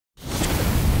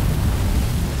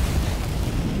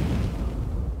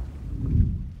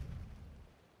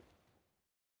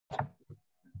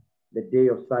day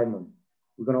of Simon.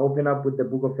 We're going to open up with the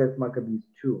book of 1 Maccabees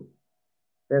 2.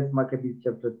 1 Maccabees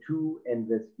chapter 2 and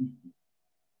verse 50.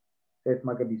 1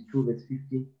 Maccabees 2 verse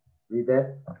 50. Read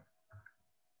that.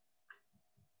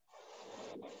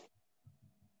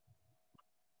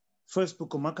 First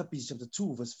book of Maccabees chapter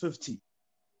 2 verse 50.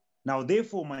 Now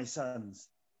therefore, my sons,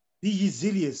 be ye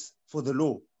zealous for the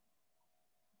law,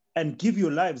 and give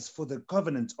your lives for the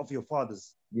covenant of your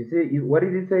fathers. You see, what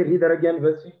did it say? Read that again,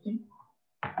 verse 50.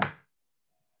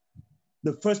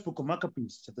 The first book of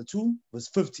Maccabees chapter 2 verse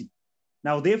 50.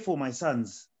 Now therefore, my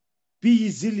sons, be ye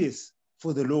zealous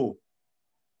for the law,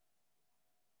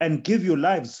 and give your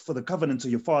lives for the covenant of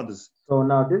your fathers. So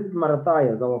now this is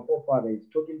Matthias, our forefather, is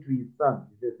talking to his son.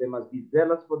 He says they must be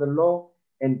zealous for the law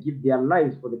and give their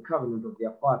lives for the covenant of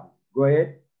their fathers. Go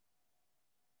ahead.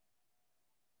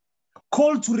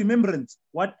 Call to remembrance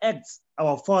what acts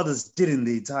our fathers did in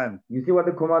their time. You see what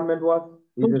the commandment was?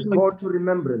 It says call to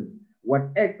remembrance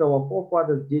what acts our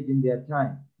forefathers did in their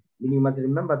time. Meaning you must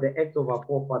remember the acts of our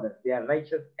forefathers, their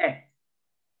righteous acts.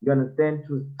 You understand?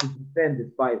 To defend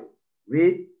this Bible.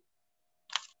 Read.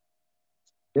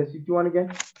 Verse 51 again.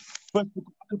 First book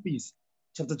of Maccabees,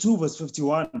 chapter 2, verse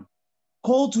 51.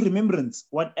 Call to remembrance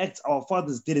what acts our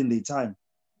fathers did in their time.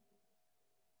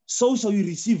 So shall you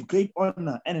receive great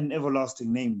honor and an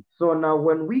everlasting name. So now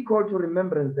when we call to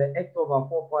remembrance the acts of our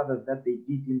forefathers that they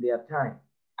did in their time,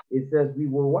 it says we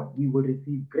will what? We will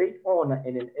receive great honor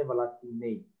and an everlasting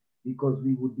name. Because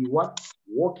we would be what?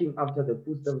 Walking after the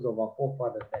footsteps of our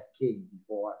forefathers that came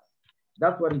before us.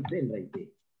 That's what it's saying right there.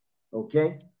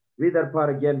 Okay? Read that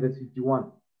part again, verse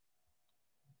 51.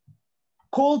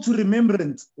 Call to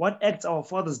remembrance what acts our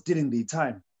fathers did in their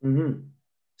time.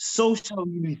 So shall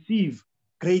you receive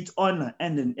great honor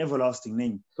and an everlasting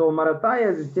name. So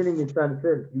Matthias is telling his son,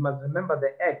 says, you must remember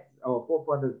the acts our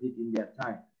forefathers did in their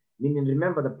time. Meaning,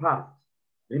 remember the past.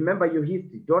 Remember your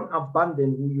history. Don't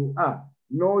abandon who you are.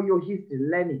 Know your history.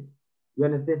 Learn it. You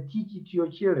understand? Teach it to your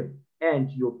children and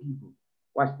to your people.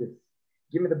 Watch this.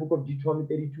 Give me the book of Deuteronomy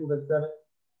 32, verse 7.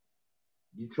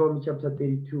 Deuteronomy chapter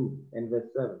 32 and verse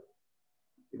 7.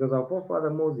 Because our forefather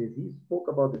Moses, he spoke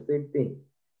about the same thing.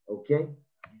 Okay?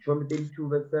 Deuteronomy 32,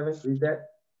 verse 7. Read that.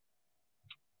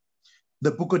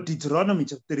 The book of Deuteronomy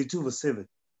chapter 32, verse 7.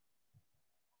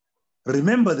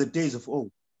 Remember the days of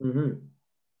old.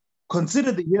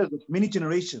 Consider the years of many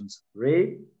generations.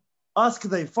 Read. Ask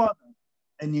thy father,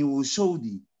 and he will show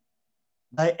thee.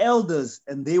 Thy elders,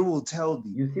 and they will tell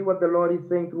thee. You see what the Lord is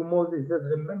saying through Moses? He says,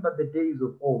 remember the days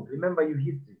of old. Remember your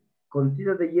history.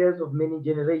 Consider the years of many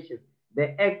generations.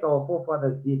 The acts our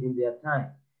forefathers did in their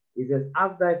time. He says,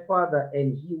 ask thy father,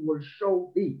 and he will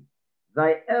show thee.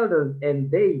 Thy elders, and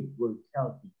they will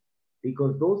tell thee.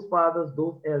 Because those fathers,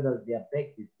 those elders, their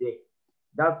back is dead.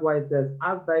 That's why it says,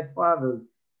 ask thy father,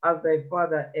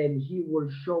 and he will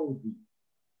show thee.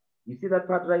 You see that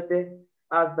part right there?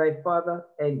 Ask thy father,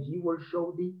 and he will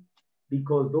show thee.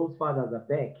 Because those fathers are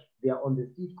back. They are on the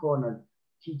street corners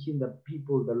teaching the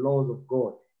people the laws of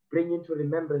God, bringing to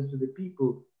remembrance to the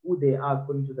people who they are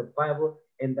according to the Bible,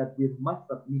 and that we must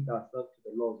submit ourselves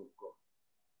to the laws of God.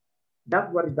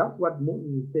 That's what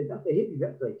Moses said. That's a heavy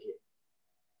verse right here.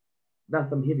 That's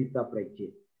some heavy stuff right here.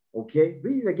 Okay,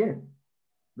 read it again.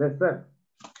 Verse 7.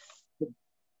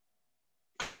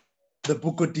 The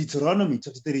book of Deuteronomy,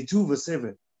 chapter 32, verse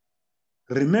 7.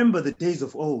 Remember the days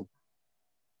of old.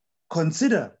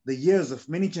 Consider the years of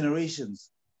many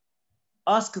generations.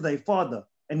 Ask thy father,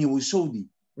 and he will show thee.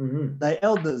 Thy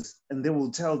elders, and they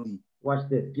will tell thee. Watch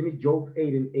this. Give me Job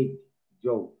 8 and 8.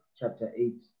 Job chapter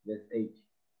 8, verse 8.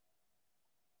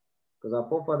 Because our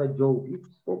forefather Job, he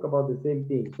spoke about the same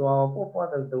thing. So our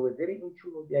forefathers, they were very in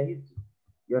tune with their history.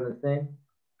 You understand?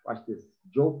 Watch this.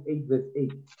 Job 8, verse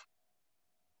 8.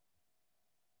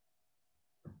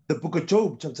 The book of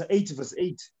Job, chapter 8, verse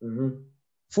 8.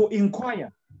 For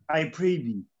inquire, I pray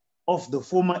thee, of the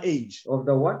former age. Of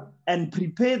the what? And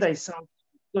prepare thyself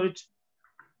to search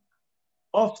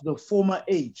of the former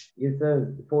age. It says,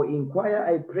 for inquire,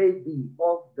 I pray thee,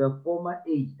 of the former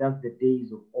age. That's the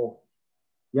days of old.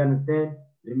 You understand?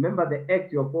 Remember the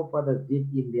acts your forefathers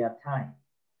did in their time.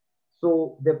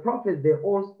 So the prophets, they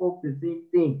all spoke the same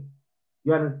thing.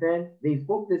 You understand? They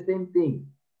spoke the same thing.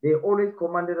 They always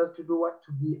commanded us to do what?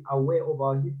 To be aware of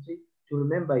our history, to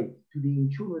remember it, to be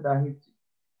in tune with our history.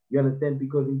 You understand?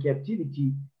 Because in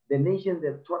captivity, the nations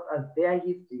have taught us their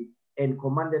history and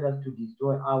commanded us to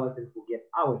destroy ours and forget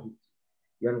our history.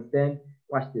 You understand?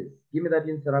 Watch this. Give me that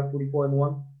in Sirach 44 and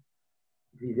 1.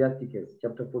 Ecclesiasticus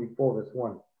chapter 44, verse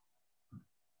 1.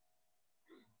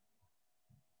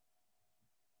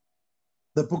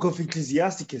 The book of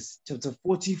Ecclesiasticus chapter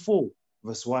 44,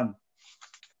 verse 1.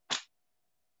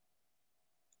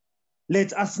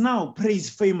 Let us now praise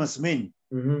famous men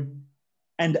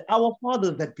and our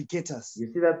fathers that beget us.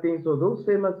 You see that thing? So those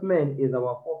famous men is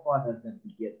our forefathers that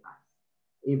beget us.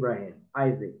 Abraham,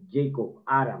 Isaac, Jacob,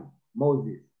 Adam,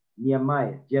 Moses,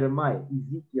 Nehemiah, Jeremiah,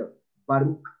 Ezekiel,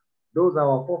 Baruch. Those are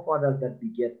our forefathers that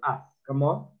beget us. Come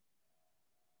on.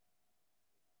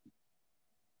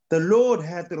 The Lord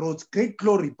hath wrought great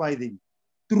glory by them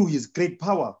through his great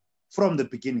power from the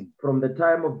beginning. From the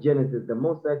time of Genesis, the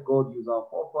Most High God used our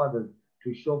forefathers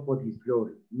to show forth his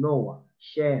glory. Noah,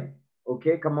 Shem.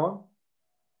 Okay, come on.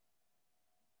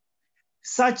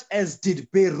 Such as did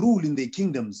bear rule in their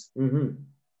kingdoms,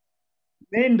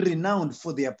 men renowned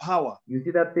for their power. You see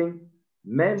that thing?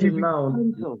 Men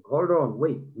renowned. Hold on,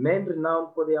 wait. Men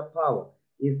renowned for their power.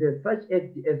 It says such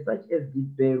as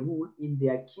did bear rule in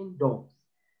their kingdoms.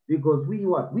 Because we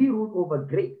ruled over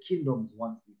great kingdoms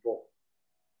once before.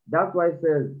 That's why it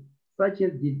says such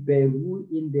as did bear rule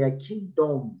in their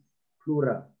kingdoms,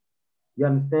 plural. You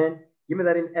understand? Give me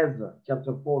that in Ezra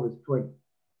chapter 4 verse 20.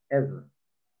 Ezra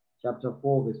chapter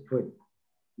 4 verse 20.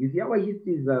 You see, our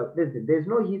history is, listen, there's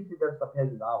no history that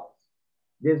surpasses ours.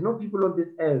 There's no people on this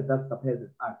earth that surpasses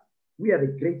us. We are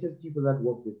the greatest people that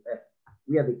walk this earth.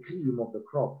 We are the cream of the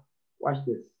crop. Watch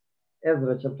this.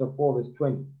 Ezra chapter 4 verse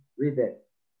 20. Read that.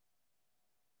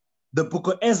 The book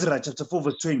of Ezra chapter 4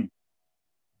 verse 20.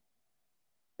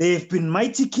 There have been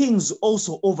mighty kings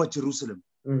also over Jerusalem,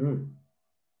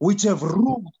 which have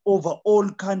ruled over all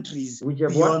countries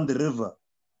beyond the river.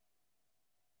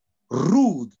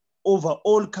 Ruled over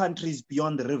all countries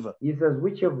beyond the river. He says,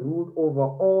 which have ruled over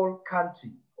all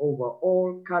countries,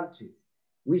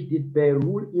 which did bear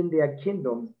rule in their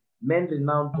kingdoms, men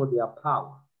renowned for their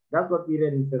power. That's what we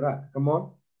read in Sirach. Come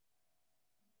on.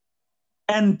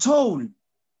 And toll,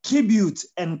 tribute,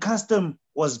 and custom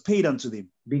was paid unto them.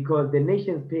 Because the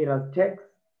nations paid us tax,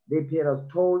 they paid us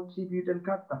toll, tribute, and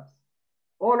customs.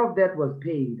 All of that was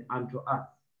paid unto us.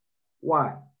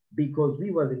 Why? Because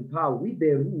we was in power. We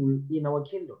bear rule in our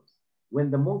kingdoms.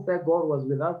 When the Most High God was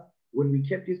with us, when we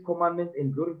kept his commandments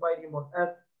and glorified him on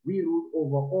earth, we ruled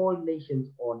over all nations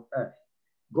on earth.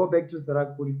 Go back to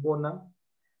Sirach 44 now.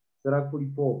 Sirach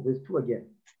 44, verse 2 again.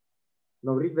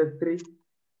 Now read verse 3.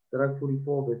 Sirach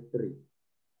 44, verse 3.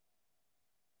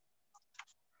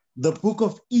 The book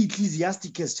of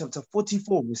Ecclesiasticus, chapter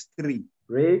 44, verse 3.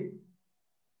 Read.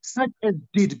 Such as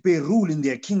did bear rule in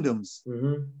their kingdoms,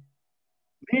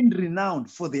 men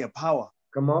renowned for their power.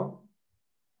 Come on.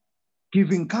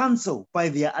 Giving counsel by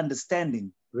their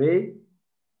understanding. Read.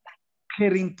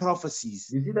 Carrying prophecies.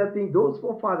 You see that thing? Those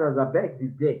forefathers are back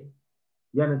this day.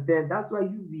 You understand? That's why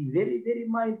you be very, very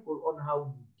mindful on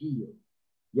how you deal.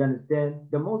 You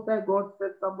understand? The Most High God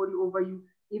set somebody over you,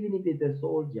 even if it's a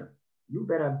soldier. You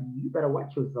better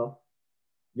watch yourself.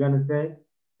 You understand?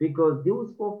 Because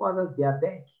those forefathers, they are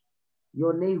back.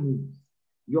 Your Nahums,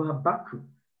 your Habakkuk,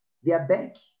 they are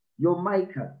back. Your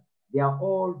Micah, they are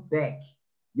all back.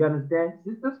 You understand?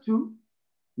 Sisters too.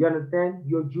 You understand?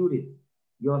 Your Judith,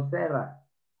 your Sarah.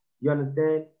 You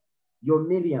understand? Your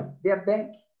Miriam, they are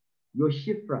back. Your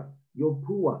Shiphrah, your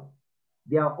Pua,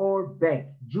 they are all back.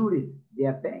 Judith, they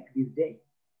are back this day.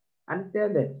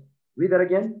 Understand that? Read that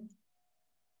again.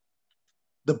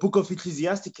 The book of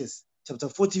Ecclesiasticus, chapter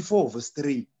 44, verse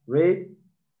 3. Read.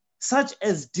 Such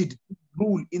as did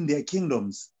rule in their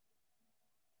kingdoms,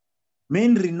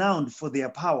 men renowned for their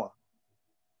power,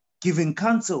 giving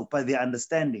counsel by their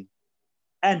understanding,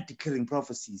 and declaring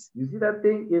prophecies. You see that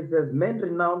thing? It says men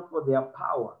renowned for their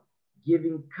power,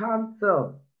 giving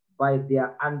counsel by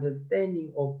their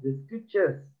understanding of the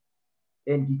scriptures,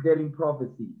 and declaring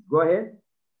prophecies. Go ahead.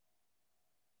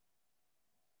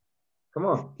 Come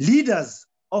on. Leaders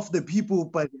of the people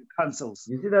by their counsels.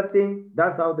 You see that thing?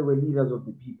 That's how they were leaders of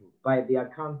the people, by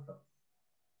their counsel.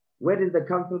 Where did the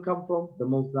counsel come from? The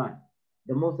Most High.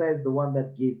 The Most High is the one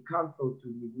that gave counsel to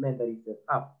his men that he set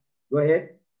up. Go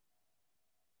ahead.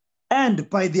 And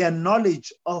by their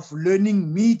knowledge of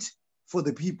learning meat for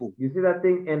the people. You see that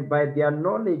thing? And by their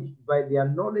knowledge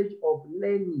of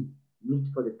learning meat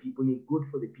for the people, is good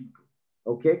for the people.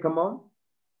 Okay, come on.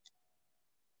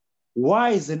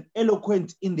 Wise and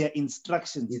eloquent in their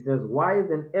instructions. He says, wise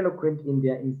and eloquent in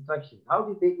their instructions. How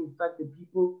did they instruct the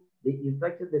people? They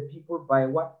instructed the people by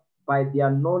what? By their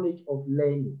knowledge of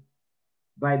learning.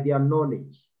 By their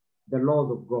knowledge, the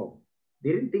laws of God.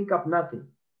 They didn't think up nothing.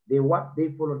 They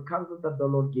followed counsel that the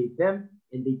Lord gave them,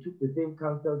 and they took the same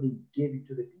counsel, they gave it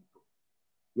to the people.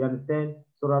 You understand?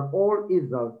 So that all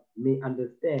Israel may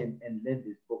understand and learn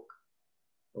this book.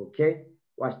 Okay?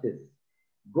 Watch this.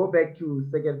 Go back to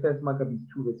First Maccabees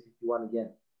 2, verse 51 again.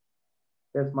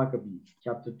 First Maccabees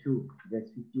chapter 2, verse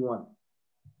 51.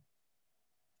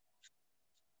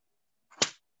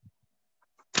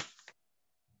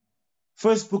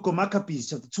 First book of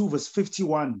Maccabees, chapter 2, verse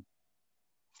 51.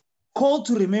 Call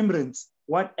to remembrance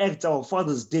what acts our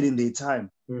fathers did in their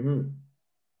time.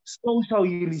 So shall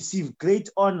you receive great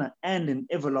honor and an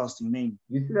everlasting name.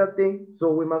 You see that thing?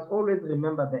 So we must always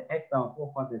remember the acts our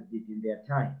forefathers did in their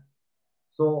time.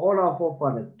 So all our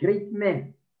forefathers, great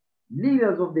men,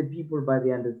 leaders of the people by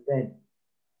their understanding.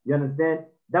 You understand?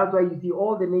 That's why you see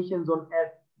all the nations on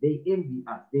earth, they envy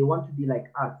us. They want to be like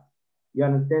us. You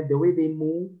understand? The way they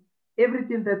move,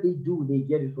 everything that they do, they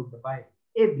get it from the Bible.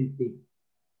 Everything.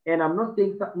 And I'm not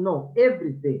saying, no,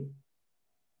 everything.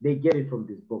 They get it from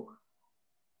this book.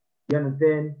 You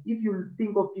understand? If you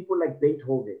think of people like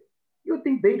Beethoven, you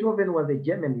think Beethoven was a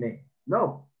German man.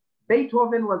 No.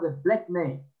 Beethoven was a black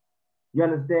man. You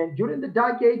understand? During the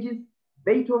Dark Ages,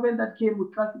 Beethoven that came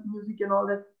with classic music and all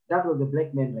that, that was a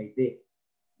black man right there.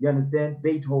 You understand?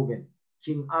 Beethoven,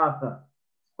 King Arthur,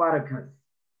 Spartacus.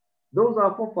 Those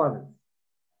are our forefathers.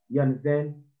 You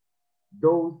understand?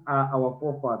 Those are our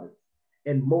forefathers.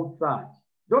 And Mozart.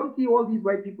 Don't see all these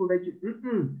white people that you,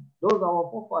 those are our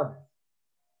forefathers.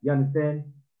 You understand?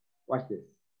 Watch this.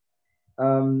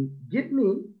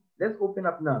 Let's open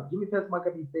up now. Give me First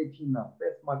Maccabees 13 now.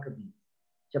 First Maccabees,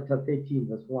 chapter 13,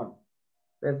 verse 1.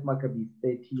 First Maccabees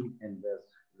 13 and verse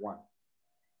 1.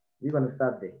 We're going to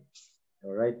start there.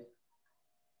 All right.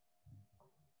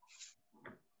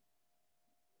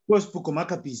 First book of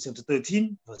Maccabees, chapter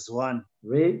 13, verse 1.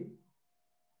 Read.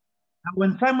 Now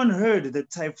when Simon heard that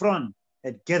Typhon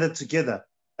had gathered together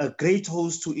a great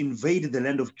host to invade the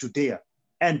land of Judea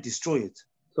and destroy it.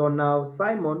 So now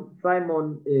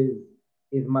Simon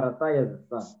is Marathias'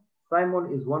 son.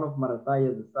 Simon is one of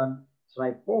Marathias' son.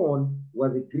 Typhon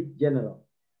was a Greek general.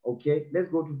 Okay,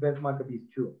 let's go to First Maccabees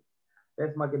 2.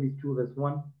 First Maccabees 2, verse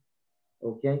 1.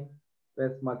 Okay,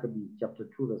 First Maccabees chapter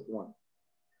 2, verse 1.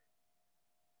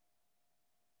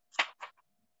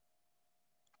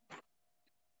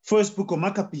 First book of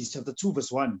Maccabees, chapter 2,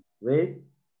 verse 1. Read.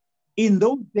 In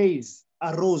those days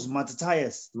arose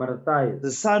Matthias,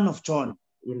 the son of John.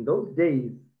 In those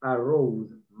days arose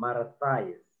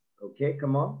Matthias. Okay,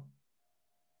 come on.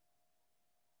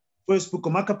 First book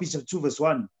of Maccabees, chapter 2, verse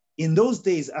 1. In those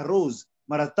days arose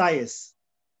Matthias,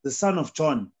 the son of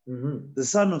John, the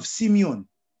son of Simeon,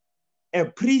 a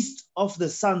priest of the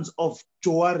sons of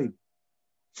Joarib,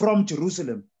 from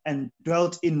Jerusalem, and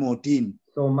dwelt in Modin.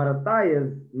 So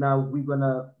Matthias, now we're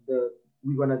gonna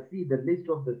see the list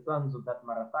of the sons of that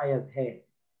Matthias had,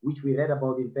 which we read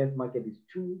about in First Maccabees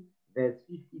 2, verse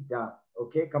 50 down.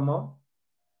 Okay, come on.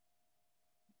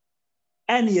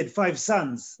 And he had 5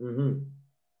 sons.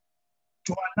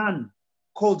 Johanan,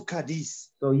 called Cadiz.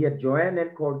 So he had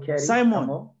Johanan called Cadiz.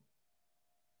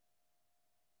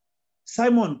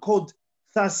 Simon called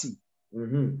Thasi.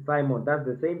 Simon, that's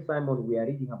the same Simon we are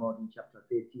reading about in chapter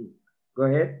 13. Go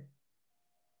ahead.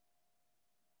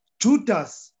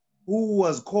 Judas, who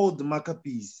was called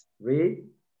Maccabees. Read.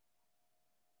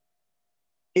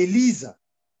 Eliza,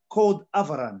 called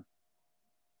Avaran.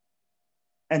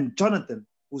 And Jonathan,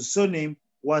 whose surname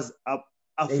was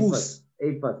Aphus.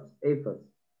 Aphus.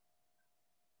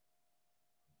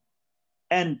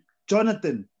 And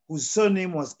Jonathan, whose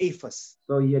surname was Aphus.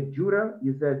 So you had Judah,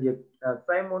 you said you had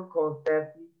Simon called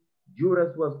Thasi,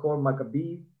 Judas was called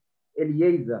Maccabees,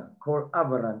 Eliezer called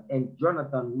Avaran, and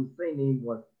Jonathan, whose surname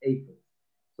was Aphus.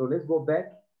 So let's go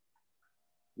back.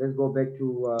 Let's go back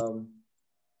to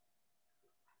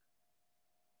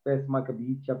First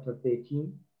Maccabees chapter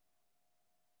 13.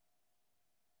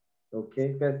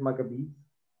 Okay, First Maccabees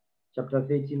chapter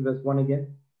 13, verse 1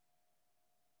 again.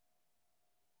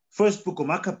 First book of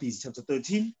Maccabees, chapter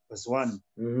 13, verse 1.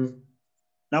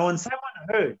 Now when Simon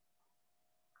heard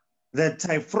that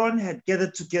Typhon had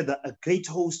gathered together a great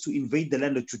host to invade the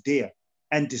land of Judea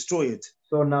and destroy it.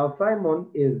 So now Simon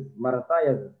is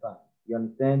Matthias' son. You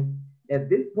understand? At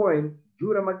this point,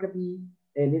 Judah Maccabee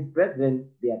and his brethren,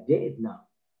 they are dead now.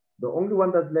 The only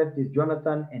one that's left is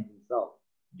Jonathan and himself.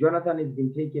 Jonathan has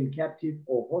been taken captive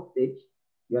or hostage,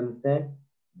 you understand,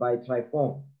 by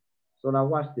Typhon. So now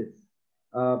watch this.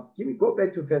 Go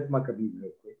back to First Maccabees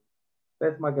real quick.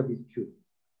 First Maccabees 2.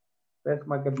 First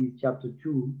Maccabees chapter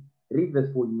 2, read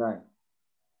verse 49.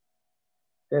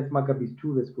 First Maccabees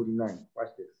 2, verse 49.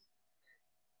 Watch this.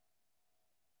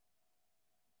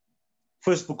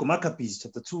 First book of Maccabees,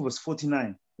 chapter 2, verse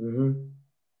 49.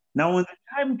 Now when the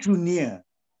time drew near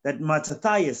that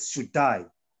Matthias should die,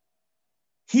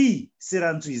 he said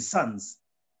unto his sons,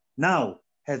 now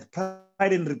hath pride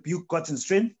and rebuke gotten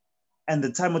strength, and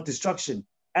the time of destruction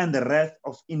and the wrath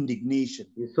of indignation.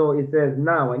 So it says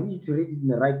now, I need you to read it in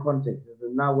the right context. It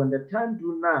says, now when the time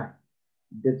drew nigh,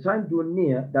 the time drew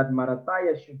near that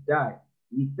Matthias should die,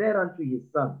 he said unto his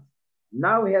sons,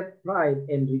 now hath pride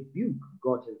and rebuke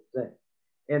got his strength,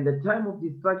 and the time of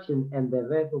destruction and the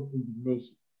wrath of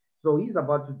indignation. So he's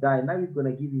about to die. Now he's going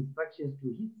to give instructions to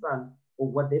his son of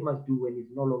what they must do when he's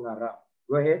no longer around.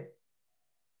 Go ahead.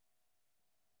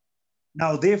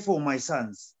 Now, therefore, my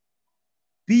sons,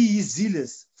 be ye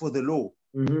zealous for the law,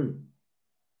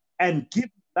 and give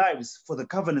lives for the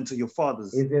covenant of your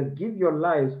fathers. It says, give your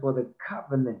lives for the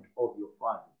covenant of your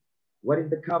fathers. What is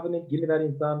the covenant? Give me that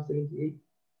in Psalm 78.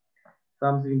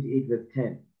 Psalm 78, verse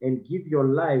 10. And give your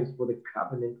lives for the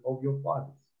covenant of your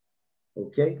fathers.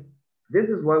 Okay? This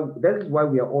is why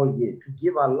we are all here, to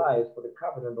give our lives for the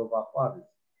covenant of our fathers.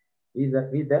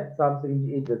 Read that. Psalm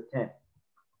 78, verse 10.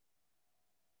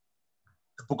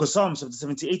 The book of Psalms, chapter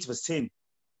 78, verse 10.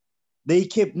 They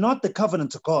kept not the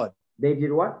covenant of God. They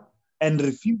did what? And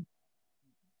refused.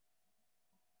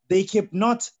 They kept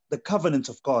not the covenant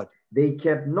of God. They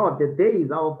kept not, the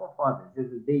days our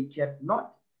forefathers. They kept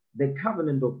not the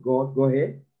covenant of God. Go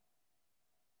ahead.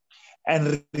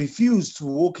 And refused to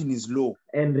walk in his law.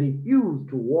 And refused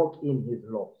to walk in his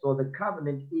law. So the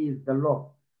covenant is the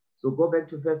law. So go back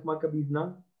to 1 Maccabees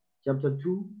now, chapter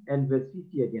 2 and verse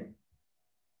 50 again.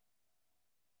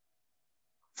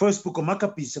 First book of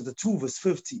Maccabees, chapter 2, verse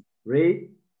 50.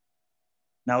 Read.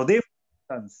 Now therefore,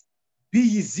 sons, be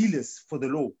ye zealous for the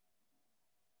law,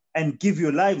 and give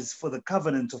your lives for the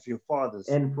covenant of your fathers.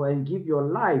 And give your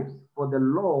lives for the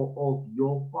law of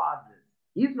your fathers.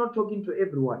 He's not talking to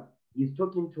everyone. He's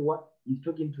talking to what? He's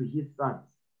talking to his sons.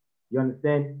 You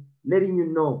understand? Letting you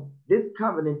know this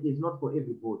covenant is not for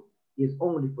everybody. It's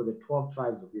only for the 12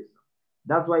 tribes of Israel.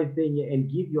 That's why he's saying here,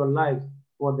 and give your lives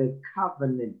for the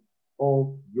covenant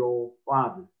of your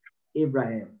fathers.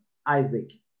 Abraham, Isaac,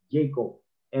 Jacob,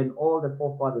 and all the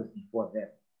forefathers before them.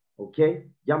 Okay?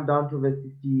 Jump down to verse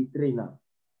 63 now.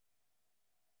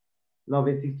 Now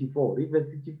verse 64. Read verse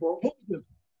 64.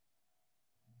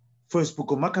 First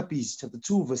book of Maccabees, chapter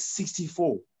 2, verse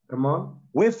 64. Come on.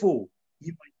 Wherefore,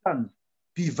 ye my sons,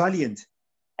 be valiant,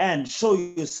 and show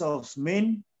yourselves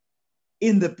men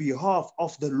in the behalf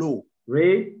of the law.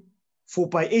 Read. For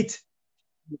by it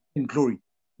in glory.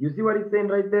 You see what he's saying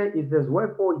right there? It says,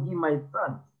 wherefore ye my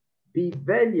sons, be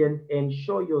valiant and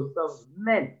show yourselves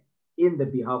men in the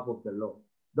behalf of the law.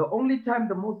 The only time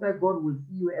the Most High God will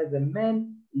see you as a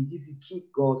man is if you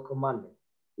keep God's commandments.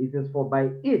 It says, for by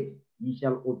it ye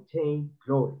shall obtain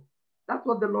glory. That's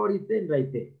what the Lord is saying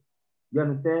right there. You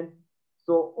understand?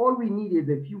 So all we need is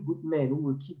a few good men who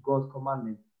will keep God's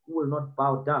commandments, who will not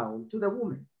bow down to the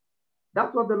woman.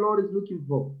 That's what the Lord is looking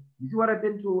for. You see what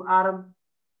happened to Adam?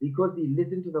 Because he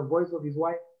listened to the voice of his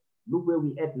wife. Look where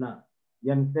we at now.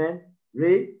 You understand?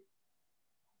 Read.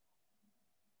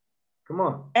 Come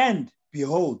on. And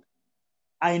behold,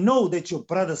 I know that your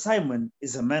brother Simon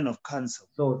is a man of counsel.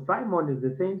 So Simon is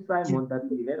the same Simon that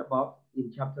we read about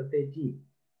in chapter 13.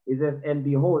 It says, and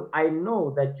behold, I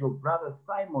know that your brother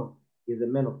Simon is a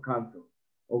man of counsel.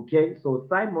 Okay, so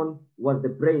Simon was the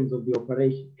brains of the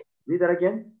operation. Read that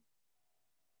again.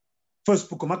 First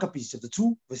book of Maccabees, chapter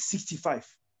 2, verse 65.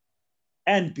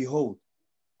 And behold,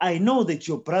 I know that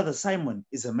your brother Simon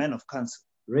is a man of counsel.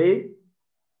 Read.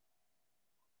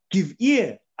 Give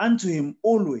ear unto him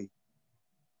always.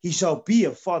 He shall be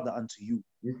a father unto you.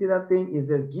 You see that thing? It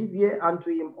says, give ear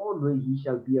unto him always, he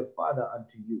shall be a father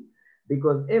unto you.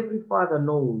 Because every father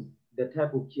knows the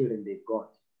type of children they've got.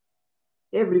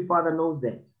 Every father knows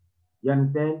that. You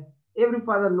understand? Every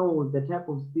father knows the type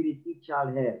of spirit each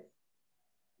child has.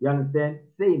 You understand?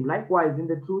 Same. Likewise, in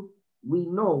the truth, we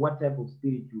know what type of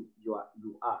spirit you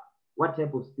are, what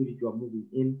type of spirit you are moving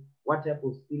in, what type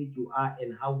of spirit you are,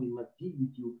 and how we must deal with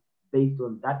you based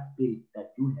on that spirit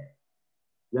that you have.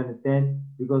 You understand?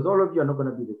 Because all of you are not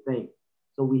going to be the same.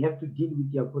 So we have to deal with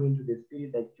you according to the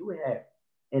spirit that you have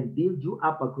and build you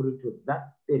up according to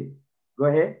that spirit. Go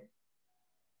ahead.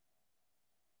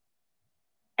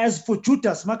 As for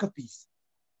Judas Maccabees,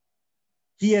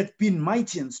 he hath been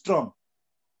mighty and strong,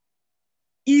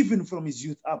 even from his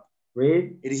youth up.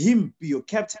 Read. Let him be your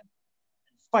captain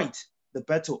and fight the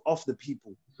battle of the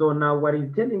people. So now what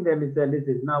he's telling them is that,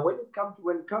 listen, now when it comes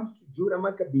to Judah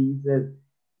Maccabee, he says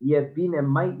he has been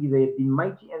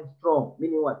mighty and strong,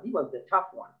 meaning what? He was the tough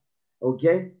one.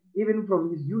 Okay? Even from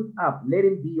his youth up, let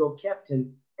him be your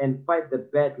captain and fight the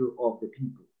battle of the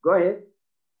people. Go ahead.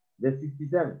 Verse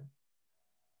 67.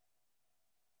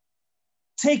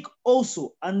 Take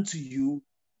also unto you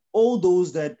all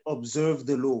those that observe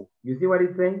the law. You see what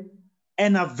he's saying?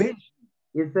 And avenge.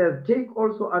 It says, take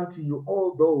also unto you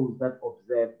all those that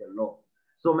observe the law.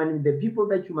 So meaning the people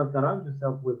that you must surround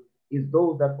yourself with is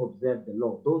those that observe the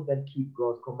law, those that keep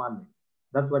God's commandments.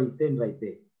 That's what he's saying right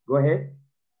there. Go ahead.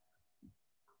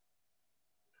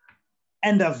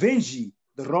 And avenge ye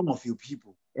the wrong of your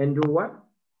people. And do what?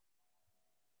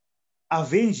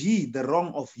 Avenge ye the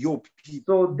wrong of your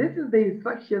people. So this is the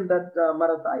instruction that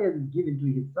Matthias is giving to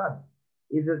his son.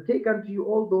 He says, take unto you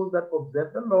all those that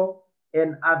observe the law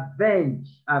and avenge.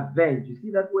 Avenge. You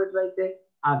see that word right there?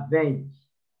 Avenge.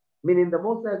 Meaning the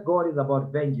Most High God is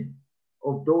about vengeance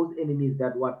of those enemies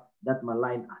that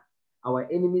malign us. Our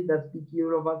enemies that speak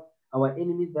ill of us, our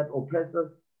enemies that oppress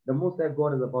us, the Most High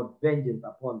God is about vengeance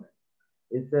upon them.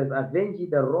 It says, avenge ye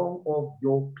the wrong of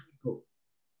your people.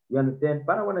 You understand?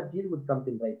 But I want to deal with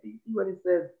something right there. You see when it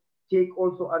says, take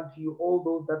also unto you all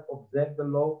those that observe the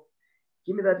law.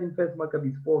 Give me that in 1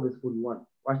 Maccabees 4 verse 41.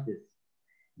 Watch this.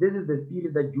 This is the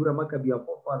spirit that Judah Maccabee, our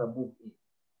forefather, moved in.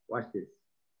 Watch this.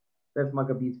 1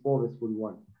 Maccabees 4 verse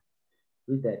 41.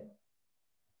 Read that.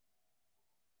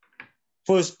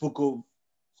 First book of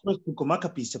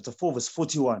Maccabees, chapter 4, verse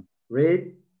 41.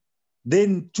 Read.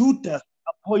 Then Judah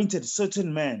appointed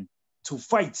certain men to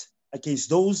fight against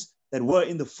those that were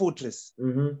in the fortress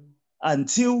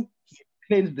until he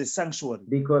cleansed the sanctuary.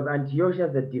 Because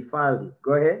Antiochus had defiled it.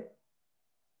 Go ahead.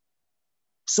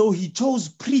 So he chose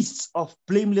priests of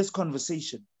blameless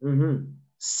conversation,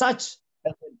 such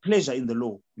as had pleasure in the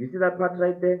law. You see that part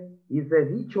right there? He says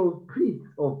he chose priests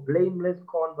of blameless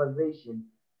conversation,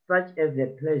 such as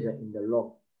had pleasure in the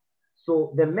law.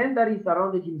 So the men that he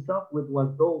surrounded himself with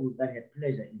was those that had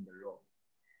pleasure in the law.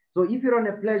 So if you don't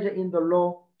have pleasure in the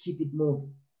law, keep it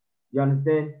moving. You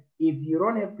understand? If you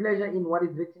don't have pleasure in what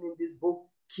is written in this book,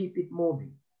 keep it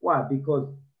moving. Why? Because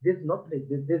this is not the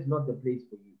place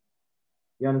for you.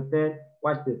 You understand?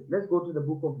 Watch this. Let's go to the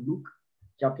book of Luke,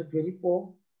 chapter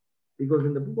 24. Because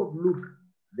in the book of Luke,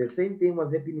 the same thing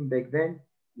was happening back then,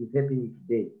 is happening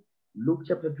today. Luke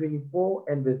chapter 24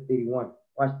 and verse 31.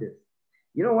 Watch this.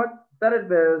 You know what? Start at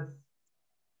verse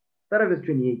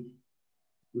 28.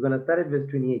 We're going to start at verse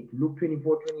 28. Luke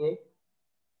 24, 28.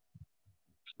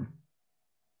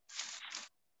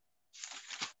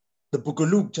 The book of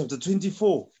Luke, chapter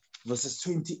 24, verses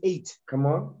 28. Come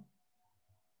on.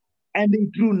 And they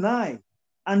drew nigh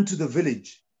unto the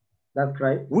village. That's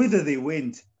right. Whither they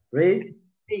went. Read.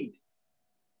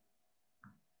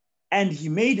 And he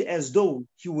made as though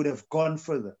he would have gone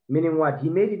further. Meaning what? He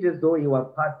made it as though he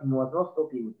was passing, he was not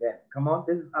stopping with them. Come on,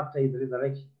 this is after his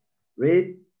resurrection.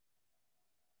 Read.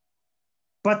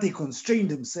 But they constrained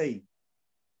him, saying,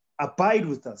 abide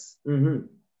with us.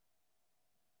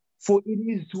 For it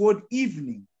is toward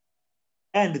evening,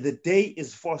 and the day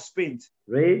is far spent.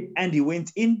 Read. And he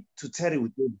went in to tarry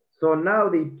with them. So now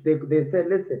they said,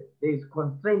 listen, they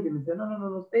constrained him and said,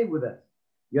 no, stay with us.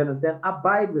 You understand?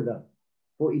 Abide with us.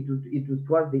 For it was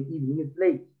towards the evening, it's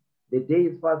late. The day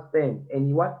is far spent. And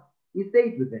he what? He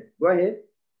stayed with them. Go ahead.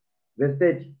 Verse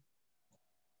 30.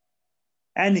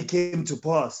 And it came to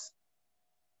pass,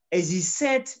 as he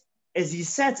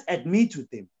sat at meat with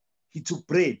them, he took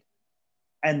bread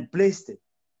and blessed it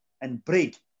and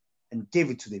brake and gave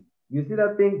it to them. You see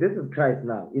that thing? This is Christ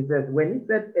now. He says, when he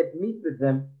sat at meat with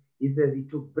them, he says he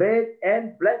took bread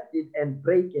and blessed it and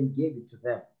brake and gave it to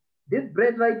them. This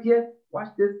bread right here, watch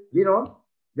this, read on.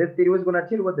 Verse 30 was going to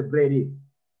tell you what the bread is.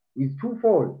 It's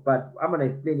twofold, but I'm going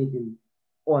to explain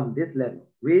it on this level.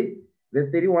 Read,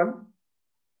 verse 31.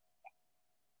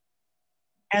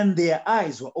 And their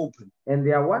eyes were open. And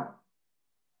their what?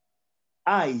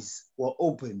 Eyes were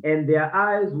open. And their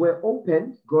eyes were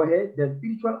opened. Go ahead. Their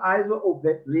spiritual eyes were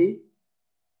opened. Read.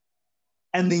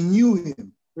 And they knew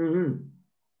him.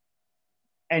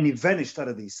 And he vanished out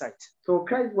of their sight. So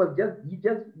Christ was just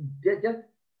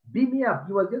beam me up.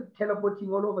 He was just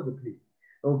teleporting all over the place.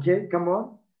 Okay, come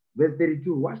on. Verse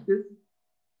 32. Watch this.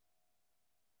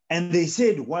 And they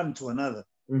said one to another,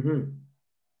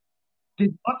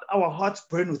 did not our hearts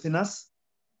burn within us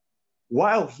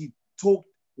while he talked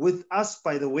with us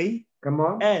by the way? Come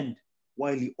on. And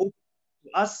while he opened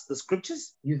to us the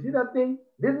scriptures? You see that thing?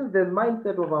 This is the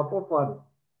mindset of our forefathers.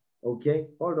 Okay,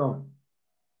 hold on.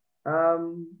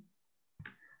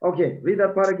 Okay, read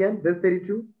that part again, verse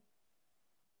 32.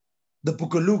 The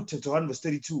book of Luke, chapter 1, verse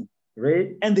 32.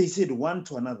 Read. And they said one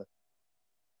to another,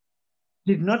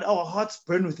 did not our hearts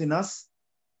burn within us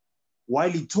while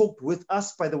he talked with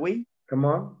us by the way? Come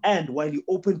on. And while he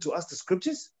opened to us the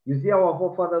scriptures? You see our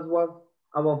forefathers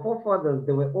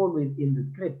they were always in the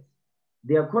scripts.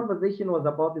 Their conversation was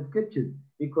about the scriptures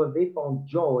because they found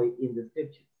joy in the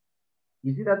scriptures.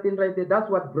 You see that thing right there? That's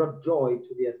what brought joy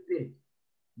to their spirit.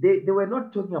 They were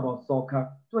not talking about soccer.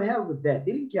 To hell with that.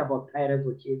 They didn't care about Pirates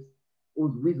or Chiefs.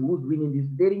 Who's winning this?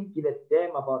 They didn't give a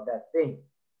damn about that thing.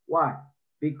 Why?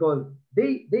 Because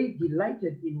they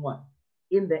delighted in what?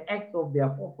 In the acts of their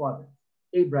forefathers.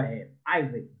 Abraham,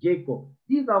 Isaac, Jacob.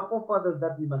 These are forefathers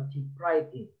that we must take pride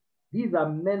in. These are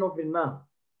men of renown.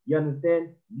 You understand?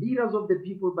 Leaders of the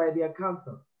people by their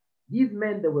counsel. These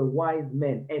men, they were wise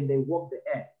men and they walked the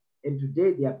earth. And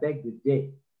today they are back this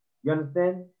day. You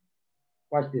understand?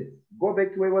 Watch this. Go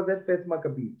back to where was that? First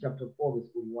Maccabees, chapter 4, verse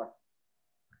 41.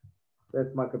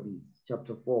 First Maccabees,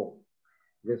 chapter 4,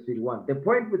 verse 51. The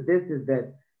point with this is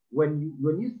that when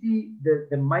you see the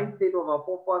mindset of our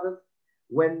forefathers,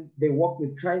 when they walked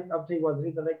with Christ after he was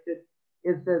resurrected,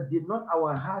 it says, did not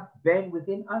our hearts burn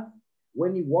within us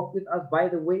when he walked with us by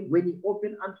the way, when he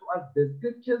opened unto us the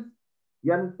scriptures?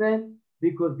 You understand?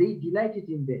 Because they delighted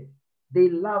in them. They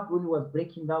loved when he was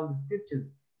breaking down the scriptures,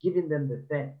 giving them the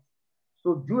sense.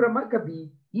 So Judah Maccabee,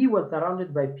 he was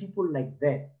surrounded by people like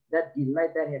that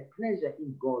delight, that had pleasure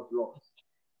in God's laws.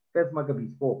 First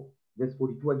Maccabees 4, verse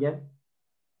 42 again.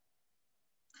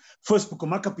 First book of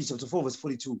Maccabees, chapter 4, verse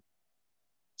 42.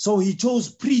 So he chose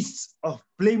priests of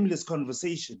blameless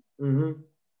conversation,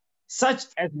 such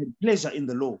as had pleasure in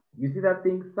the law. You see that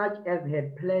thing? Such as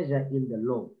had pleasure in the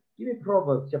law. Give me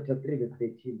Proverbs chapter 3, verse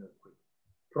 13 real quick.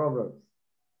 Proverbs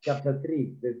chapter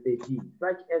 3, verse 13.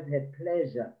 Such as had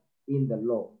pleasure in the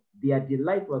law. Their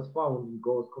delight was found in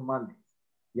God's commandments.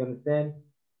 You understand?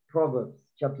 Proverbs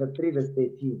chapter 3, verse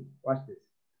 13. Watch this.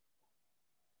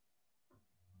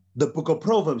 The book of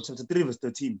Proverbs, chapter 3, verse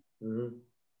 13.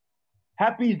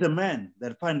 Happy is the man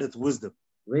that findeth wisdom.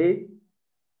 Read.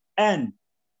 And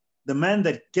the man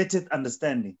that getteth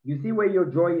understanding. You see where your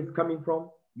joy is coming from?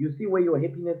 You see where your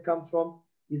happiness comes from?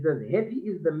 He says, happy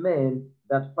is the man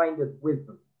that findeth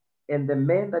wisdom, and the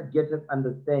man that getteth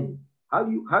understanding. How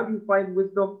do you find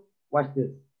wisdom? Watch this.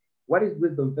 What is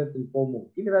wisdom first and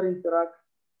foremost? Give me that in Sirach,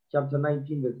 chapter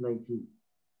 19, verse 19.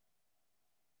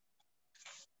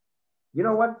 You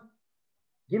know what?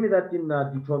 Give me that in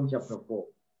Deuteronomy chapter 4.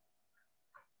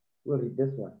 We'll read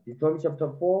this one. Deuteronomy chapter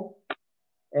 4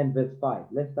 and verse 5.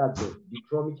 Let's start there.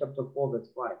 Deuteronomy chapter 4, verse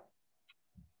 5.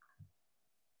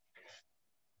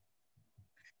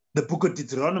 The book of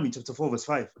Deuteronomy chapter 4, verse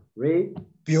 5. Read.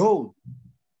 Behold,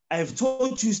 I have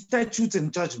taught you statutes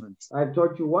and judgments. I have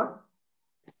taught you what?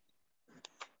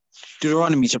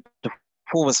 Deuteronomy chapter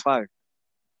 4, verse 5.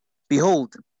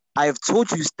 Behold, I have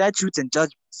taught you statutes and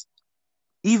judgments,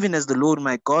 even as the Lord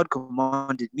my God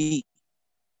commanded me,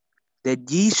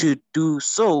 that ye should do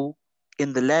so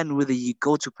in the land whither ye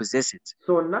go to possess it.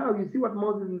 So now you see what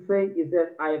Moses is saying is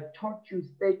that I have taught you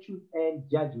statutes and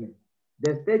judgments.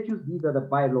 The statutes, these are the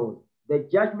bylaws. The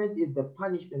judgment is the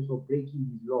punishment for breaking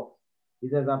these laws. He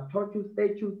says, I've taught you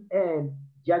statutes and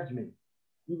judgments,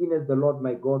 even as the Lord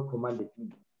my God commanded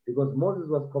me. Because Moses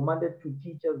was commanded to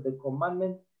teach us the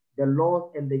commandments, the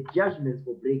laws, and the judgments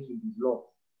for breaking these laws.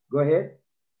 Go ahead.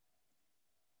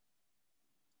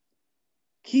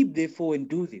 Keep therefore and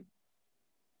do them,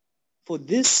 for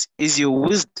this is your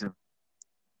wisdom.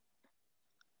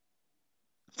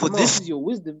 For this is your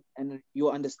wisdom and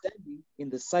your understanding in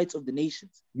the sight of the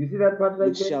nations. You see that part right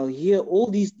which there? shall hear all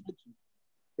these statutes.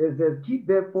 It says, keep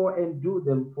therefore and do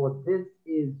them, for this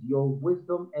is your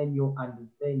wisdom and your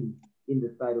understanding in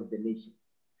the sight of the nation.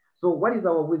 So what is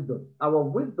our wisdom? Our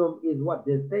wisdom is what?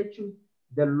 The statutes,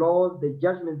 the laws, the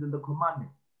judgments, and the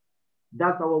commandments.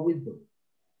 That's our wisdom.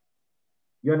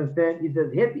 You understand? It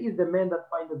says, happy is the man that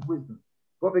findeth wisdom.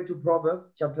 Go back to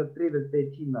Proverbs chapter 3, verse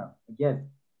 13 now. Again.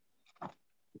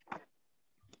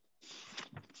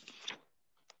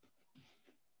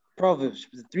 Proverbs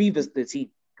 3, verse 13.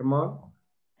 Come on.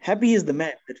 Happy is the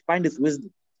man that findeth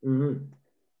wisdom,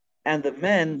 and the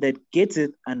man that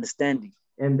getteth understanding.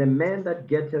 And the man that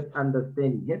getteth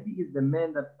understanding. Happy is the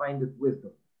man that findeth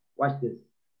wisdom. Watch this.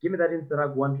 Give me that in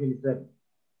Sirach 127,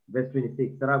 verse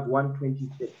 26. Sirach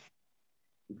 126.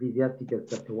 Ecclesiasticus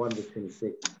chapter 1, verse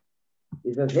 26.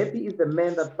 It says, happy is the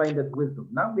man that findeth wisdom.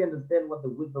 Now we understand what the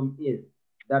wisdom is.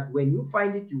 That when you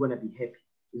find it, you're going to be happy.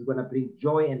 It's going to bring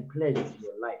joy and pleasure to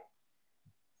your life.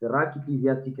 Sirach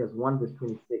Ecclesiasticus 1, verse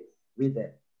 26. Read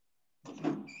that.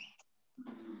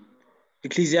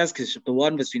 Ecclesiasticus chapter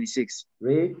 1, verse 26.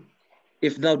 Read.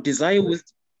 If thou desire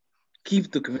wisdom,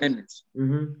 keep the commandments,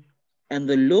 and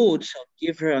the Lord shall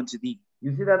give her unto thee.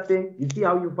 You see that thing? You see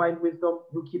how you find wisdom?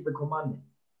 You keep the commandments.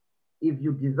 If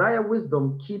you desire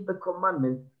wisdom, keep the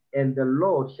commandments, and the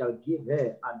Lord shall give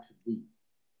her unto thee.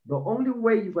 The only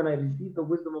way you're going to receive the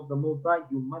wisdom of the Most High,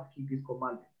 you must keep his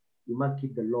commandments. You must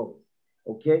keep the laws.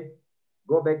 Okay?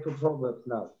 Go back to Proverbs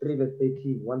now, 3 verse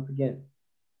 18, once again.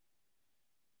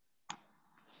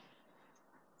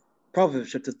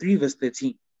 Proverbs chapter 3, verse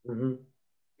 13.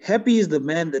 Happy is the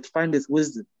man that findeth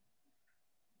wisdom,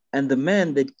 and the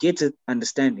man that getteth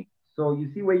understanding. So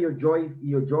you see where your joy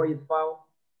is found?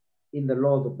 In the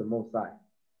laws of the Most High.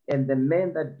 and the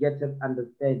man that getteth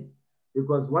understanding.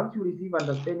 Because once you receive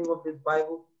understanding of this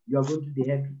Bible, you are going to be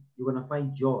happy. You're going to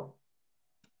find joy.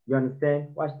 You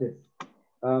understand? Watch this.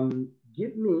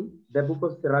 Give me the book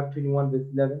of Sirach 21, verse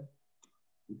 11.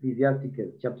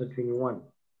 Ecclesiasticus chapter 21,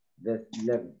 verse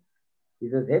 11. He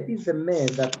says, happy is the man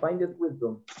that findeth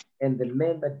wisdom, and the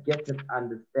man that getteth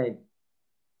understanding.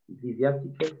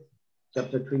 Ecclesiasticus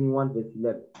chapter 21, verse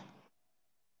 11.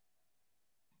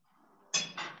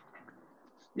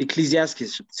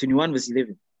 Ecclesiastes 21, verse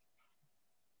 11.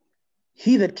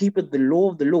 He that keepeth the law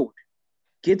of the Lord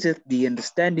getteth the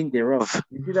understanding thereof.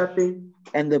 You see that thing?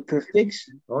 And the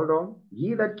perfection. Hold on.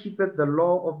 He that keepeth the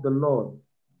law of the Lord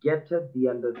getteth the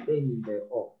understanding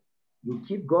thereof. You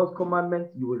keep God's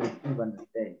commandments, you will receive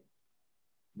understanding.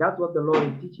 That's what the Lord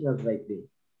is teaching us right there.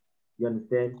 You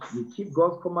understand? You keep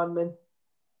God's commandments,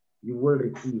 you will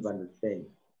receive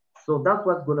understanding. So that's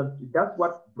what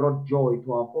brought joy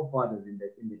to our forefathers in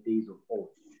the days of old.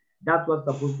 That's what's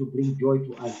supposed to bring joy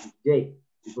to us today,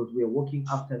 because we are walking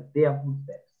after their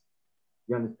footsteps.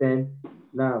 You understand?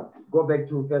 Now go back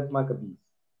to First Maccabees.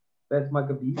 First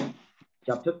Maccabees,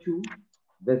 chapter 2,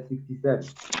 verse 67.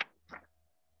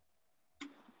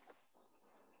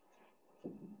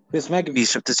 First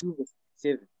Maccabees chapter 2, verse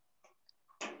 7.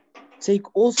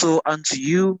 Take also unto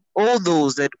you all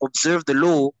those that observe the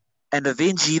law, and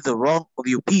avenge ye the wrong of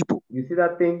your people. You see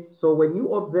that thing? So when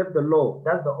you observe the law,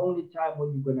 that's the only time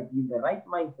when you're going to be in the right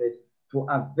mindset to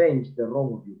avenge the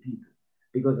wrong of your people.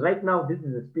 Because right now, this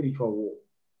is a spiritual war.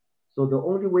 So the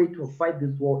only way to fight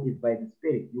this war is by the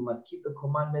Spirit. You must keep the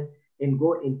commandments and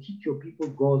go and teach your people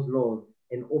God's laws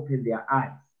and open their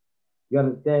eyes. You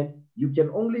understand? You can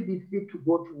only be fit to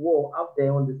go to war out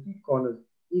there on the street corners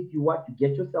if you want to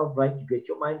get yourself right, you get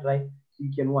your mind right, so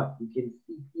you can what? You can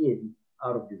see clearly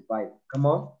out of this Bible. Come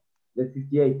on, verse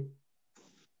 68.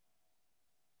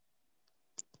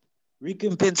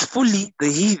 Recompense fully the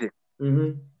heathen,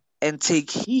 and take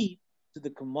heed to the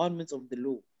commandments of the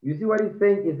law. You see what he's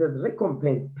saying? It says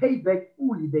recompense, pay back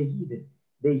fully the heathen.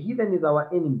 The heathen is our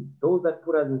enemy. Those that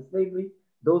put us in slavery,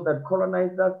 those that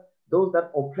colonized us, those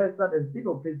that oppress us and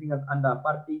still oppressing us under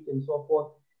apartheid and so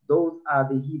forth. Those are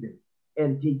the heathen.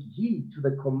 And take heed to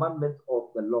the commandments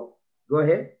of the law. Go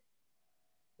ahead.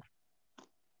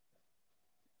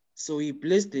 So he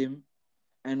blessed him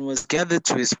and was gathered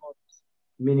to his fathers.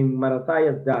 Meaning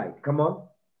Matthias died. Come on.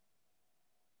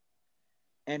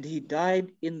 And he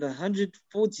died in the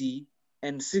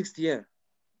 146th year.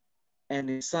 And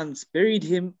his sons buried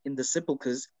him in the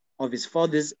sepulchres of his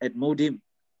fathers at Modim.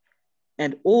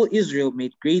 And all Israel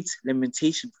made great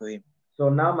lamentation for him. So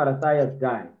now Matthias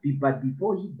died. But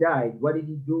before he died, what did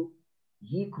he do?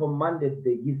 He commanded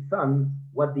his sons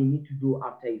what they need to do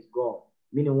after he's gone.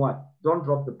 Meaning what? Don't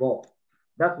drop the ball.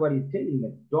 That's what he's telling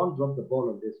them. Don't drop the ball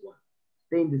on this one.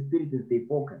 Stay in the spirit and stay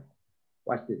focused.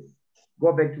 Watch this.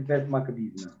 Go back to First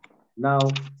Maccabees now. Now,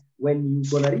 when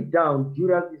you're gonna read down,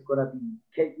 Judas is gonna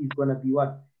be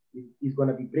what? He's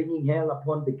gonna be bringing hell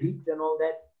upon the Greeks and all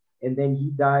that. And then he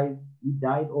dies. He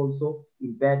died also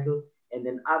in battle. And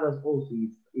then others also,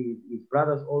 his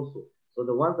brothers also. So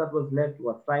the ones that was left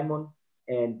were Simon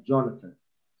and Jonathan.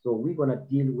 So we're going to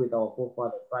deal with our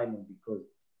forefather Simon, because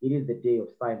it is the day of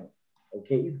Simon.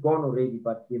 Okay, he's gone already,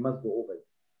 but we must go over it.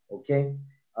 Okay,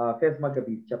 First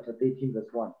Maccabees chapter 13, verse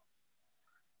 1.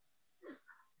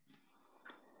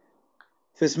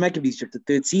 First Maccabees chapter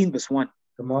 13, verse 1.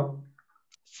 Come on.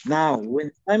 Now,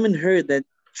 when Simon heard that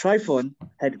Tryphon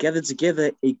had gathered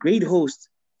together a great host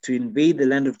to invade the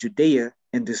land of Judea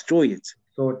and destroy it.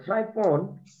 So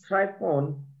Tryphon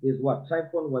is what?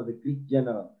 Tryphon was a Greek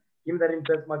general. Give me that in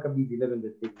First Maccabees 11,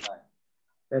 verse 39.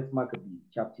 First Maccabees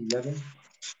chapter 11,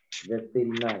 verse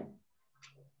 39.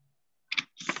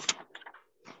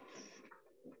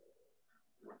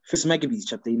 First Maccabees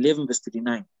chapter 11, verse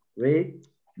 39. Read.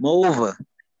 Moreover,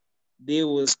 there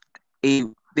was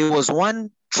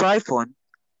one Tryphon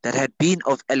that had been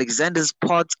of Alexander's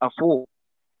parts afore,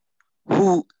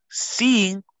 who,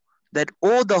 seeing that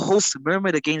all the hosts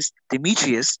murmured against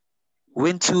Demetrius,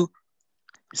 went to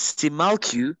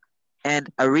Simalcu and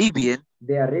Simalcu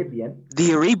the Arabian,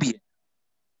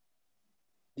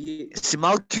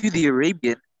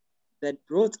 that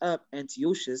brought up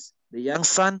Antiochus, the young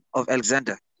son of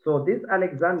Alexander. So this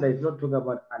Alexander is not talking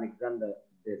about Alexander,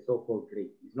 the so-called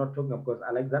Greek. He's not talking about, because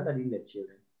Alexander didn't have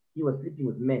children. He was sleeping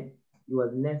with men. He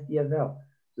was nasty as hell.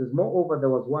 So moreover, there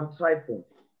was one Tryphon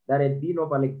that had been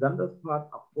of Alexander's part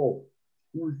afore,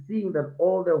 who, seeing that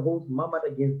all the hosts murmured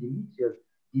against Demetrius.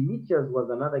 Demetrius was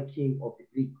another king of the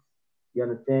Greeks. You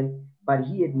understand? But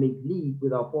he had made league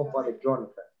with our forefather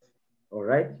Jonathan. All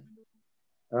right?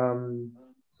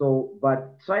 So So,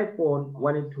 but Tryphon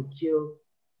wanted to kill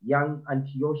young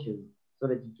Antiochus so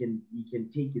that he can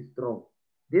take his throne.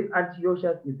 This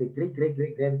Antiochus is the great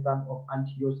grandson of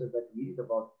Antiochus that we read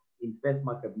about in First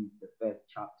Maccabees, the first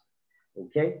chapter.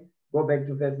 Okay, go back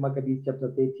to First Maccabees chapter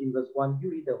 13, verse 1.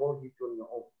 You read the whole history on your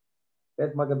own.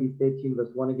 First Maccabees 13, verse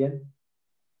 1 again.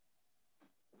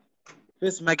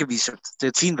 First Maccabees chapter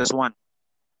 13, verse 1.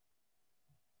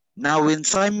 Now when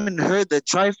Simon heard that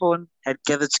Tryphon had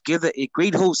gathered together a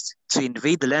great host to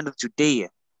invade the land of Judea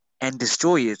and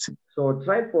destroy it. So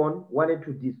Tryphon wanted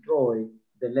to destroy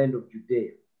the land of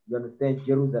Judea. You understand?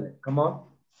 Jerusalem. Come on.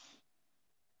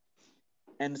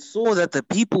 And saw that the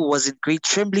people was in great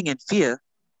trembling and fear,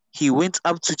 he went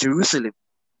up to Jerusalem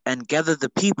and gathered the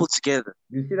people together.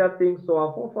 You see that thing? So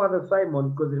our forefather Simon,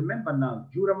 because remember now,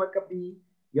 Judah Maccabee,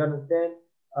 you understand?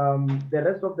 The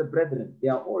rest of the brethren, they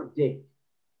are all dead.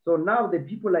 So now the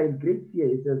people are in great fear.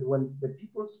 It says when the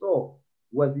people saw,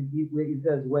 it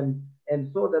says when,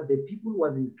 and saw that the people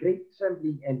was in great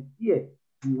trembling and fear,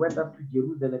 he went up to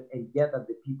Jerusalem and gathered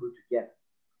the people together.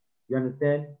 You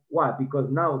understand? Why? Because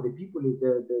now the people,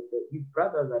 his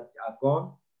brothers are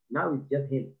gone. Now it's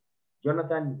just him.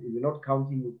 Jonathan is not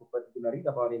counting, but we're going to read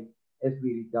about him as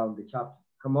we read down the chapter.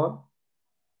 Come on.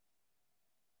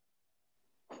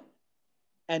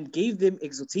 And gave them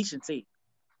exhortation, saying,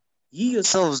 Ye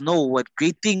yourselves know what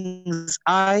great things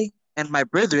I and my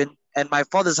brethren and my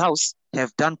father's house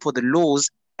have done for the laws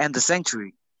and the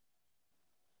sanctuary.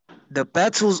 The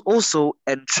battles also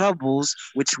and troubles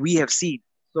which we have seen.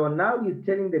 So now he's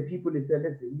telling the people, he said,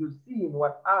 listen, you've seen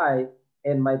what I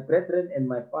and my brethren and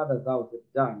my father's house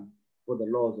have done for the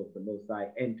laws of the Most High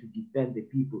and to defend the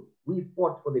people. We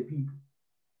fought for the people.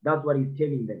 That's what he's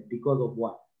telling them. Because of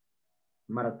what?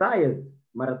 Matthias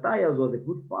was a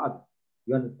good father.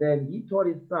 You understand? He taught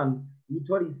his sons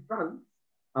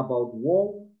about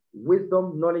war,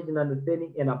 wisdom, knowledge, and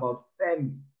understanding, and about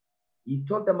family. He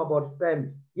taught them about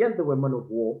family. Yes, they were men of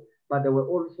war, but they were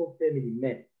also family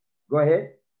men. Go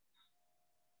ahead.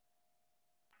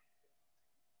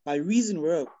 By reason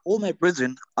whereof all my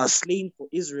brethren are slain for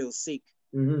Israel's sake,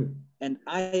 and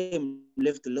I am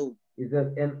left alone. He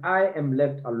says, and I am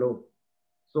left alone.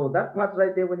 So that part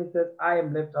right there, when it says, I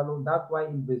am left alone, that's why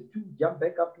in verse 2, jump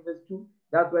back up to verse 2,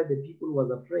 that's why the people was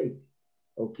afraid.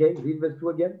 Okay, read verse 2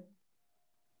 again.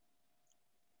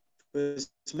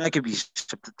 First Maccabees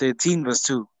chapter 13, verse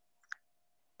 2.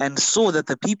 And saw that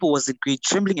the people was in great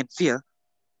trembling and fear,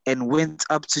 and went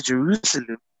up to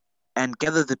Jerusalem and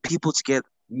gathered the people together.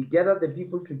 He gathered the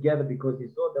people together because he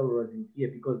saw they were in fear,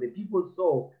 because the people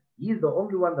saw he's the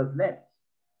only one that's left.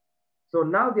 So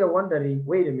now they're wondering,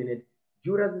 wait a minute,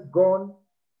 Judas is gone,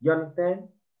 you understand?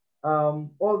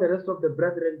 All the rest of the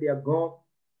brethren, they are gone.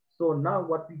 So now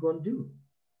what we going to do?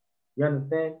 You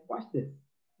understand? Watch this.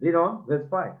 Read on, verse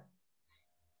 5.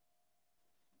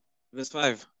 Verse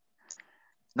 5.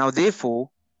 Now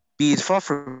therefore, be it far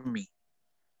from me,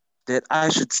 that I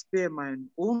should spare mine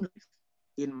own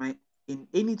life in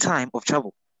any time of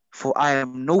trouble, for I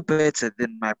am no better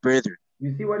than my brethren.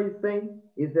 You see what he's saying?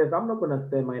 He says, I'm not going to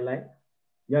spare my life.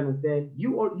 You understand?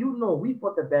 You know we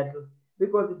fought the battle,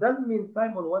 because it doesn't mean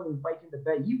Simon wasn't fighting the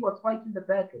battle. He was fighting the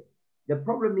battle. The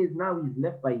problem is now he's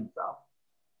left by himself.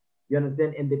 You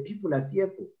understand? And the people are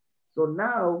fearful. So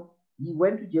now he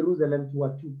went to Jerusalem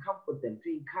to comfort them, to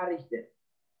encourage them.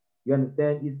 You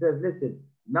understand? He says, listen,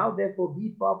 now therefore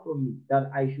be far from me,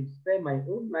 that I should spare my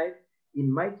own life in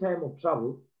my time of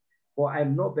trouble, for I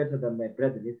am no better than my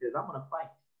brethren. He says, I'm going to fight.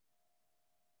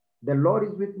 The Lord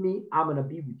is with me. I'm going to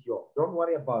be with you. Don't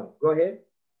worry about it. Go ahead.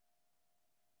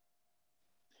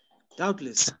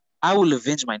 Doubtless, I will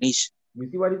avenge my nation. You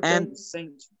see what he's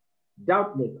saying?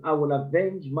 Doubtless, I will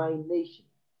avenge my nation.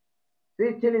 So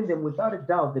he's telling them, without a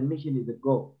doubt, the mission is a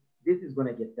go. This is going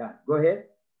to get done. Go ahead.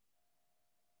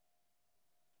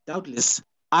 Doubtless,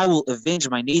 I will avenge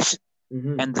my nation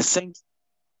and the saints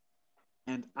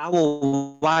and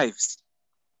our wives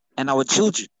and our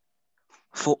children.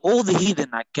 For all the heathen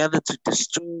are gathered to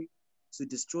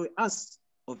destroy us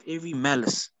of every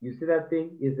malice. You see that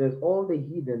thing? It says all the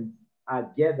heathens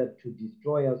are gathered to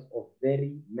destroy us of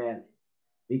very malice.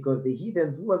 Because the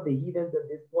heathens, who are the heathens at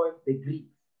this point? The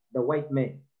Greeks, the white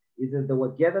men. It says they were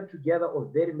gathered together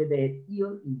of very malice. They had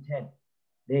ill intent.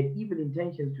 They had evil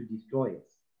intentions to destroy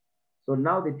us. So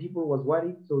now the people was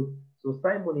worried. So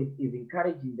Simon is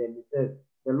encouraging them. He says,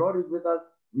 the Lord is with us.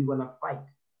 We're going to fight.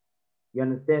 You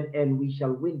understand? And we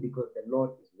shall win because the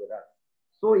Lord is with us.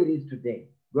 So it is today.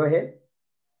 Go ahead.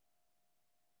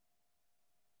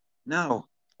 Now,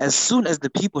 as soon as the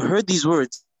people heard these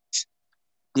words,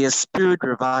 their spirit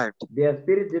revived. Their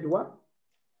spirit did what?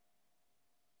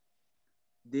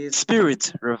 Their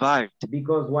spirit revived.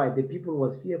 Because why? The people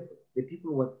was fearful. The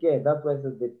people was scared. That's why it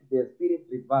says that their spirit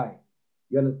revived.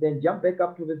 You understand? Jump back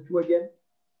up to verse 2 again.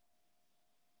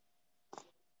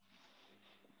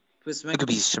 First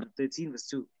Maccabees chapter 13 verse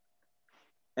 2.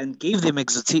 And gave them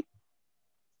exhortation.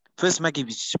 First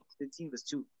Maccabees chapter 13 verse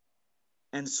 2.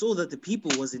 And saw that the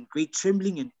people was in great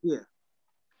trembling and fear.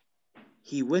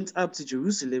 He went up to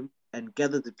Jerusalem and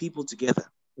gathered the people together.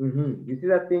 You see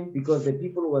that thing? Because the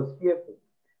people was fearful.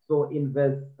 So in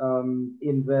verse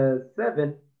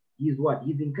 7, he's what?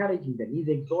 He's encouraging them. He's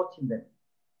exhorting them.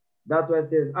 That's why it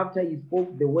says, after he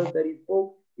spoke the words that he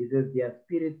spoke, he says their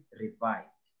spirit revived.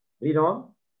 Read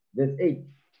on. Verse 8.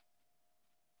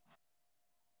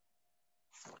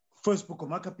 First book of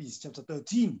Maccabees, chapter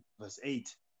 13, verse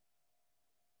 8.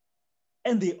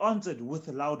 And they answered with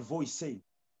a loud voice, saying,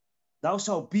 Thou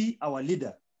shalt be our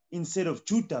leader instead of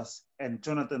Judas and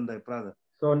Jonathan thy brother.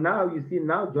 So now you see,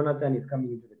 now Jonathan is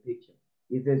coming into the picture.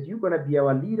 He says, you're going to be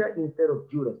our leader instead of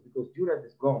Judas, because Judas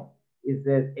is gone. It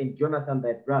says, and Jonathan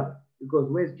thy brother. Because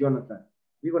where's Jonathan?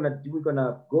 We're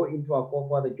gonna go into our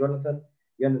forefather Jonathan.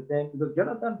 You understand? Because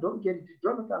Jonathan, don't get it.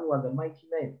 Jonathan was a mighty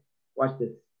man. Watch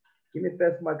this. Give me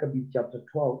First Maccabees chapter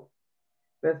 12.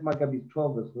 First Maccabees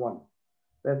 12 verse 1.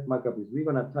 First Maccabees. We're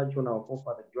gonna touch on our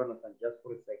forefather Jonathan just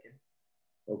for a second.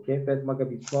 Okay, First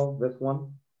Maccabees 12 verse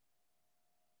 1.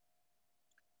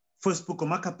 First book of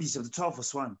Maccabees chapter 12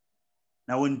 verse 1.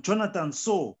 Now when Jonathan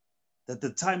saw that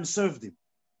the time served him,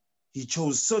 he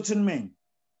chose certain men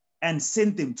and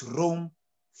sent them to Rome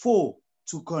to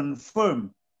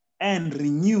confirm and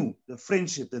renew the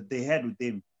friendship that they had with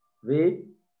them. Read.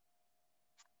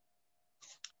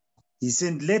 He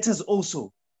sent letters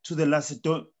also to the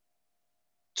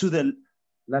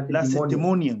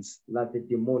Lacedaemonians.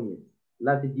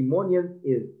 Lacedaemonians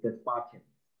is the Spartans.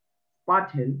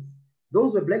 Spartans,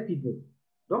 those were black people.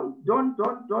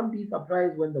 Don't be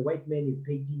surprised when the white man is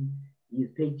painting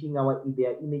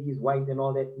their images white and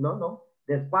all that. No.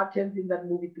 The Spartans in that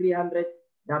movie 300,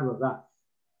 that was us.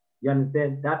 You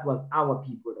understand? That was our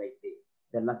people right there,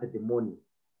 the Lacedaemonians.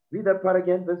 Read that part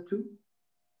again, verse 2.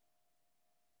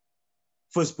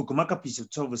 First book of Maccabees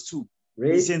 12 verse 2.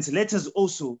 Read. He sends letters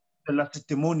also to the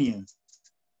Lacedaemonians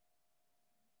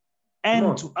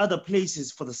and to other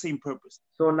places for the same purpose.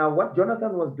 So now what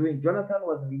Jonathan was doing, Jonathan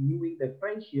was renewing the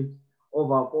friendships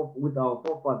with our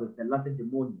forefathers, the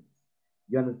Lacedaemonians.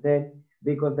 You understand?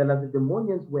 Because the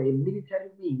Lacedaemonians were a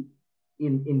military wing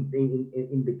in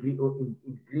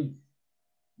Greece.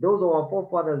 Those are our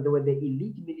forefathers. They were the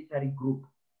elite military group.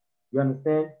 You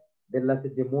understand? The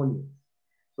Lacedaemonians.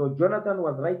 So Jonathan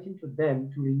was writing to them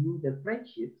to renew the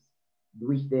friendships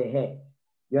which they had.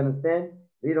 You understand?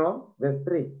 Read on, verse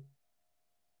 3.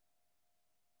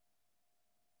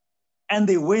 And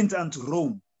they went unto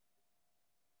Rome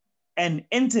and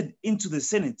entered into the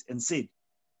Senate and said,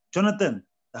 Jonathan,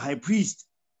 the high priest,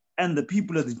 and the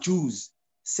people of the Jews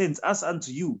sent us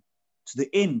unto you, to the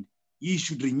end ye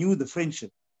should renew the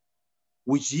friendship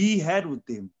which ye had with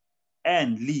them,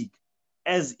 and league,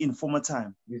 as in former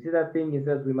time. You see that thing? It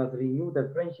says we must renew the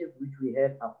friendship which we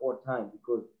had aforetime,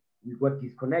 because we got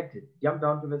disconnected. Jump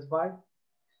down to verse 5.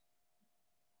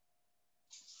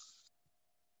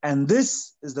 And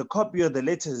this is the copy of the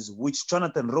letters which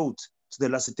Jonathan wrote to the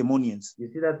Lacedaemonians. You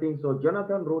see that thing? So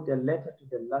Jonathan wrote a letter to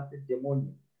the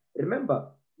Lacedaemonians.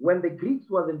 Remember, when the Greeks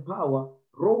was in power,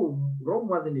 Rome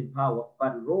wasn't in power,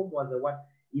 but Rome was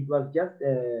it was just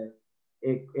a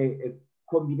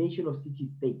combination of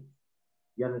city-states.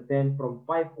 You understand? From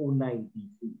 509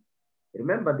 BC.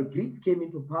 Remember, the Greeks came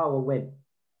into power when?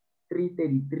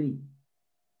 333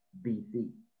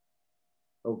 BC.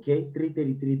 Okay,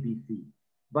 333 BC.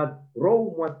 But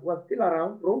Rome was still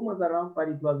around. Rome was around, but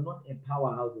it was not a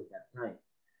powerhouse at that time.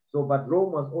 So, but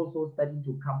Rome was also starting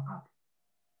to come up.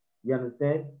 You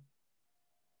understand?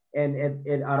 And at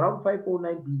around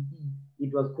 509 BC,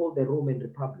 it was called the Roman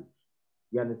Republic.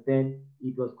 You understand?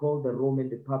 It was called the Roman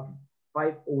Republic,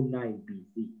 509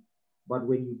 BC. But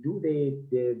when you do the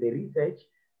research,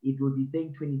 it will be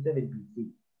saying 27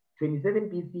 BC. 27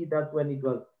 BC, that's when it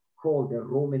was called the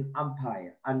Roman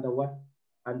Empire. Under what?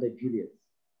 Under Julius.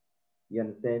 You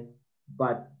understand?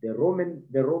 But the Roman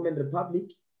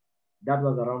Republic, that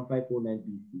was around 509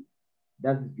 BC.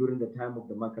 That is during the time of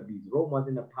the Maccabees. Rome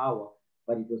wasn't a power,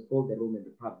 but it was called the Roman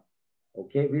Republic.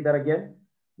 Okay, read that again.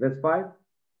 Verse 5.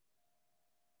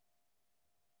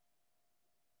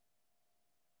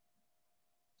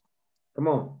 Come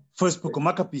on. First book of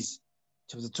Maccabees,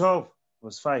 chapter 12,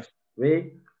 verse 5.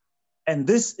 Read. And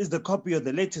this is the copy of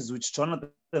the letters which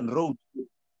Jonathan wrote.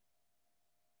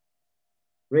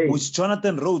 Read. Which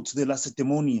Jonathan wrote to the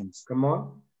Lacedaemonians. Come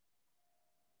on.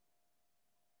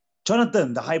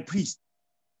 Jonathan, the high priest,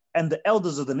 and the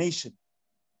elders of the nation,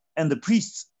 and the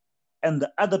priests, and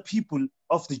the other people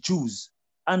of the Jews,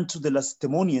 unto the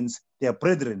Lacedaemonians, their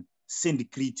brethren, send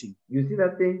greeting. You see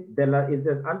that thing? It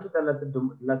says, unto the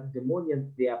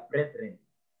Lacedaemonians, their brethren,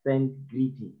 send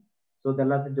greeting. So the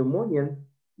Lacedaemonians,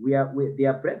 they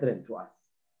are brethren to us.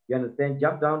 You understand?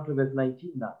 Jump down to verse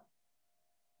 19 now.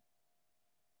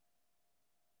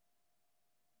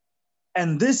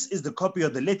 And this is the copy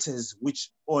of the letters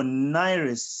which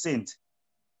Oniris sent.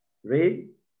 Read.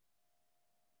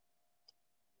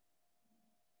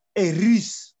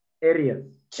 Arius,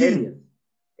 king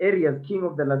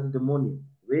of the Lacedaemonians.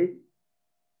 Read.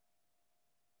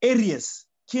 Arius,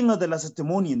 king of the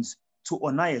Lacedaemonians, to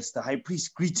Onias, the high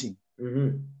priest, greeting.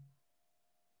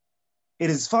 It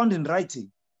is found in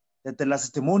writing that the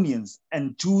Lacedaemonians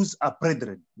and Jews are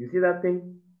brethren. You see that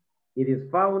thing? It is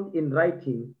found in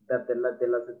writing that the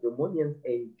Lacedaemonians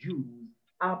and Jews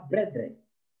are brethren.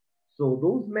 So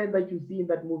those men that you see in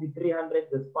that movie 300,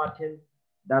 the Spartans,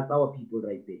 that's our people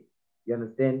right there. You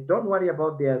understand? Don't worry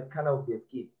about the color of their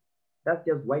skin. That's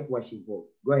just whitewashing, folks.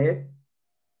 Go ahead.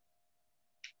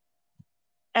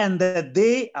 And that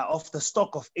they are of the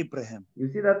stock of Abraham.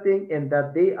 You see that thing? And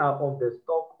that they are of the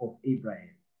stock of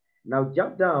Abraham. Now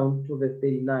jump down to verse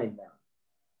 39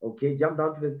 now. Okay, jump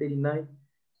down to verse 39.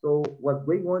 So what's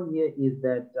going on here is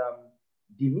that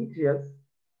Demetrius,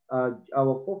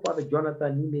 our forefather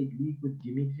Jonathan, he made league with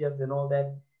Demetrius and all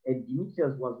that. And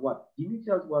Demetrius was what?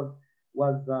 Demetrius was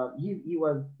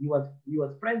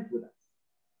friends with us.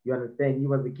 You understand? He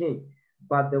was the king.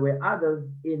 But there were others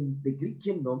in the Greek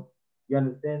kingdom, you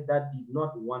understand, that did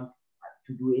not want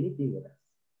to do anything with us.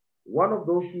 One of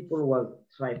those people was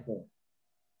Tryphon.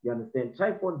 You understand?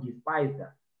 Tryphon despised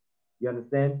us. You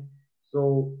understand?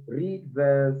 So read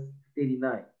verse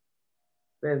 39.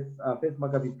 First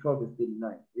Maccabees 12, verse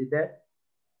 39. Read that.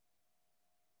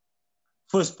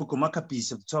 First book of Maccabees,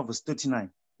 chapter 12, verse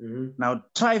 39. Now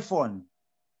Tryphon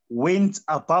went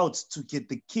about to get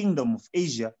the kingdom of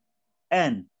Asia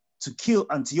and to kill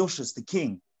Antiochus the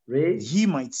king, that he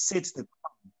might set the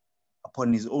crown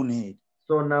upon his own head.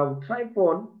 So now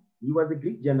Tryphon, he was a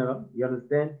Greek general, you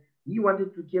understand? He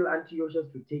wanted to kill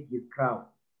Antiochus to take his crown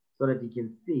so that he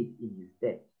can sit in his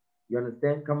stead. You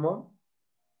understand? Come on.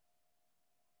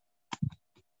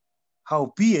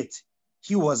 Howbeit,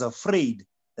 he was afraid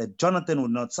that Jonathan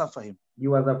would not suffer him. He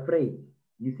was afraid.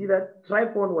 You see that?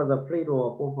 Tryphon was afraid of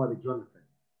our forefather Jonathan.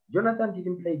 Jonathan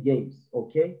didn't play games,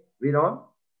 okay? Read on.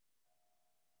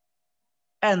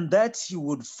 And that he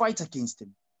would fight against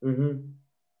him.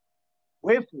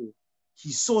 Wherefore,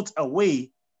 he sought a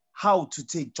way how to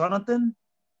take Jonathan,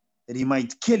 that he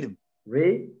might kill him.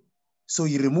 Read. So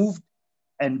he removed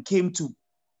and came to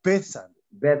Bethsan.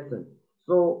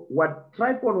 So what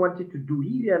Tryphon wanted to do,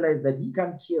 he realized that he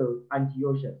can't kill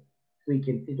Antiochus so he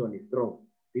can sit on his throne,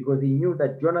 because he knew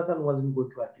that Jonathan wasn't going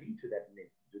to agree to that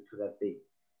thing.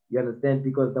 You understand?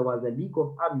 Because there was a league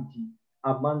of amity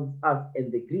amongst us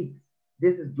and the Greeks.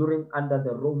 This is under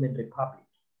the Roman Republic.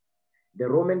 The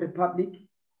Roman Republic,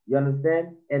 you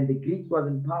understand, and the Greeks was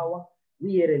in power.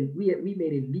 We made a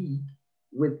league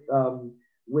with the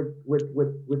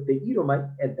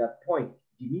Edomites at that point.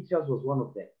 Demetrius was one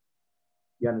of them.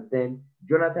 You understand?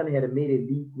 Jonathan had made a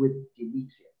league with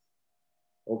Demetrius.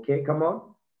 Okay, come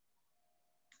on.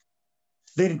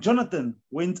 Then Jonathan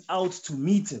went out to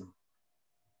meet him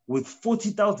with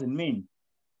 40,000 men,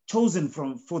 chosen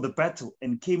for the battle,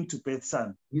 and came to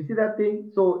Bethsan. You see that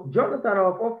thing? So Jonathan,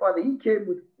 our forefather, he came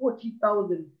with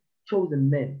 40,000 chosen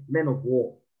men of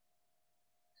war.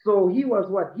 So he was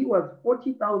what? He was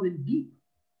 40,000 deep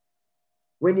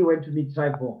when he went to meet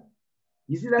Tryphon.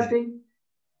 You see that thing?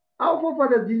 Our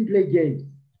forefathers didn't play games.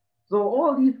 So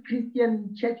all these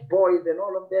Christian church boys and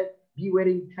all of that be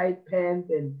wearing tight pants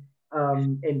and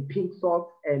pink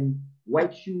socks and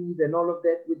white shoes and all of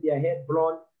that with their hair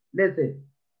blonde. Listen,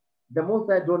 the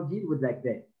Most High don't deal with like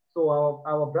that. So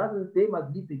our brothers, they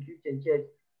must leave the Christian church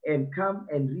and come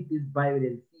and read this Bible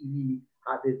and see really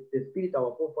how the spirit of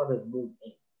our forefathers moved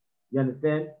in. You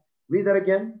understand? Read that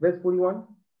again, verse 41.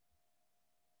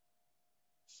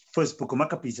 First book of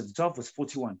Maccabees, chapter 12, verse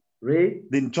 41. Read.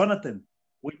 Then Jonathan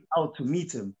went out to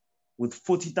meet him with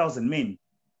 40,000 men,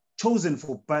 chosen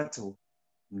for battle,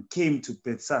 and came to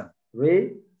Bethsan.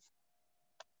 Read.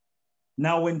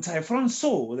 Now when Tryphon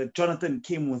saw that Jonathan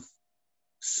came with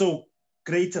so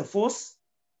great a force,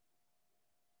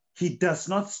 he does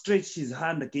not stretch his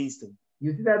hand against him.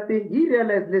 You see that thing? He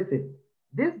realized, listen,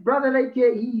 this brother right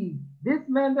here, this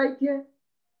man right here,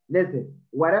 listen,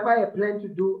 whatever I plan to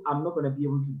do, I'm not going to be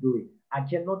able to do it. I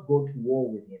cannot go to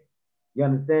war with him. You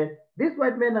understand? This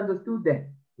white man understood that.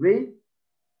 Read.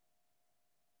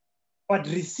 but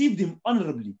received him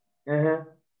honorably, Uh-huh.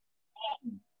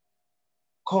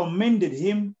 commended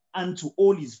him unto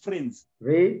all his friends,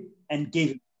 Read. and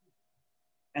gave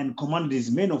and commanded his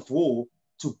men of war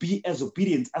to be as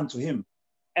obedient unto him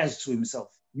as to himself.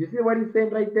 You see what he's saying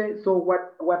right there? So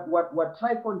what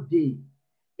Tryphon did,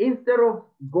 instead of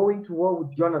going to war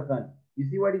with Jonathan, you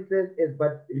see what he says is,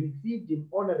 but received him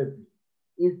honorably.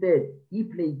 Instead, he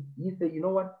said, you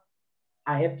know what?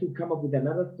 I have to come up with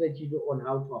another strategy on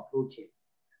how to approach him.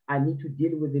 I need to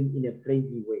deal with him in a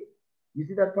friendly way. You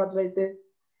see that part right there?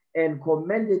 And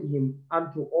commended him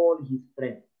unto all his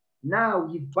friends. Now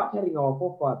he's battering our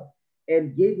forefather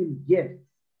and gave him gifts.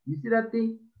 You see that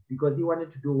thing? Because he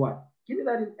wanted to do what? Give me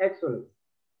that in Exodus.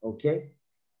 Okay?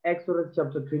 Exodus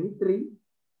chapter 23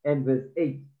 and verse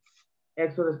 8.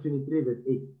 Exodus 23 verse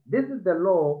 8. This is the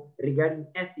law regarding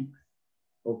ethics.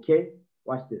 Okay?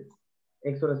 Watch this.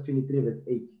 Exodus 23 verse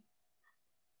 8.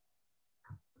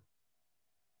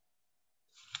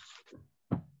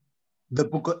 The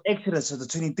book of Exodus, chapter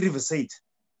 23, verse 8.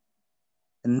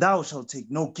 And thou shalt take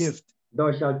no gift.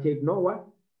 Thou shalt take no what?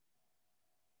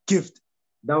 Gift.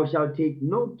 Thou shalt take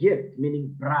no gift,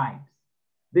 meaning bribes.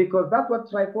 Because that's what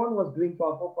Tryphon was doing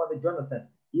for our forefather Jonathan.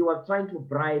 He was trying to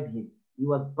bribe him. He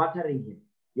was battering him.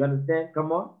 You understand?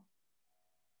 Come on.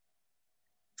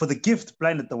 For the gift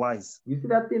blinded the wise. You see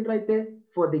that thing right there?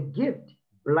 For the gift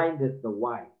blinded the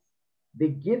wise. The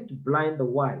gift blind the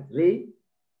wise. Read.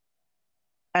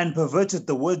 And perverted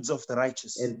the words of the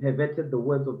righteous. And perverted the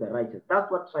words of the righteous. That's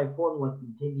what Tryphon was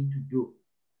intending to do.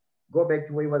 Go back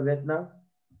to where he was at now.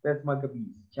 First Maccabees,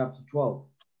 chapter 12,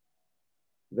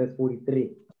 verse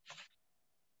 43.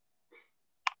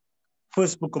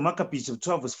 First book of Maccabees, chapter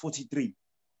 12, verse 43.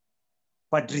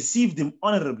 But received him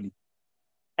honorably,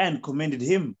 and commended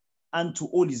him unto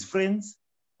all his friends,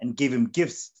 and gave him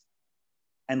gifts,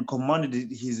 and commanded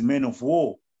his men of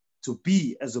war to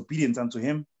be as obedient unto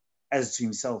him as to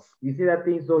himself. You see that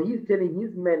thing? So he's telling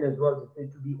his men as well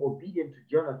to be obedient to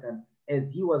Jonathan as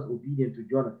he was obedient to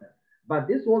Jonathan. But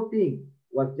this whole thing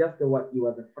was just what he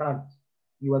was a front.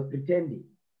 He was pretending.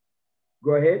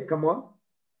 Go ahead, come on.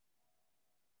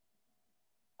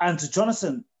 And to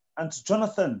Jonathan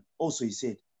also he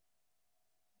said,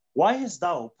 why hast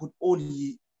thou put all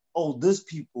these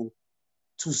people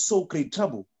to so great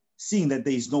trouble, seeing that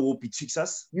there is no war betwixt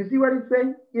us? You see what he's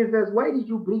saying? He says, why did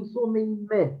you bring so many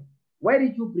men? Why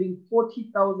did you bring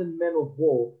 40,000 men of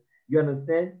war? You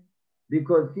understand?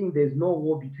 Because seeing there's no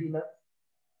war between us.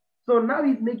 So now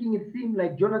he's making it seem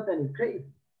like Jonathan is crazy.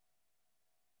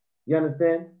 You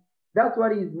understand? That's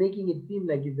what he's making it seem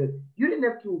like. He says, you didn't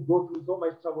have to go through so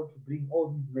much trouble to bring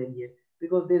all these men here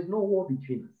because there's no war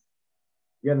between us.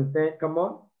 You understand? Come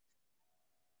on.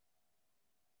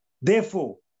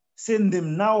 Therefore, send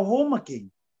them now home again,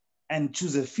 and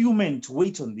choose a few men to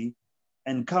wait on thee,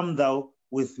 and come thou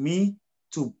with me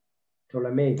to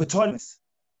Ptolemy.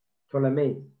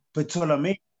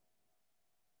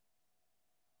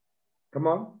 Come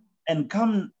on. And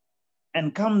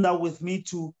come thou with me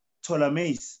to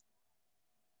Ptolemais.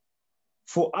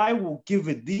 For I will give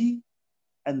it thee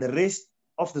and the rest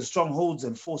of the strongholds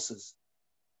and forces,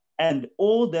 and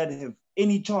all that have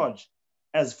any charge.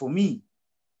 As for me,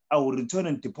 I will return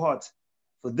and depart,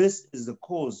 for this is the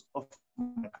cause of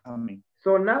my coming.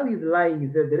 So now he's lying. He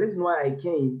said, the reason why I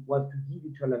came was to give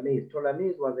you Ptolemais.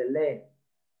 Ptolemais was a land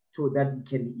that it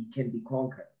can be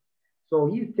conquered. So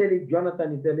he's telling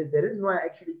Jonathan, he said, the reason why I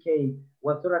actually came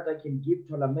was so that I can give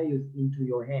Ptolemais into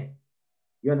your hand.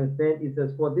 You understand? He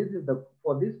says, for this is the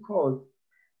cause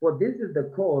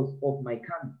of my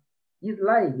coming. He's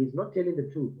lying. He's not telling the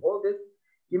truth. All this,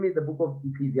 give me the book of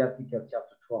Ecclesiastes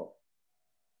chapter 12.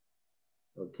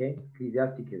 Okay,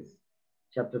 Ecclesiastes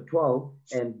chapter 12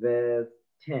 and verse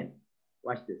 10.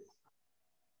 Watch this.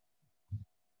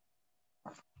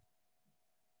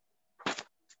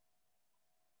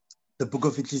 The book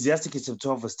of Ecclesiastes chapter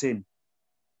 12 verse 10.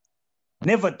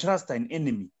 Never trust thine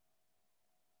enemy,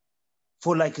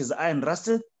 for like his iron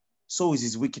rusted, so is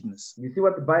his wickedness. You see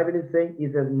what the Bible is saying?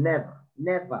 It says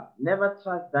never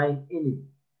trust thine enemy.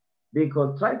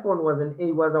 Because Tryphon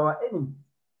was our enemy.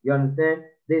 You understand?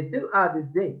 They still are this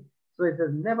day. So it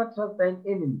says, never trust thine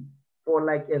enemy. For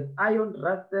like as iron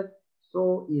rusted,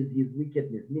 so is his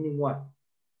wickedness. Meaning what?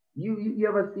 You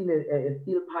ever seen a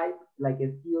steel pipe, like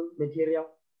a steel material?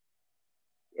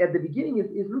 At the beginning,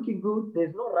 it's looking good.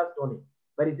 There's no rust on it.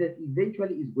 But it says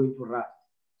eventually it's going to rust.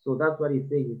 So that's what he's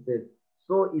saying. It says,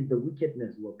 so is the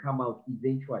wickedness will come out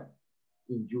eventually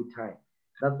in due time.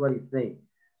 That's what he's saying.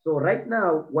 So right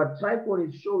now, what Tryphon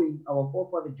is showing our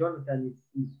forefather Jonathan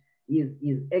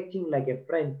is acting like a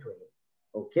friend to him.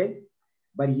 Okay?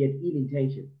 But he had ill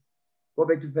intentions. Go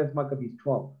back to First Maccabees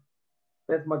 12.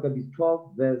 First Maccabees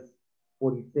 12, verse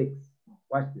 46.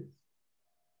 Watch this.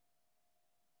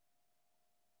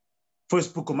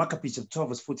 First book of Maccabees, chapter 12,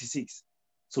 verse 46.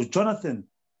 So Jonathan,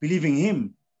 believing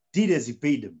him, did as he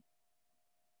bade him,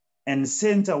 and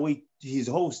sent away his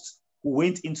hosts who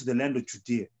went into the land of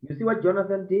Judea. You see what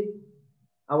Jonathan did?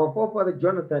 Our forefather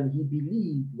Jonathan, he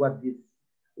believed what this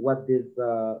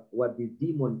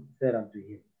demon said unto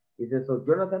him. He said, so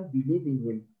Jonathan, believing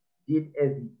him, did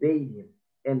as he bade him,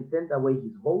 and sent away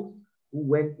his hosts who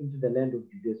went into the land of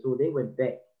Judea. So they went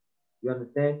back. You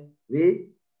understand? Read.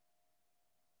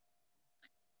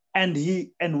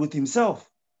 And with himself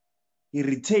he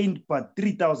retained but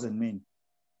 3,000 men,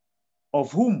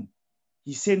 of whom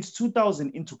he sent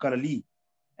 2,000 into Galilee,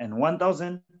 and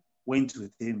 1,000 went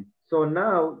with him. So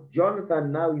now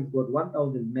Jonathan he's got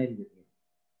 1,000 men with him.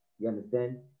 You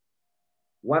understand?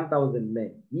 1,000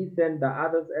 men. He sent the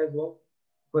others as well,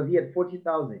 because he had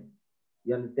 40,000.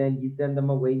 You understand? He sent them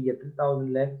away. He had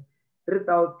 3,000 left.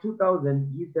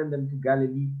 2,000 he sent them to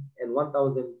Galilee, and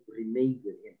 1,000 remained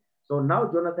with him. So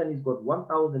now Jonathan has got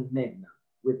 1,000 men now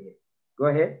with him. Go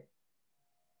ahead.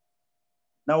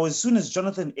 Now, as soon as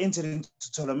Jonathan entered into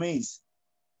Ptolemais,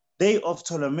 they of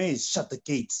Ptolemais shut the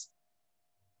gates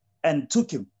and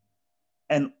took him,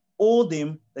 and all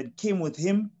them that came with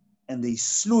him, and they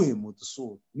slew him with the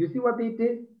sword. You see what they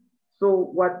did?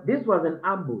 So this was an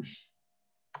ambush.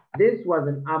 This was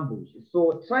an ambush.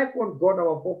 So Tryphon got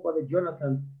our forefather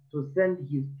Jonathan to send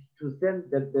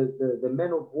the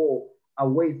men of war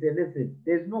away. Say, listen,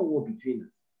 there's no war between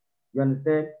us. You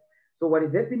understand? So what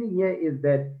is happening here is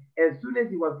that as soon as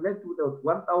he was left with those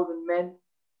 1,000 men,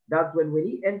 that's when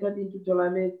he entered into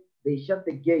Ptolemais, they shut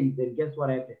the gates, and guess what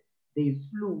happened? They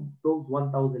slew those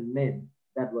 1,000 men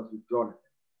that was with Jonathan.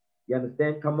 You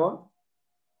understand? Come on.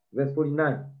 Verse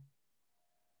 49.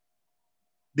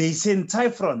 They sent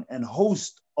Typhon and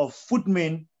host of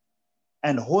footmen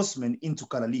and horsemen into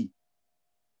Galilee.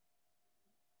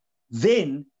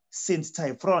 Then sent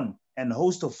Typhon and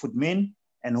host of footmen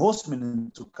and horsemen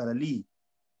into Galilee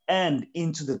and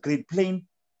into the great plain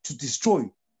to destroy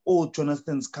all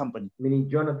Jonathan's company. Meaning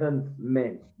Jonathan's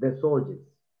men, the soldiers.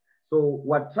 So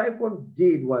what Tryphon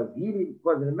did was,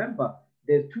 because remember,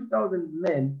 there's 2,000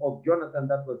 men of Jonathan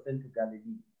that were sent to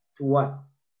Galilee. To what?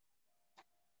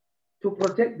 To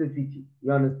protect the city.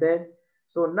 You understand?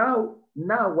 So now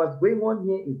what's going on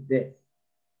here is this.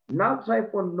 Now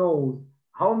Tryphon knows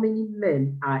how many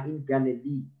men are in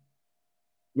Galilee.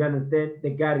 You understand? The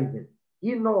garrison.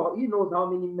 He knows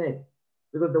how many men.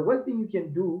 Because the worst thing you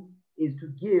can do is to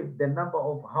give the number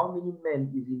of how many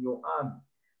men is in your army.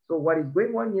 So what is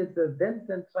going on here says, then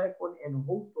sent Tryphon and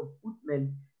host of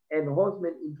footmen and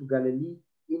horsemen into Galilee,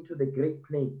 into the great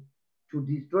plain, to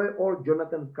destroy all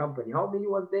Jonathan's company. How many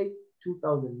was they?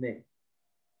 2,000 men.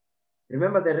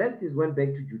 Remember, the rest went back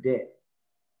to Judea.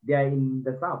 They are in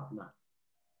the south now.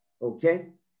 Okay?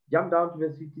 Jump down to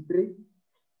verse 53.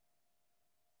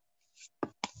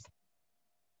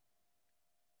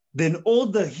 Then all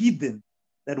the heathen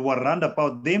that were round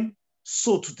about them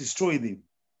sought to destroy them.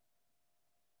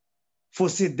 For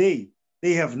said they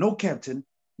have no captain,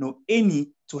 nor any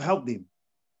to help them.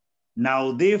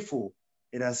 Now therefore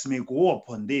let us make war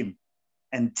upon them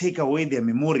and take away their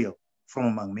memorial from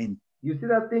among men. You see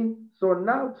that thing? So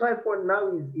now Tryphon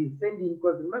is sending,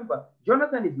 because remember,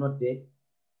 Jonathan is not dead.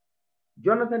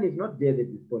 Jonathan is not dead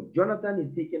at this point. Jonathan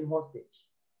is taken hostage.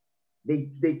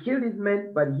 They killed his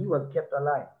men, but he was kept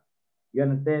alive. You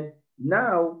understand?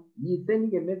 Now he's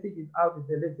sending a message out to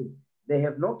say, listen, they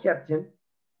have no captain,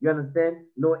 you understand,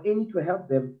 nor any to help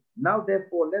them. Now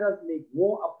therefore let us make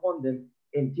war upon them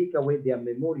and take away their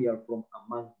memorial from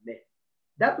among men.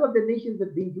 That's what the nations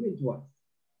have been doing to us.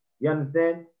 You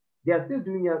understand? They are still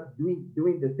doing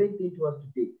the same thing to us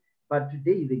today. But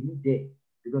today is a new day,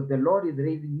 because the Lord is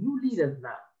raising new leaders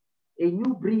now. A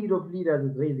new breed of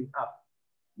leaders is raising up.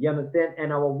 You understand?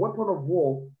 And our weapon of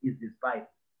war is this Bible.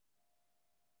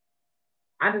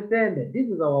 Understand that this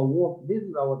is our war,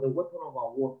 the weapon of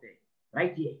our warfare,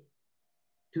 right here.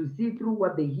 To see through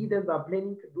what the heathens are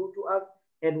planning to do to us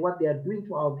and what they are doing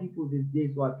to our people these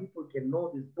days, so our people can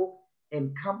know this book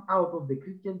and come out of the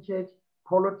Christian church,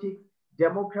 politics,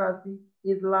 democracy,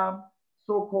 Islam,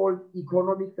 so-called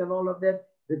economics and all of that,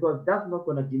 because that's not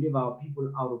going to deliver our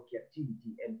people out of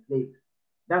captivity and slavery.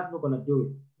 That's not going to do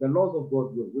it. The laws of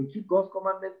God will. We keep God's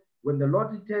commandments. When the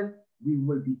Lord returns, we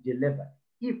will be delivered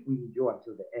if we endure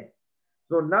until the end.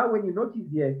 So now when you notice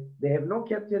here, they have no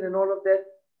captain and all of that.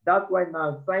 That's why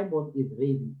now Simon is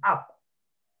raising up.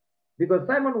 Because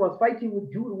Simon was fighting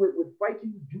with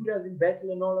Judas in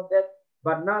battle and all of that,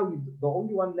 but now he's the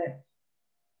only one left.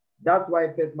 That's why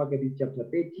First Maccabees chapter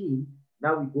 13,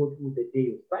 now we go through the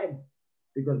day of Simon.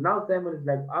 Because now Simon is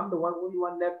like, I'm the only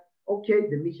one left. Okay,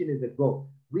 the mission is a go.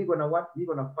 We're gonna what? We're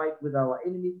gonna fight with our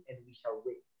enemies and we shall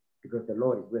win because the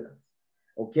Lord is with us.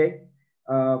 Okay?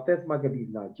 First Maccabees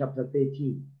now, chapter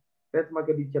 13. First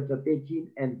Maccabees chapter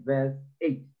 13 and verse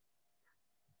 8.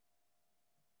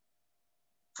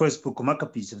 First book of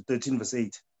Maccabees, chapter 13, verse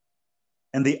 8.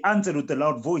 And they answered with a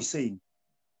loud voice, saying,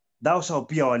 Thou shalt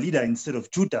be our leader instead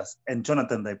of Judas and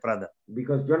Jonathan thy brother.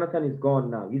 Because Jonathan is gone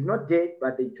now. He's not dead,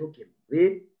 but they took him.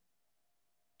 Read.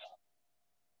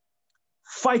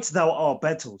 Fight thou our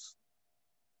battles,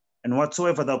 and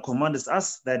whatsoever thou commandest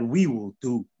us, that we will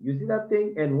do. You see that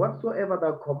thing? And whatsoever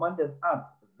thou commandest us,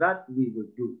 that we will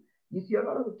do. You see, a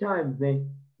lot of the times, man,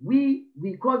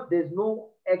 because there's no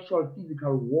actual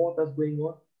physical war that's going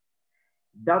on,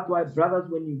 that's why brothers,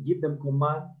 when you give them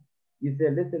command, you say,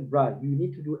 listen, brother, you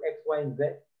need to do X, Y, and Z.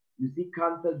 You see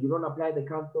counsel, you don't apply the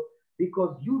counsel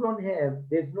because you don't have,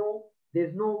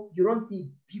 you don't see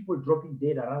people dropping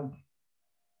dead around you.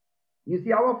 You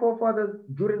see, our forefathers,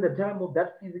 during the time of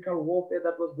that physical warfare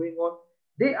that was going on,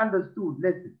 they understood,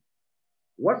 listen,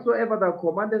 whatsoever thou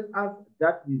commandest us,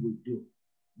 that we will do.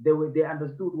 They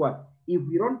understood what? If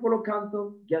we don't follow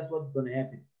counsel, guess what's going to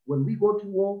happen? When we go to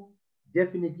war,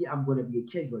 definitely I'm going to be a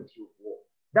casualty of war.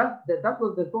 That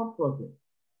was the thought process.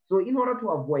 So in order to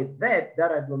avoid that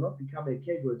I do not become a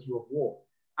casualty of war,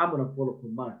 I'm going to follow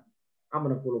command. I'm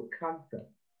going to follow counsel.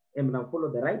 I'm going to follow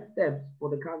the right steps for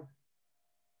the counsel.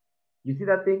 You see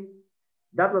that thing?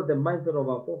 That was the mindset of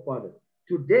our forefathers.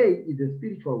 Today is a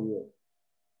spiritual war.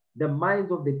 The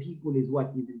minds of the people is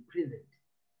what is imprisoned.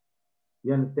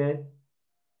 You understand?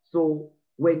 So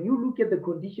when you look at the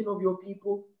condition of your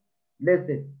people,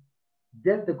 listen,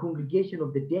 that's the congregation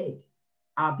of the dead.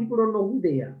 Our people don't know who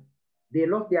they are. They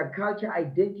lost their culture,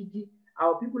 identity.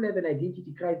 Our people have an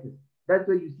identity crisis. That's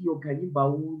why you see your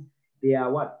Kanimbaus, they are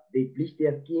what? They bleach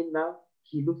their skin now.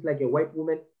 She looks like a white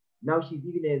woman. Now she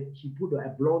put a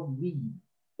blonde weave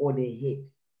on her head.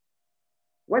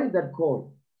 What is that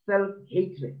called?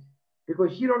 Self-hatred.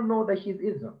 Because she don't know that she's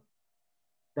Israel.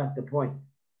 That's the point.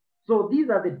 So these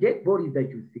are the dead bodies that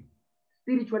you see.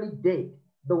 Spiritually dead,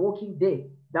 the walking dead.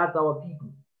 That's our people.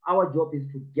 Our job is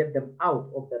to get them out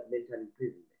of that mental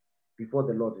imprisonment before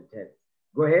the Lord returns.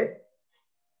 Go ahead.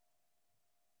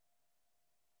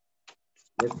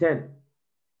 Verse 10.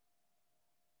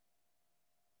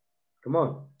 Come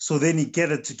on. So then he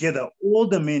gathered together all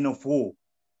the men of war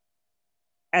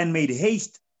and made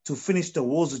haste to finish the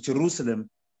walls of Jerusalem,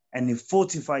 and he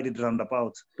fortified it round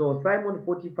about. So Simon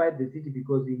fortified the city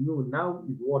because he knew now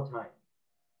is wartime.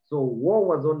 So war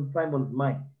was on Simon's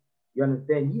mind. You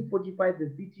understand? He fortified the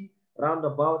city round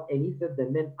about and he set the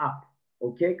men up.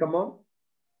 Okay, come on.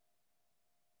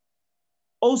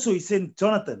 Also he sent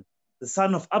Jonathan, the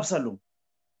son of Absalom,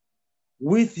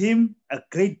 with him a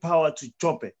great power to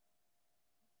Joppe,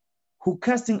 who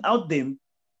casting out them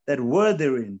that were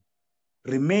therein,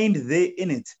 remained there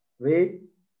in it. Read.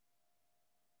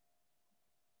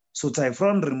 So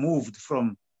Typhon removed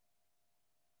from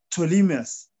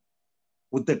Ptolemais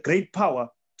with the great power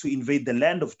to invade the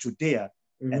land of Judea,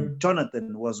 and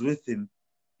Jonathan was with him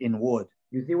in ward.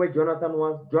 You see where Jonathan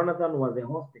was? Jonathan was a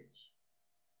hostage.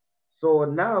 So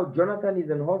now Jonathan is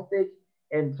a hostage,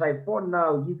 and Typhon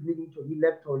now he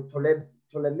left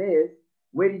Ptolemais.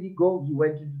 Where did he go? He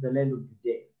went into the land of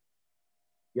Judea.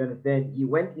 You understand? He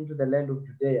went into the land of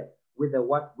Judea with a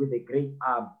what? With a great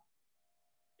army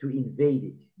to invade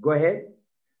it. Go ahead.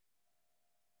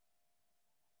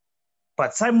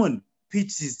 But Simon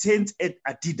pitched his tent at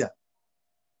Adida,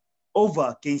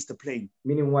 over against the plain.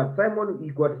 Meaning what? Simon, he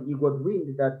got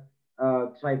wind that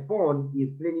Typhon is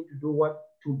planning to do what?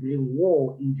 To bring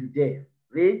war in Judea.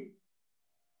 Read.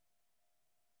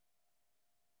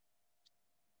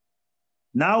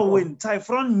 Now when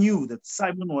Typhon knew that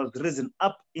Simon was risen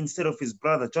up instead of his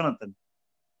brother Jonathan,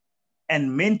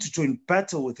 and meant to join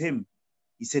battle with him,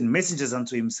 he sent messengers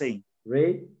unto him, saying,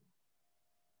 Read.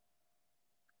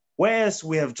 Whereas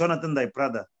we have Jonathan thy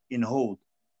brother in hold,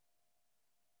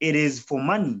 it is for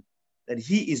money that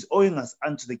he is owing us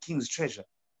unto the king's treasure,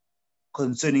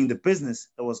 concerning the business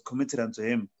that was committed unto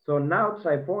him. So now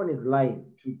Typhon is lying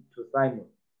to Simon.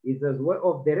 He says,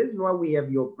 well, the reason why we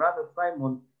have your brother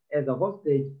Simon as a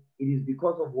hostage, it is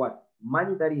because of what?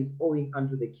 Money that is owing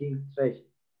unto the king's treasure.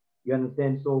 You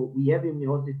understand? So we have him in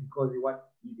hostage because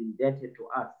he's indebted to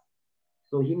us.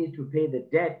 So he needs to pay the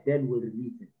debt, then we'll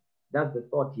release him. That's the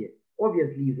thought here.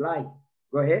 Obviously, he's lying.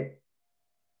 Go ahead.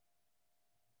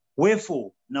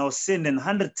 Wherefore, now send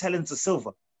 100 talents of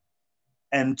silver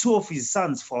and 2 of his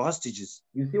sons for hostages.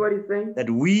 You see what he's saying? That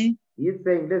we... He's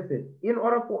saying, listen, in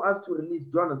order for us to release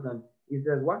Jonathan, he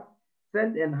says what?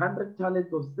 Send 100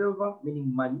 talents of silver,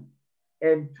 meaning money,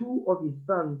 and 2 of his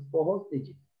sons for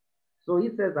hostages. So he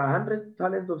says 100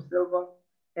 talents of silver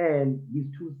and his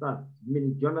 2 sons,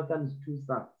 meaning Jonathan's 2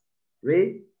 sons.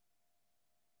 Read.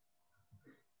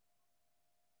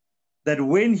 That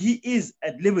when he is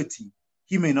at liberty,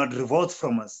 he may not revolt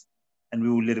from us, and we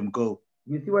will let him go.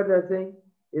 You see what they're saying?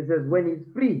 It says when he's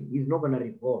free, he's not going to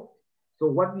revolt. So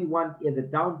what we want is a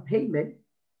down payment.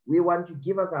 We want to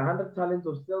give us 100 talents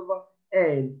of silver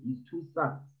and his 2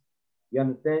 sons. You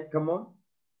understand? Come on.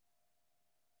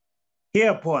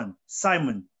 Hereupon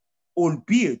Simon,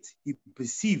 albeit he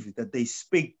perceived that they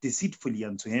spake deceitfully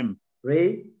unto him,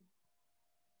 Read.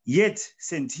 yet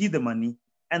sent he the money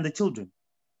and the children,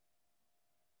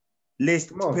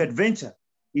 lest peradventure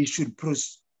he should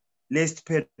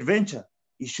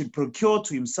procure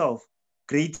to himself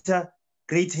great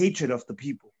hatred of the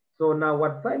people. So now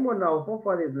what Simon, our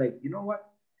forefather, is like, you know what?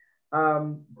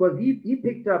 Because he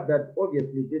picked up that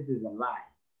obviously this is a lie.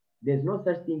 There's no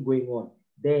such thing going on.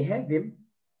 They have him,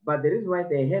 but the reason why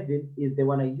they have him is they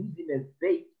want to use him as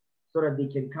bait so that they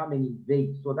can come and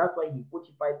invade. So that's why he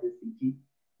fortified the city,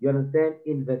 you understand,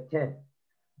 in verse 10.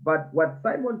 But what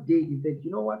Simon did, he said,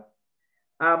 you know what?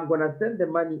 I'm going to send the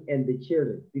money and the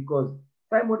children, because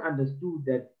Simon understood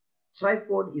that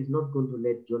Tryphon is not going to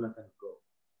let Jonathan go.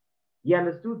 He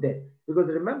understood that, because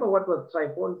remember what was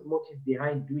Tryphon's motive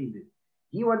behind doing this?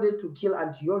 He wanted to kill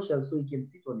Antiochus so he can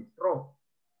sit on his throne.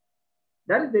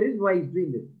 That is the reason why he's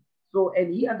doing this. So,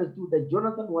 and he understood that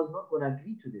Jonathan was not going to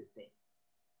agree to this thing.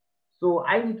 So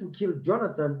I need to kill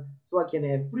Jonathan so I can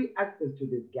have free access to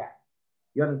this guy.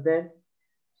 You understand?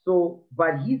 So,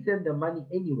 but he sent the money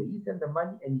anyway. He sent the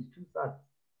money and his 2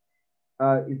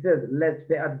 sons. It says, lest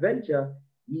peradventure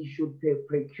he should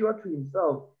procure to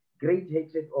himself great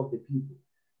hatred of the people.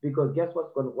 Because guess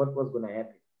what was going to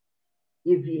happen?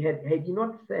 If he had he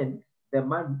not sent the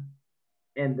money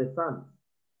and the sons,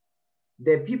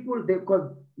 the people,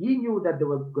 because he knew that they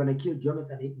were going to kill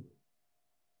Jonathan anyway.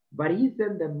 But he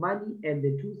sent the money and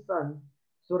the 2 sons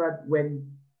so that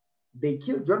when they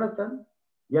kill Jonathan,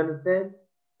 you understand,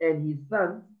 and his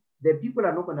sons, the people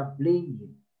are not going to blame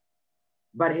him.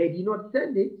 But had he not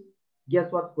sent it,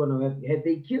 guess what's going to happen? Had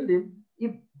they killed him,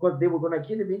 because they were going to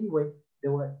kill him anyway,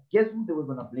 guess who they were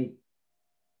going to blame?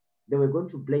 They were going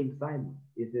to blame Simon.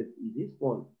 It says, it's his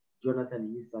fault Jonathan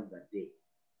and his sons are dead.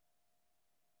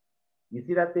 You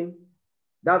see that thing?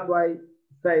 That's why it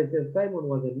says Simon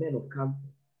was a man of counsel.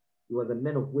 He was a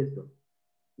man of wisdom.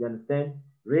 You understand?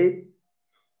 Read.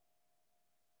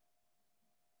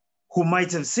 Who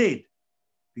might have said,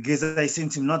 because I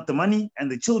sent him not the money and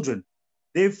the children,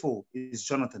 therefore is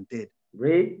Jonathan dead.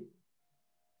 Read.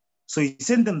 So he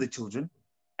sent them the children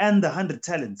and the 100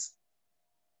 talents.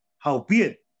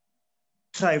 Howbeit,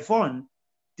 Tryphon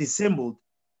dissembled,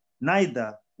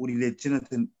 neither would he let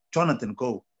Jonathan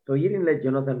go. So he didn't let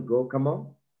Jonathan go, come on.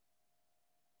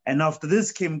 And after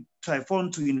this came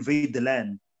Tryphon to invade the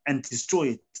land and destroy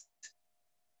it,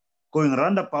 going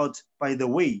round about by the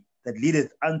way that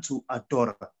leadeth unto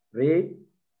Adora. Read.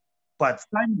 But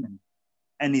Simon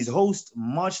and his host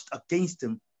marched against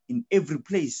him in every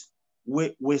place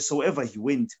wheresoever he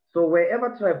went. So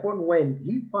wherever Tryphon went,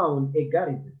 he found a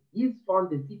garrison. He found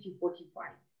the city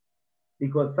fortified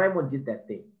because Simon did that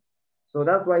thing. So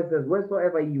that's why it says,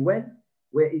 wheresoever he went,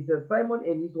 where it says Simon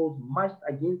and his host marched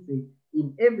against him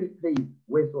in every place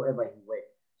wheresoever he went.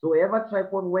 So wherever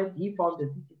Tryphon went, he found the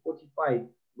city fortified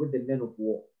with the men of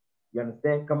war. You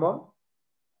understand? Come on.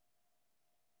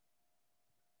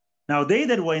 Now they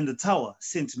that were in the tower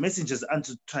sent messengers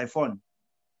unto Tryphon,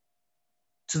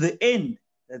 to the end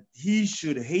that he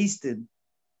should hasten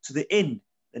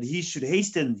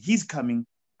his coming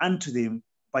unto them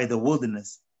by the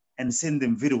wilderness, and send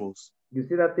them victuals. You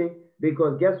see that thing?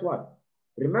 Because guess what?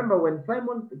 Remember when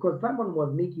because Simon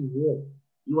was making war,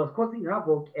 he was causing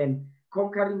havoc and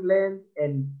conquering lands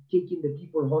and taking the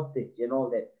people hostage and all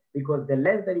that. Because the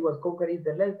lands that he was conquering is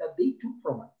the lands that they took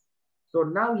from us. So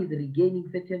now he's regaining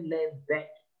certain lands back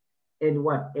and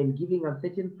what? And giving us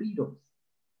certain freedoms.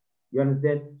 You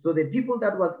understand? So the people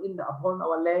that was upon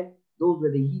our land, those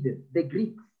were the heathens, the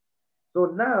Greeks. So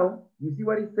now, you see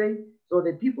what he's saying? So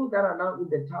the people that are now in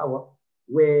the tower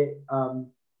where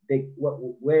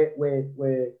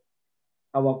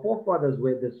our forefathers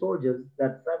were the soldiers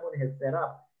that Simon had set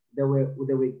up. There were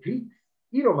Greeks,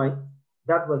 Edomites,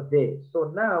 that was there.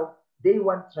 So now they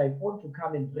want Tryphon to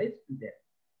come and rescue them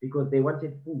because they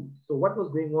wanted food. So what was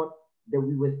going on? That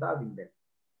we were starving them.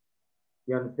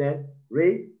 You understand?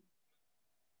 Ray?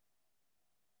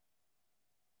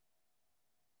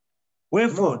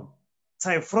 Wherefore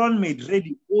Tryphon made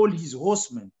ready all his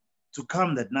horsemen to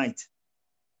come that night.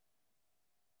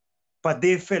 But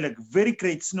there fell a very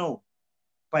great snow,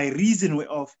 by reason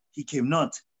whereof he came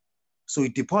not. So he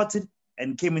departed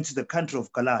and came into the country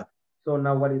of Galaad. So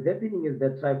now what is happening is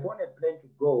that Tryphon had planned to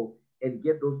go and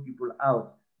get those people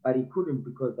out, but he couldn't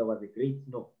because there was a great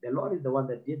snow. The Lord is the one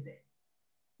that did that.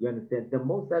 You understand? The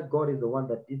Most High God is the one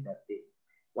that did that thing.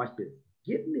 Watch this.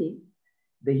 Give me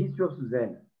the history of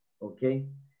Susanna, okay?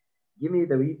 Give me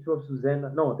the history of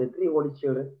Susanna. No, the three holy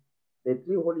children. The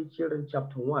three holy children,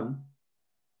 chapter 1.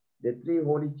 The three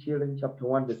holy children, chapter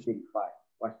 1, verse 35.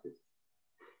 Watch this.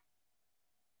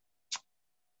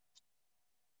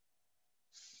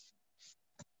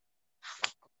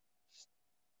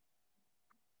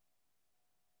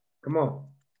 Come on.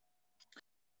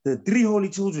 The three holy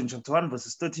children, chapter 1,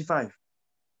 verses 35.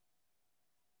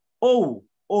 Oh,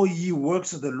 ye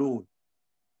works of the Lord,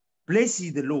 bless ye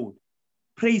the Lord,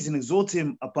 praise and exalt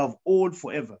him above all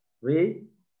forever. Read.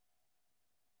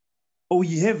 O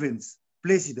ye heavens,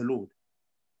 bless ye the Lord,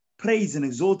 praise and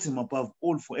exalt him above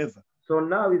all forever. So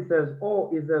now it says,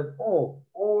 all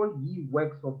ye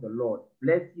works of the Lord,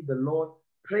 bless ye the Lord,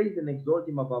 praise and exalt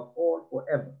him above all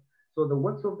forever. So the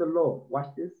works of the Lord,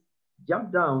 watch this,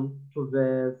 jump down to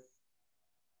verse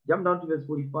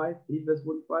 45, read verse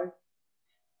 45.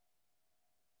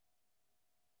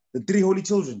 The three holy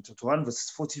children, chapter 1, verses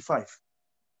 45.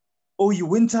 O ye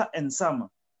winter and summer,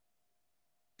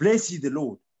 bless ye the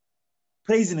Lord,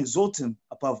 praise and exalt him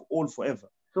above all forever.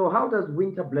 So how does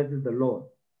winter blesses the Lord?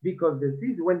 Because the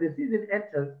season, when the season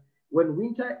enters, when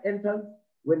winter enters,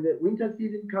 when the winter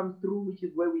season comes through, which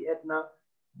is where we at now,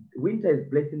 winter is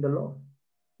blessing the Lord.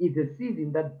 It's a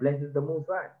season that blesses the Most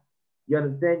High. You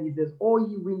understand? It says, "O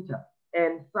ye winter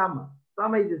and summer."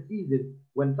 Summer is a season.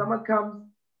 When summer comes,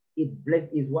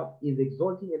 is what is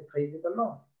exalting and praising the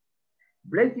Lord.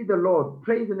 Bless ye the Lord,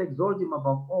 praise and exalt him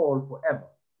above all forever.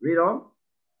 Read on.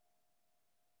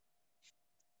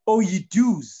 O ye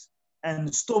dews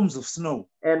and storms of snow.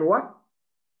 And what?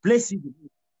 Bless ye the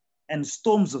Lord, and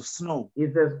storms of snow.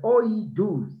 It says, "O ye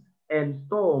dews and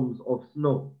storms of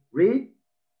snow." Read.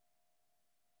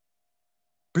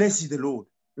 Bless ye the Lord.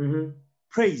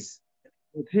 Praise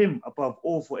with him above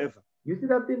all forever. You see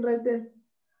that thing right there?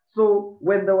 So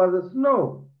when there was a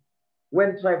snow,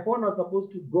 when Tryphon was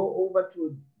supposed to go over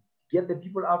to get the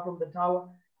people out from the tower,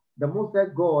 the Most High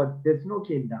God, the snow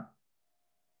came down.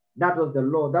 That was the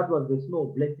Lord. That was the snow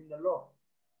blessing the Lord,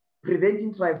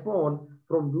 preventing Tryphon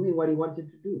from doing what he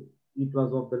wanted to do. It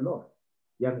was of the Lord.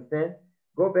 You understand?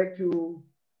 Go back to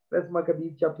 1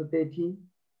 Maccabees chapter 13.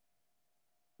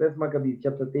 1 Maccabees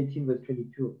chapter 13, verse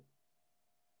 22.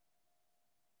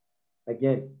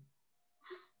 Again.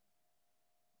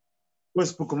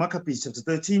 First book of Maccabees, chapter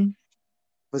 13,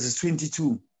 verses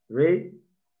 22. Read.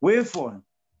 Wherefore,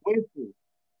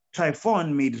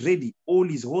 Tryphon made ready all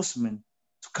his horsemen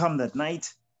to come that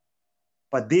night,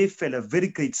 but there fell a very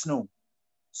great snow.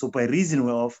 So by reason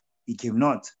whereof he came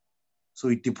not. So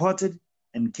he departed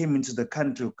and came into the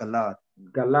country of Galaad.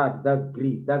 Galaad, that's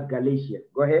Greece, that's Galatia.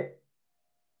 Go ahead.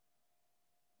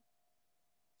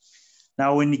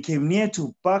 Now when he came near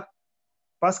to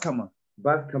Bascama.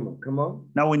 Come on.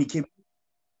 Now when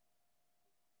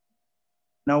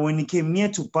he came near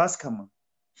to Bascama,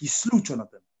 he slew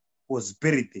Jonathan, who was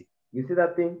buried there. You see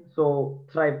that thing? So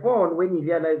Tryphon, when he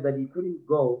realized that he couldn't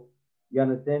go, you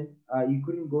understand? He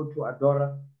couldn't go to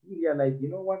Adora. He realized, you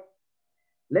know what?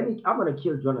 I'm gonna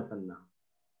kill Jonathan now.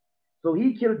 So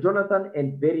he killed Jonathan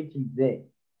and buried him there,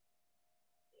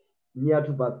 near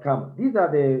to Bascama. These are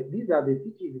the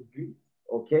cities in Greece.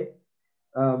 Okay.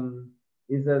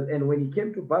 He says, and when he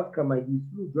came to Bascama, he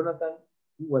slew Jonathan,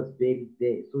 who was buried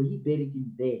there. So he buried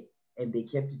him there, and they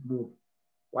kept it moving.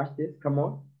 Watch this. Come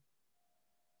on.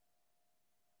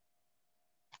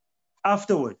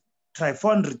 Afterward,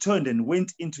 Tryphon returned and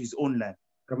went into his own land.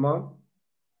 Come on.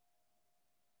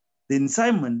 Then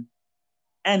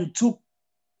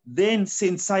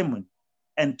sent Simon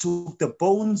and took the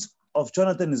bones of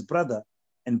Jonathan his brother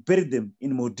and buried them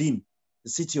in Modin, the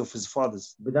city of his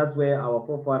fathers. But that's where our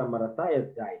forefather Matthias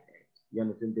died at. You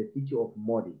understand? The city of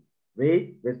Modin.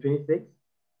 Read verse 26.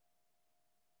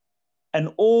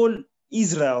 And all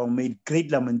Israel made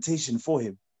great lamentation for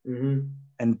him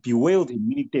and bewailed him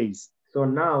many days. So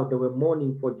now they were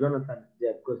mourning for Jonathan's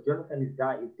death because Jonathan is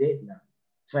dead now.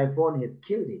 Tryphon has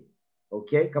killed him.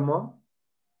 Okay, come on.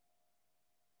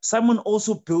 Simon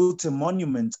also built a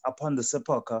monument upon the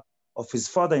sepulchre of his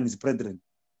father and his brethren,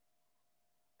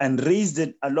 and raised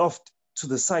it aloft to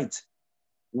the site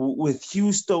with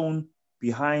hewn stone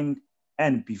behind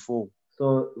and before.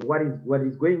 So what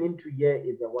is going into here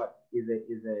is a what? Is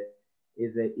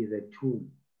is a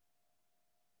tomb.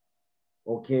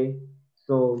 Okay,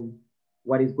 so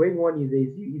what is going on is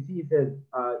you see it says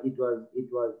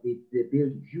they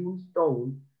built hewn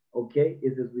stone. Okay,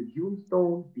 it says with hewn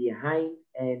stone behind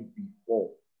and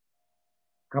before.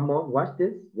 Come on, watch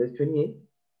this, verse 28.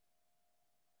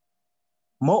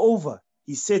 Moreover,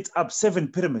 he set up 7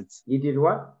 pyramids. He did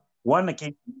what? One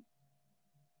against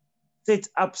set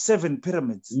up 7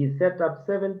 pyramids. He set up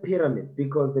 7 pyramids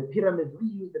because the pyramids, we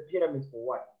use the pyramids for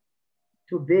what?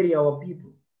 To bury our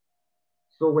people.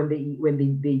 So when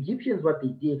the Egyptians, what they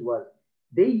did was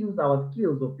they used our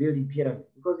skills of building pyramids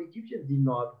because the Egyptians didn't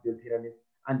know how to build pyramids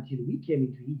until we came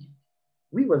into Egypt.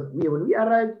 When we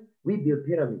arrived, we built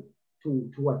pyramids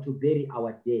to bury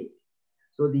our dead.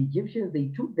 So the Egyptians, they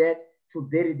took that to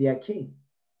bury their king,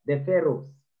 the pharaohs.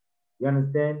 You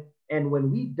understand? And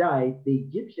when we died, the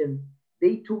Egyptians,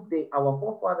 they took our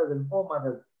forefathers and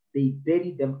foremothers, they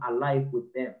buried them alive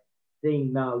with them,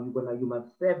 saying, now you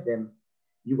must serve them.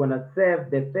 You're gonna serve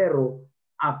the pharaoh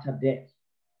after death,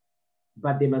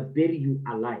 but they must bury you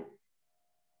alive.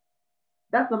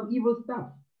 That's some evil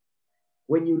stuff.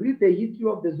 When you read the history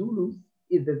of the Zulus,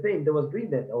 it's the same. They was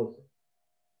doing that also.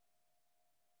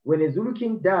 When a Zulu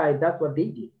king died, that's what they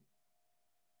did.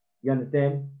 You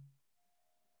understand?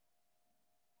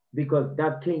 Because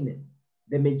that Canaan,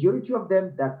 the majority of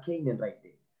them, that Canaan right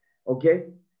there. Okay,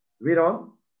 read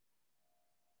on.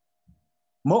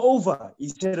 Moreover, he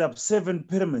set up 7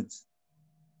 pyramids,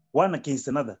 one against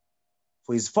another,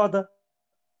 for his father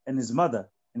and his mother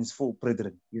and his 4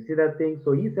 brethren. You see that thing?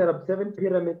 So he set up 7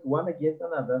 pyramids, one against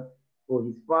another, for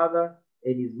his father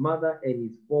and his mother and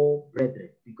his 4 brethren.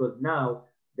 Because now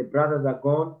the brothers are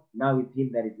gone, now it's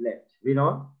him that is left. Read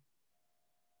on.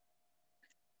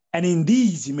 And in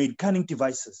these he made cunning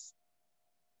devices,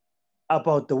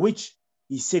 about the which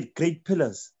he set great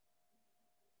pillars.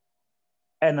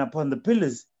 And upon the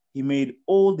pillars he made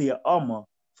all their armor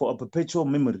for a perpetual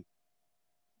memory.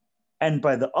 And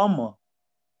by the armor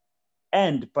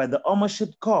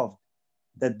ship carved,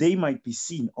 that they might be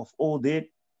seen of all that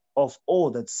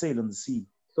sail on the sea.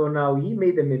 So now he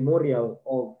made a memorial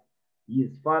of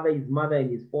his father, his mother,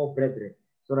 and his 4 brethren,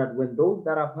 so that when those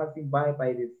that are passing by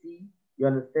the sea, you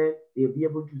understand, they'll be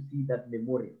able to see that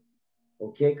memorial.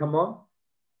 Okay, come on.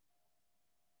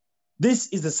 This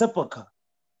is the sepulchre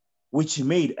which he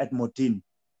made at Modin,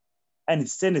 and it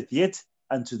standeth yet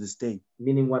unto this day.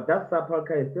 Meaning what? That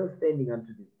sepulchre is still standing unto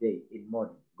this day in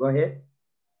Modin. Go ahead.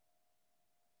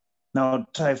 Now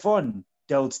Tryphon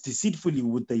dealt deceitfully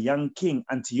with the young king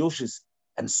Antiochus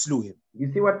and slew him.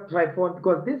 You see what Tryphon,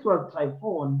 because this was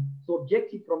Tryphon's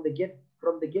objective from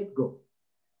the get-go.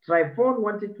 Tryphon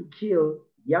wanted to kill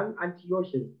young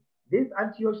Antiochus. This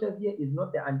Antiochus here is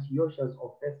not the Antiochus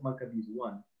of 1 Maccabees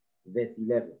 1, verse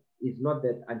 11. It's not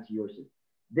that Antiochus.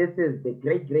 This is the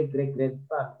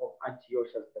great-great-great-grandson of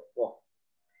Antiochus IV.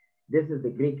 This is the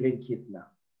great-grandkid now,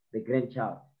 the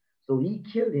grandchild. So he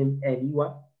killed him and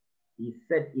he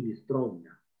sat in his throne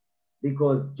now.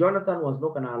 Because Jonathan was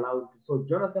not going to allow it. So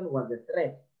Jonathan was a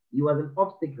threat. He was an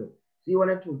obstacle. So he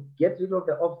wanted to get rid of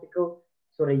the obstacle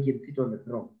so that he can sit on the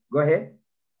throne. Go ahead.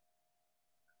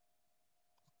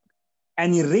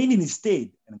 And he reigned in his stead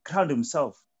and crowned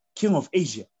himself king of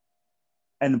Asia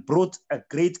and brought a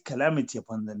great calamity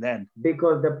upon the land.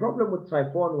 Because the problem with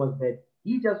Tryphon was that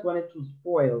he just wanted to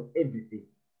spoil everything.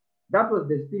 That was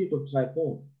the spirit of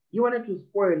Tryphon. He wanted to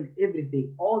spoil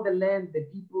everything, all the land, the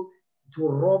people, to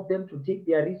rob them, to take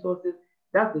their resources.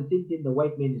 That's the same thing the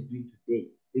white man is doing today,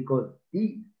 because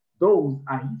those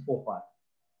are his forefathers.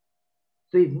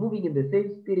 So he's moving in the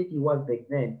same spirit he was back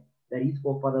then that his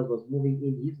forefathers was moving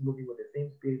in. He's moving with the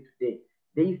same spirit today.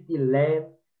 They steal land,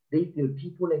 they steal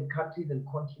people and countries and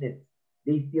continents.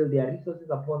 They steal their resources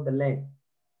upon the land.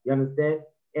 You understand?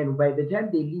 And by the time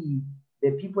they leave,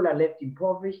 the people are left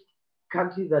impoverished,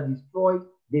 countries are destroyed,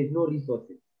 there's no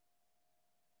resources.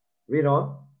 Read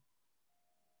on.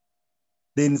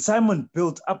 Then Simon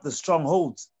built up the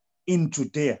strongholds in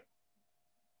Judea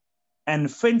and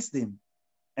fenced them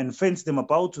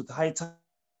about with high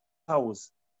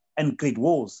towers and great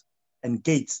walls and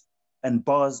gates and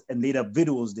bars and laid up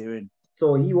victuals therein.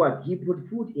 So he put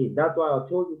food in. That's why I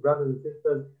told you, brothers and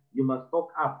sisters, you must stock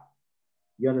up.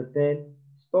 You understand?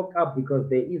 Stock up, because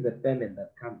there is a famine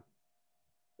that's coming.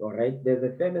 All right, there's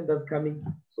a famine that's coming,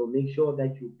 so make sure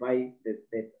that you buy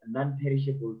the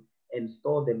non-perishables and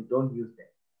store them. Don't use them.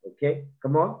 Okay,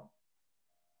 come on.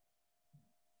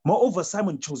 Moreover,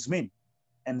 Simon chose men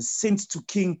and sent to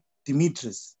King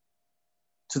Demetrius,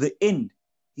 to the end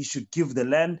he should give the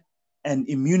land an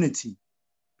immunity,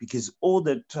 because all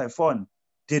that Tryphon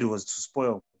did was to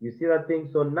spoil. You see that thing?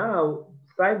 So now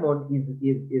Simon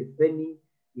is sending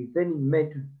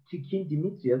men to King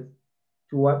Demetrius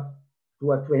to what? To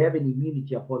have an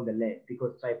immunity upon the land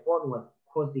because Tryphon was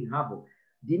causing havoc.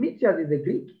 Demetrius is a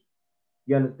Greek,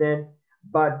 you understand?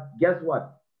 But guess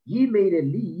what? He made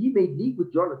league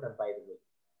with Jonathan, by the way.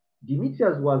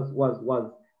 Demetrius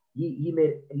he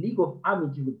made a league of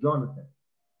amity with Jonathan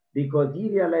because he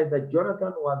realized that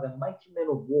Jonathan was a mighty man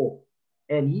of war,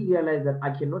 and he realized that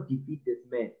I cannot defeat this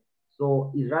man.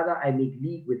 So it's rather I make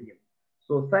league with him.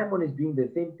 So Simon is doing the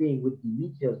same thing with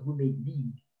Demetrius, who made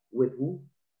league with who?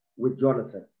 With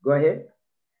Jonathan. Go ahead.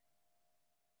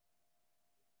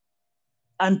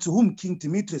 And to whom King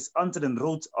Demetrius answered and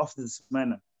wrote after this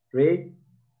manner. Read.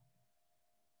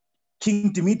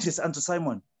 King Demetrius unto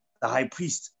Simon, the high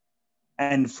priest,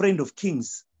 and friend of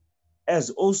kings, as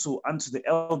also unto the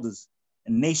elders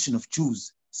and nation of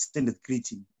Jews, sendeth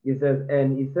greeting. He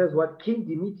says what? King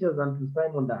Demetrius unto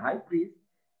Simon the high priest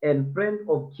and friend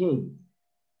of kings,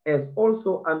 as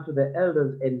also unto the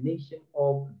elders and nation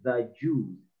of the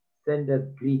Jews,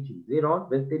 sendeth greetings. Read on,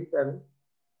 verse 37.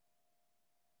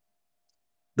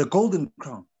 The golden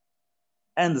crown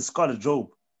and the scarlet robe,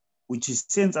 which he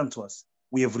sends unto us,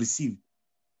 we have received,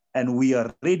 and we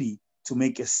are ready to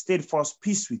make a steadfast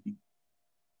peace with you.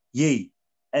 Yea,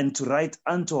 and to write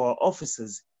unto our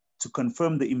officers to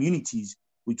confirm the immunities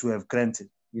which we have granted.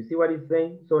 You see what he's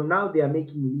saying? So now they are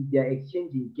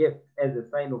exchanging gifts as a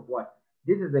sign of what?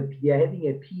 They are having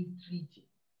a peace treaty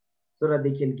so that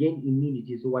they can gain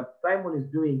immunity. So what Simon is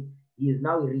doing, he is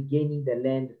now regaining the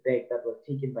land back that was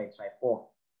taken by Tryphon.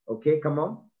 Okay, come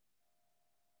on.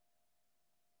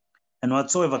 And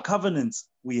whatsoever covenants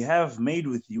we have made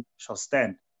with you shall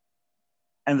stand,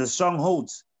 and the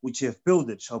strongholds which you have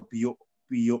builded shall be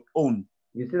your own.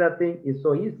 You see that thing?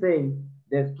 So he's saying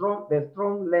the strong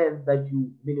lands that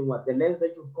you, meaning what? The lands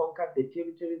that you've conquered, the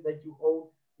territories that you own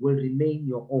will remain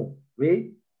your own.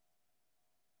 Right?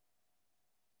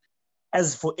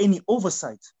 As for any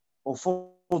oversight or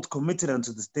fault committed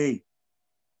unto this day,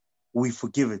 we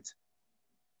forgive it.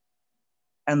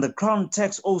 And the crown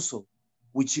tax also,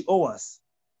 which you owe us,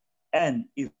 and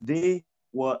if there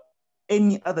were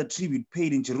any other tribute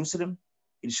paid in Jerusalem,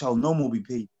 it shall no more be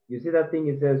paid. You see that thing?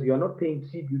 It says you're not paying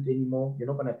tribute anymore. You're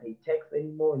not going to pay tax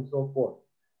anymore and so forth.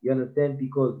 You understand?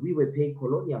 Because we were paying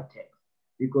colonial tax.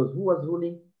 Because who was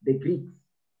ruling? The Greeks.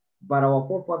 But our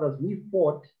forefathers, we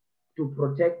fought to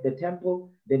protect the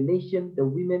temple, the nation, the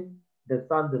women, the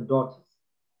sons and daughters,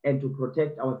 and to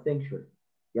protect our sanctuary.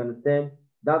 You understand?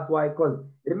 That's why, because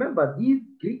remember, these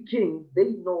Greek kings,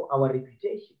 they know our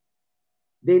reputation.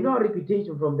 They know our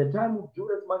reputation from the time of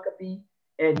Judas Maccabee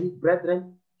and his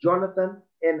brethren, Jonathan,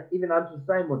 and even unto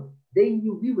Simon. They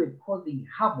knew we were causing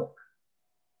havoc.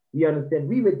 You understand?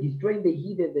 We were destroying the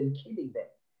heathens and killing them.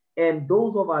 And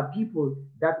those of our people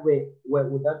that were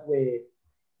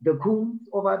the coons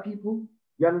of our people,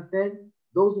 you understand?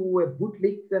 Those who were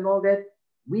bootlegs and all that,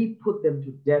 we put them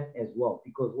to death as well.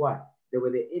 Because why? They were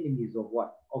the enemies of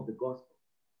what? Of the gospel.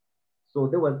 So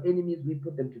there was enemies, we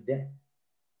put them to death.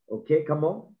 Okay, come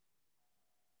on.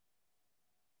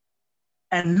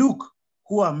 And look,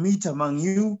 who are meet among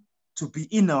you to be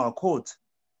in our court,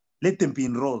 let them be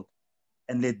enrolled,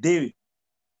 and let there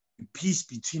be peace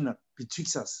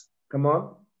betwixt us. Come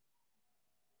on.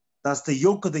 Thus the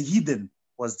yoke of the heathen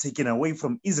was taken away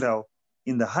from Israel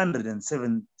in the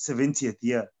 170th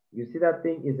year. You see that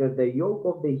thing? Is that the yoke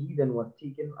of the heathen was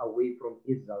taken away from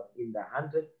Israel in the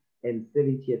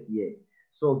 170th year.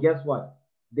 So guess what?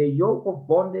 The yoke of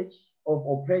bondage, of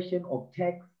oppression, of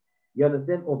tax, you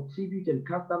understand, of tribute and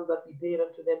customs that we paid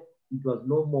unto them, it was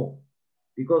no more.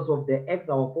 Because of the acts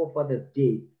our forefathers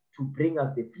did to bring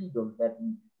us the freedom that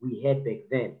we had back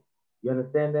then. You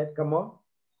understand that? Come on.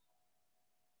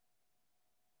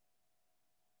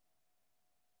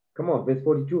 Come on, verse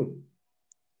 42.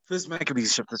 First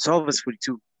Maccabees chapter 12, verse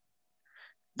 42.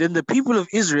 Then the people of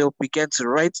Israel began to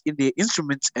write in their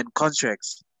instruments and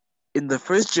contracts, in the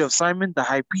first year of Simon the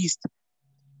high priest,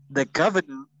 the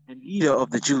governor and leader of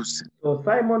the Jews. So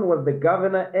Simon was the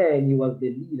governor and he was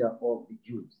the leader of the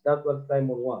Jews. That's what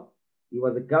Simon was. He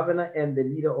was the governor and the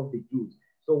leader of the Jews.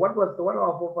 So what our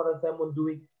forefather Simon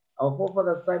doing? Our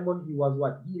forefather Simon, he was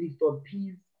what? He restored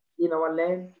peace in our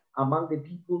land among the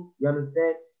people. You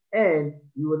understand? And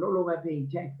we were no longer paying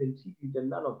tax and tribute and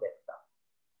none of that stuff.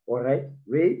 All right,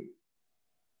 read.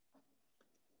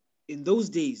 In those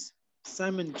days,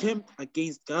 Simon camped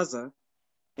against Gaza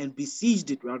and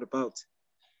besieged it round about.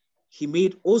 He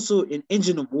made also an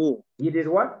engine of war. He did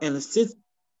what?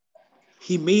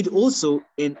 He made also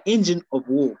an engine of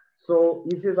war. So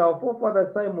he says our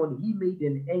forefather Simon, he made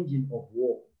an engine of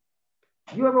war.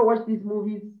 You ever watch these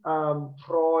movies?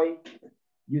 Troy.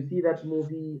 You see that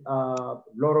movie,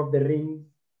 Lord of the Rings.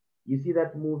 You see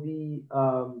that movie,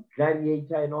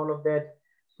 Gladiator, and all of that.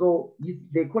 So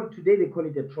they call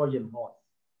it a Trojan horse,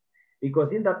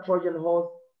 because in that Trojan horse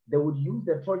they would use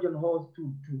the Trojan horse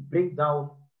to bring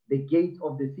down the gates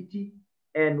of the city.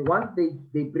 And once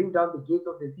they bring down the gates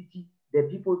of the city, the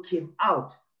people came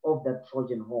out of that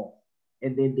Trojan horse,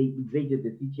 and then they invaded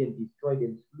the city and destroyed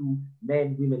and slew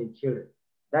men, women, and children.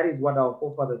 That is what our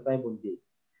forefather Simon did.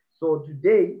 So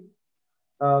today,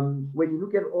 when you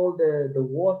look at all the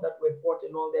wars that were fought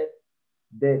and all that,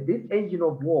 this engine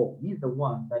of war, he's the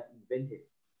one that invented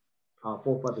our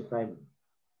forefather Simon.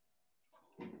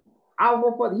 Our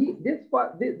forefather,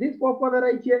 this forefather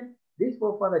right here, this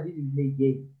forefather didn't play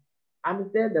games.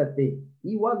 Understand that thing.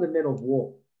 He was a man of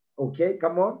war. Okay,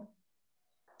 come on.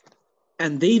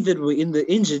 And they that were in the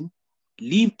engine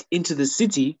leaped into the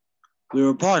city,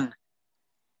 whereupon.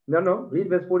 No, read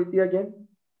verse 43 again.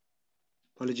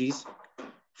 Apologies.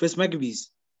 First Maccabees,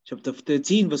 chapter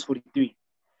 13, verse 43.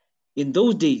 In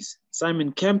those days,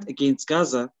 Simon camped against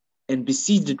Gaza and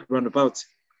besieged it round about.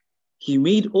 He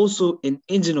made also an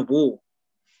engine of war,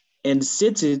 and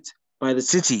set it by the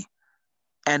city,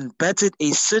 and battered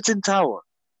a certain tower,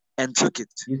 and took it.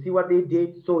 You see what they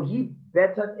did? So he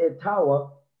battered a tower,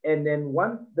 and then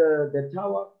once the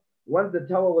tower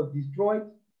was destroyed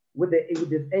with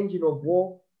this engine of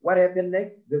war, what happened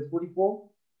next? Verse 44.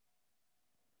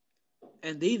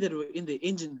 And they that were in the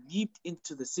engine leaped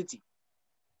into the city,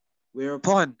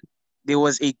 whereupon there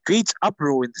was a great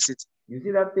uproar in the city. You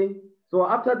see that thing? So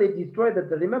after they destroyed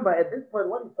that, remember at this point,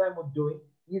 what is Simon doing?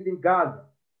 He's in Gaza.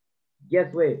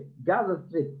 Guess where? Gaza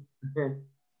Strip.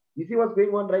 You see what's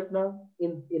going on right now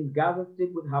in Gaza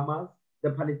Strip with Hamas, the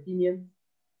Palestinians,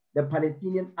 the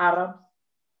Palestinian Arabs,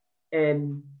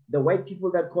 and the white people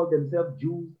that call themselves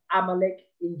Jews, Amalek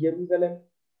in Jerusalem.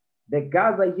 The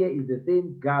Gaza here is the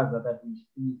same Gaza that we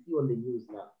see on the news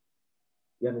now.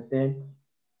 You understand?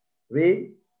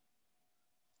 Read.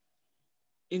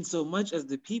 Insomuch as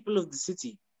the people of the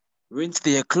city rent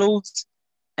their clothes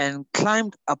and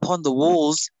climbed upon the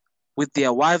walls with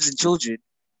their wives and children,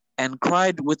 and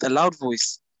cried with a loud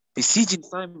voice, beseeching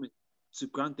Simon to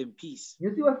grant them peace.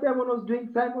 You see what Simon was doing?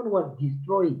 Simon was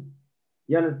destroying.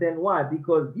 You understand why?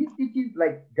 Because these cities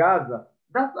like Gaza,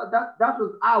 that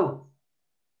was ours.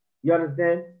 You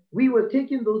understand? We were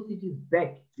taking those cities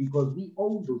back because we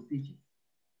own those cities.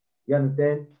 You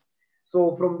understand?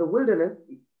 So from the wilderness,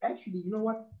 actually, you know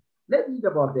what? Let's read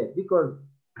about that, because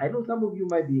I know some of you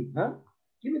might be,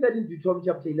 Give me that in Deuteronomy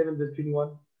chapter 11, verse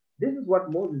 21. This is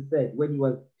what Moses said when he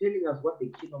was telling us what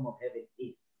the kingdom of heaven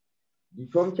is.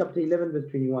 Deuteronomy chapter 11, verse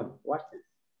 21. Watch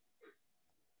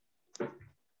this.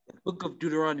 Book of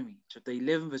Deuteronomy, chapter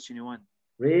 11, verse 21.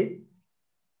 Read.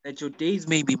 That your days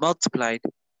may be multiplied,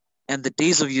 and the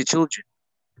days of your children,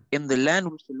 in the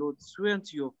land which the Lord swore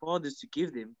unto your fathers to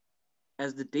give them,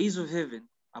 as the days of heaven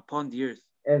upon the earth.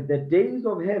 As the days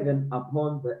of heaven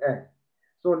upon the earth.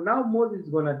 So now Moses is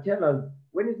going to tell us,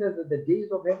 when he says that the days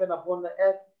of heaven upon the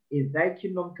earth, is thy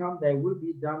kingdom come, thy will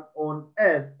be done on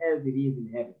earth as it is in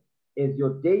heaven. As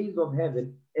your days of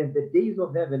heaven, as the days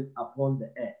of heaven upon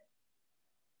the earth.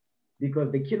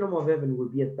 Because the kingdom of heaven will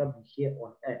be established here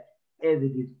on earth, as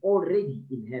it is already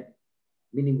in heaven.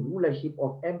 Meaning rulership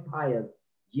of empires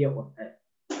here on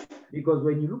earth. Because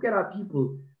when you look at our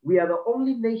people, we are the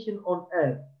only nation on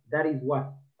earth that is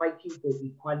what? Fighting for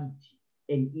equality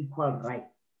and equal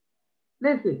rights.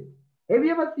 Listen, have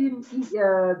you ever seen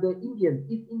the Indians,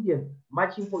 East Indians,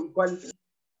 marching for equality?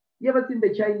 You ever seen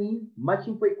the Chinese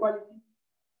marching for equality?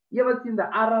 You ever seen the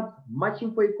Arabs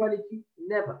marching for equality?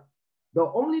 Never. The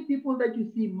only people that you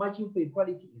see marching for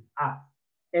equality is us.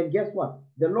 And guess what?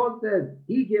 The Lord says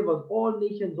he gave us all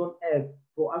nations on earth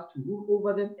for us to rule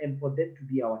over them and for them to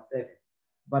be our servants.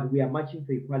 But we are marching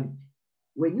for equality.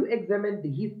 When you examine the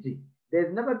history,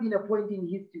 there's never been a point in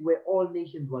history where all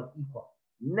nations were equal.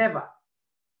 Never.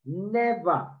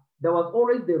 Never. There was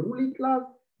always the ruling class.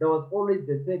 There was always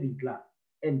the serving class.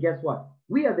 And guess what?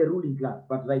 We are the ruling class.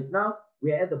 But right now,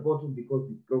 we are at the bottom because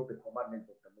we broke the commandments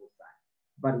of the Most High.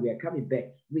 But we are coming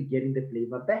back. We're getting the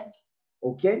flavor back.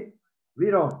 Okay?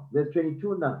 Read on. Verse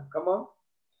 22 now. Come on.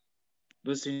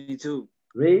 Verse 22.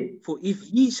 Read. For if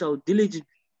ye shall diligently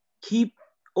keep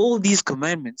all these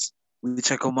commandments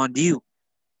which I command you,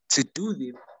 to do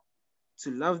them,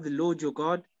 to love the Lord your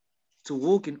God, to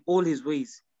walk in all his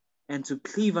ways, and to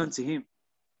cleave unto him.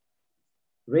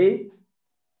 Read.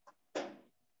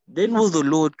 Then will the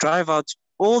Lord drive out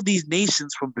all these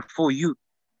nations from before you,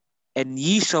 and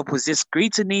ye shall possess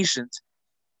greater nations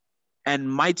and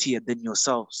mightier than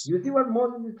yourselves. You see what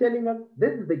Moses is telling us?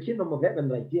 This is the kingdom of heaven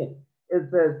right here. It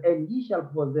says, and ye shall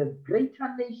possess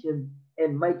greater nations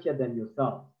and mightier than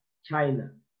yourselves.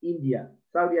 China, India,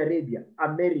 Saudi Arabia,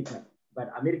 America.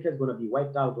 But America is going to be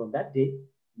wiped out on that day.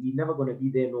 We're never going to be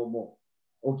there no more.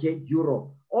 Okay,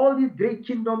 Europe. All these great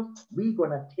kingdoms, we're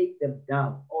going to take them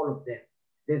down, all of them.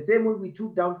 The same way we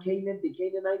took down Canaan, the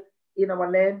Canaanites in our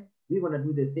land, we're going to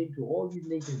do the same to all these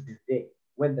nations this day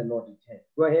when the Lord returns.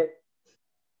 Go ahead.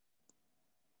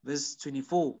 Verse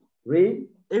 24. Read.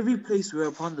 Every place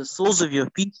whereupon the soles of your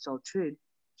feet shall tread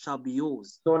shall be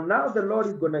yours. So now the Lord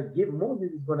is going to give,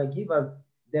 Moses is going to give us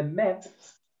the map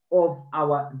of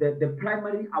our, the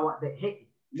primary,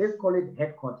 let's call it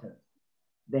headquarters,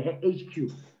 the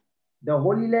HQ, the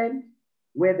Holy Land,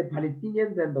 where the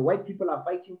Palestinians and the white people are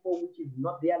fighting for, which is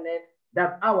not their land,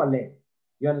 that's our land.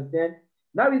 You understand?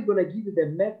 Now he's going to give you the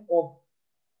map of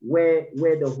where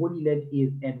the Holy Land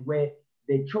is and where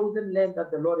the chosen land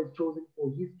that the Lord has chosen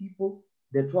for his people,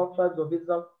 the 12 tribes of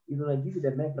Israel. He's going to give you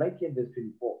the map right here in verse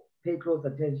 24. Pay close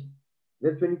attention.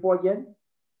 Verse 24 again.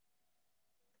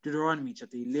 Deuteronomy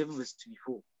chapter 11 verse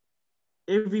 24.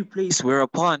 Every place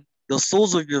whereupon the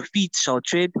soles of your feet shall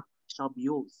tread shall be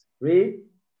yours. Read.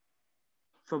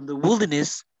 From the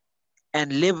wilderness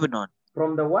and Lebanon.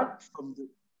 From the what?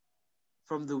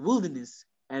 From the wilderness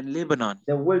and Lebanon.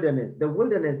 The wilderness. The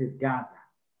wilderness is Gaza.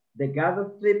 The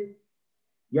Gaza Strip.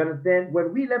 You understand?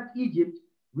 When we left Egypt,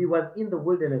 we was in the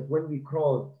wilderness when we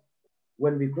crossed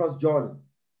Jordan.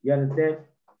 You understand?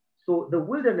 So the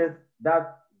wilderness, that's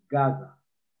Gaza.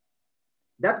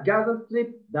 That Gaza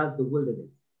Strip, that's the wilderness.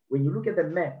 When you look at the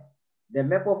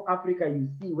map of Africa, you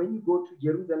see, when you go to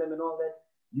Jerusalem and all that,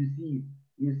 you'll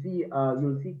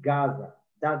see Gaza.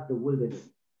 That's the wilderness.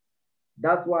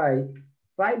 That's why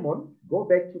Simon, go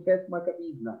back to 1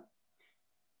 Maccabees now.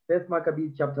 1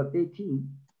 Maccabees chapter 13.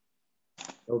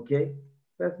 Okay.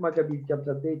 1 Maccabees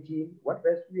chapter 13. What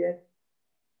verse we at?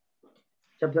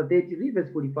 Chapter 13, read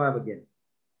verse 45 again.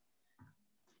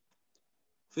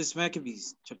 1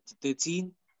 Maccabees chapter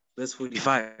 13, verse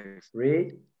 45.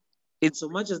 Read.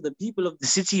 Insomuch as the people of the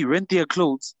city rent their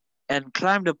clothes and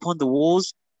climbed upon the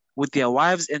walls with their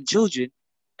wives and children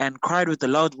and cried with a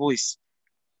loud voice,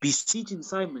 beseeching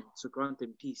Simon to grant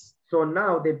them peace. So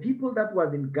now the people that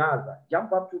was in Gaza,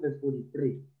 jump up to verse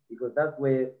 43, because that's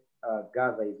where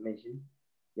Gaza is mentioned.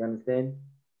 You understand?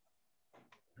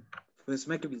 1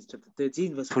 Maccabees chapter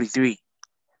 13, verse 43.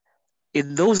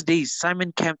 In those days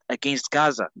Simon camped against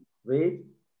Gaza. Read.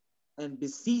 And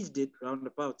besieged it round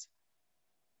about.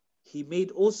 He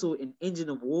made also an engine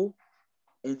of war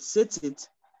and set it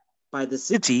by the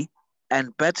city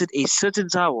and battered a certain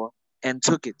tower and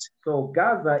took it. So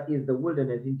Gaza is the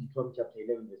wilderness in Deuteronomy chapter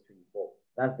 11 verse 24.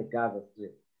 That's the Gaza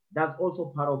Strip. That's also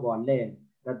part of our land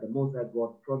that the Most High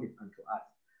God promised unto us.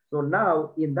 So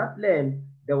now in that land,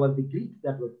 there was the Greeks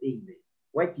that were staying there.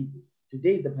 White people.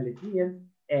 Today the Palestinians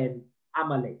and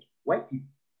Amalek. White people.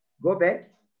 Go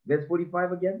back. Verse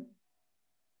 45 again.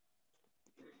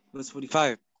 Verse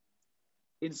 45.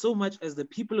 Insomuch as the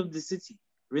people of the city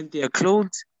rent their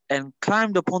clothes and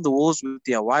climbed upon the walls with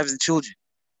their wives and children,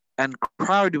 and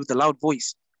cried with a loud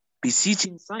voice,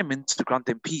 beseeching Simon to grant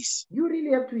them peace. You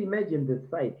really have to imagine the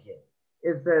sight here.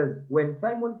 It says when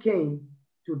Simon came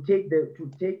to take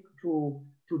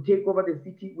over the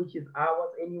city, which is ours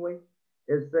anyway,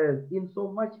 it says,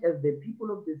 insomuch as the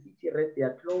people of the city rent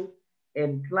their clothes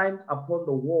and climbed upon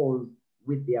the walls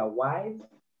with their wives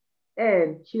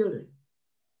and children.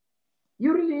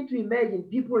 You really need to imagine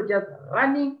people just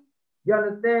running, you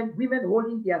understand, women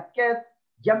holding their skirts,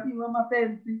 jumping on my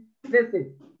fence.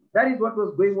 Listen, that is what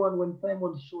was going on when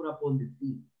Simon showed up on the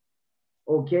scene.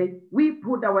 Okay? We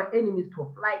put our enemies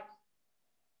to flight.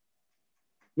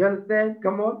 You understand?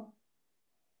 Come on.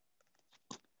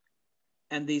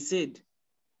 And they said,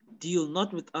 deal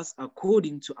not with us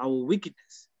according to our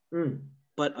wickedness,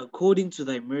 but according to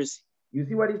thy mercy. You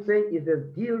see what he's saying? He says,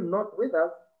 deal not with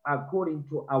us according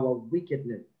to our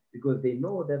wickedness, because they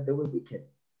know that they were wicked,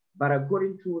 but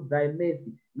according to thy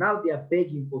mercy. Now they are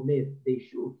begging for mercy. They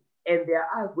should. And they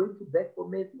are going to beg for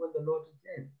mercy when the Lord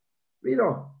returns. Read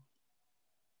on.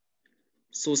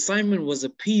 So Simon was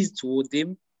appeased toward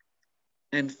them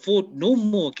and fought no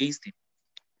more against them,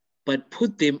 but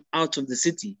put them out of the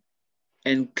city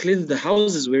and cleansed the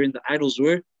houses wherein the idols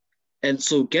were, and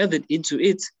so gathered into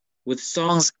it with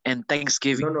songs and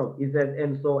thanksgiving. No, he says,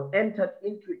 and so entered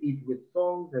into it with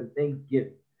songs and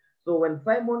thanksgiving. So when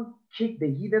Simon kicked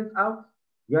the heathens out,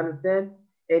 you understand,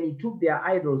 and he took their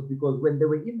idols, because when they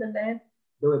were in the land,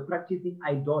 they were practicing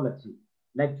idolatry.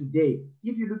 Like today,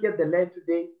 if you look at the land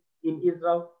today in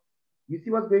Israel, You see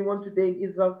what's going on today in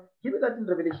Israel? Give me that in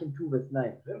Revelation 2 verse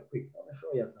 9. Real quick. I want to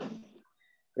show you something.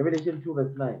 Revelation 2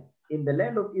 verse 9. In the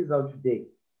land of Israel today,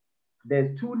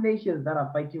 there's two nations that are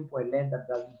fighting for a land that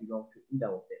doesn't belong to either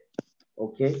of them.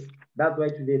 Okay? That's why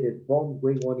today there's bombs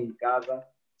going on in Gaza,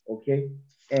 okay,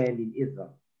 and in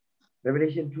Israel.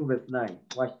 Revelation 2 verse 9.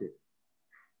 Watch this.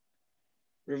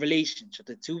 Revelation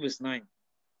chapter 2 verse 9.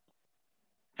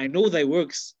 I know thy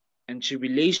works and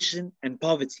tribulation and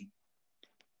poverty,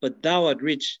 but thou art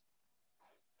rich.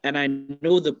 And I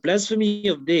know the blasphemy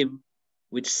of them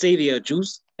which say they are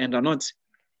Jews and are not,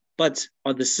 but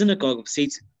are the synagogue of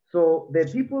Satan. So the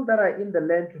people that are in the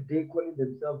land today calling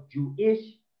themselves Jewish,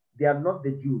 they are not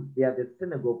the Jews. They are the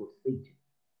synagogue of Satan.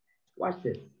 Watch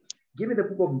this. Give me the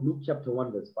book of Luke chapter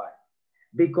 1 verse 5.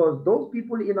 Because those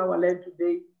people in our land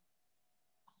today,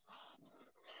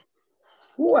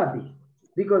 who are they?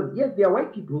 Because yes, they are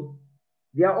white people.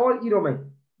 They are all Edomites.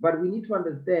 But we need to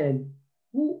understand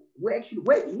who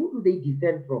do they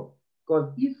descend from?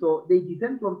 Because Esau, they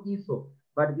descend from Esau.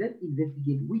 But let's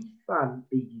investigate which son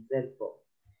they descend from.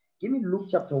 Give me Luke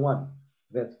chapter 1,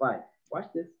 verse 5. Watch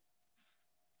this.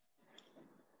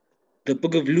 The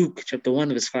book of Luke, chapter 1,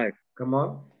 verse 5. Come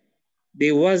on.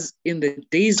 There was in the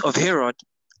days of Herod,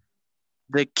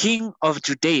 the king of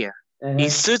Judea, a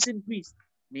certain priest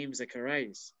named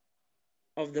Zacharias,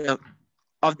 of the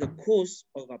course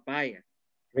of Abiah.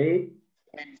 Read.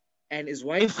 And his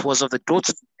wife was of the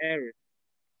daughters of Aaron,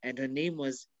 and her name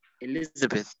was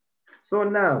Elizabeth. So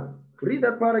now, read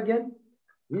that part again.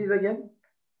 Read it again.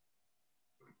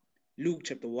 Luke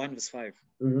chapter 1, verse 5.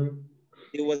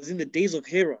 It was in the days of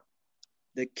Herod,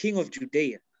 the king of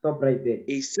Judea. Stop right there.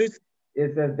 A certain...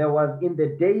 It says there was in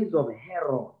the days of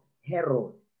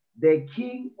Herod, the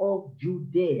king of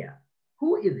Judea.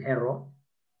 Who is Herod?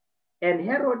 And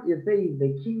Herod is saying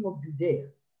the king of Judea.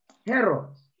 Herod.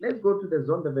 Let's go to the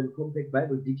Zondervan Compact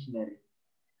Bible Dictionary.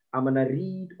 I'm gonna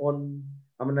read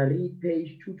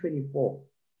page 224.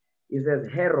 It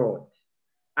says Herod,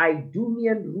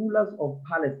 Idumean rulers of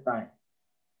Palestine.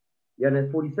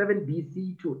 47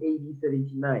 BC to AD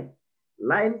 79.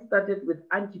 Line started with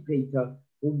Antipater,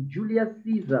 whom Julius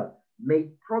Caesar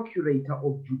made procurator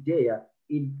of Judea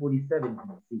in 47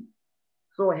 BC.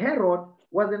 So Herod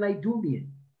was an Idumean.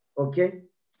 Okay?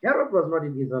 Herod was not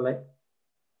an Israelite.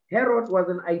 Herod was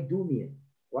an Idumean.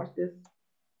 Watch this.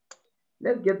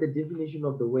 Let's get the definition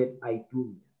of the word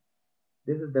Idumean.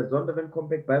 This is the Zondervan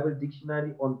Compact Bible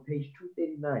Dictionary on page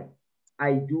 239.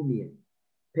 Idumean,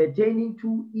 pertaining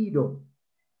to Edom,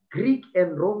 Greek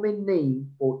and Roman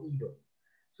name for Edom.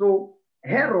 So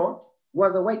Herod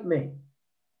was a white man.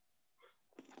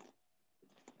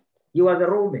 He was a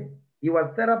Roman. He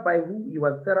was set up by who? He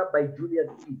was set up by Julius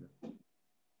Caesar.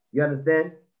 You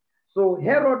understand? So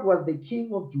Herod was the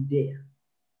king of Judea.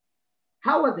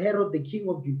 How was Herod the king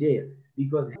of Judea?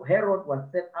 Because Herod was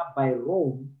set up by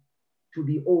Rome to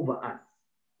be over us.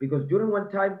 Because during the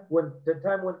time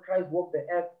when Christ walked the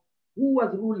earth, who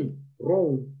was ruling?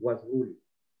 Rome was ruling.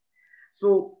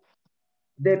 So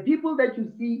the people that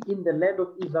you see in the land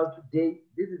of Israel today,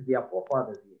 this is their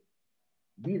forefathers here.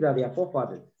 These are their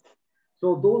forefathers.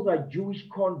 So those are Jewish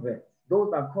converts.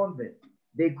 Those are converts.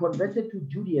 They converted to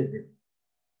Judaism.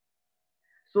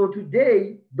 So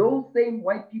today, those same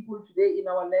white people today in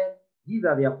our land, these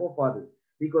are their forefathers.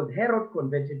 Because Herod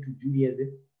converted to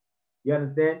Judaism. You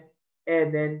understand?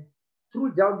 And then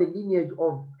through down the lineage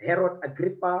of Herod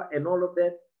Agrippa and all of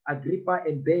that, Agrippa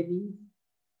and Bernice,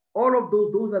 all of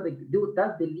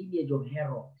that's the lineage of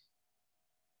Herod.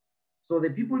 So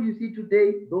the people you see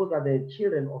today, those are the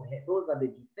children of Herod, those are the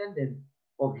descendants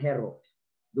of Herod.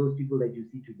 Those people that you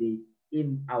see today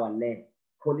in our land,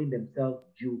 calling themselves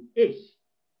Jewish.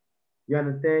 You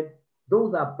understand?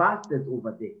 Those are bastards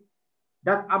over there.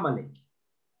 That's Amalek.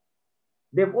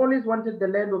 They've always wanted the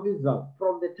land of Israel.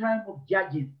 From the time of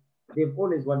Judges, they've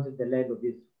always wanted the land of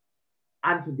Israel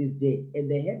unto this day. And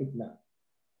they have it now.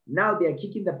 Now they are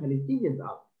kicking the Palestinians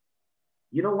out.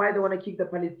 You know why they want to kick the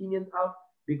Palestinians out?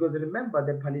 Because remember,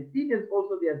 the Palestinians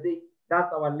also, they are saying,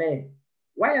 that's our land.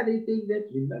 Why are they saying that?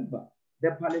 Remember, the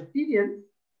Palestinians,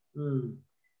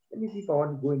 let me see if I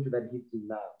want to go into that history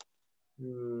now.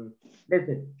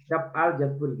 Listen, I'll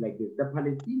just put it like this. The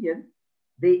Palestinians,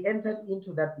 they entered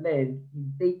into that land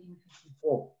in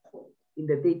 1354, in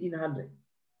the 1300s,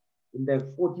 in the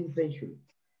 14th century.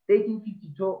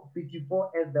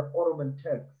 1354 as the Ottoman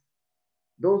Turks.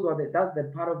 That's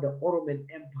the part of the Ottoman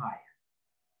Empire.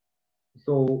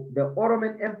 So the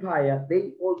Ottoman Empire,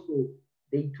 they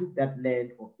took that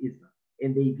land of Israel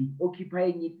and they've been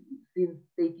occupying it since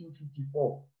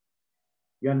 1354.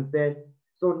 You understand?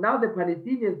 So now the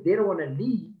Palestinians, they don't want to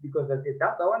leave because they say,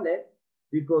 that's our land.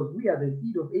 because we are the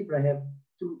seed of Abraham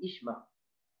through Ishmael.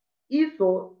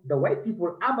 Esau, the white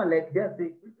people, Amalek, they're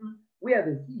saying, we are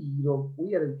the seed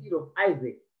of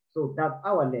Isaac. So that's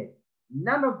our land.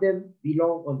 None of them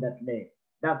belong on that land.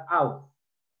 That's ours.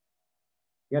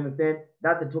 You understand?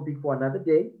 That's a topic for another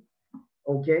day.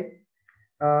 Okay.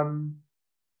 Go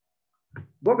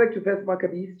back to First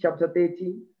Maccabees chapter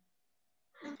 13,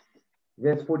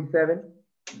 verse 47.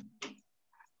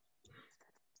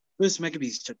 First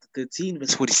Maccabees chapter 13,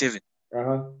 verse 47.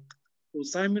 So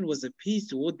Simon was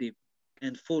appeased toward them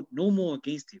and fought no more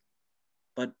against him,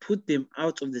 but put them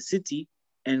out of the city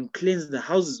and cleansed the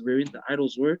houses wherein the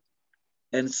idols were,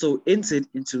 and so entered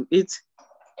into it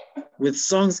with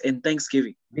songs and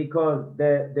thanksgiving. Because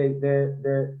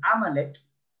the Amalek,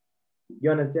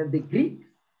 you understand, the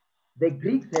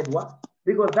Greeks had what?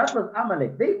 Because that was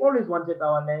Amalek. They always wanted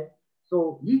our land,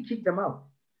 so he kicked them out.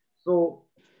 So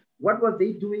what was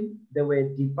they doing? They were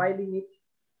defiling it.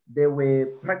 They were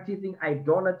practicing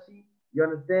idolatry. You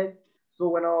understand? So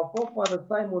when our forefather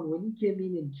Simon, when he came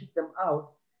in and kicked them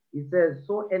out, he says,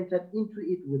 so entered into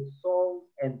it with songs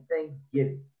and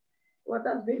thanksgiving. Well,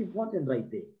 that's very important right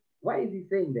there. Why is he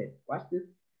saying that? Watch this.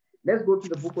 Let's go to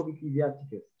the book of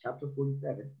Ecclesiastes, chapter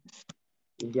 47,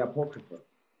 in the Apocrypha.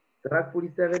 Sirach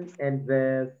 47 and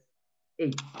verse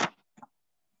 8.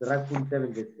 Sirach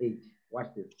 47 verse 8.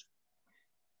 Watch this.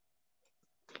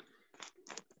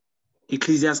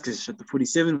 Ecclesiastes chapter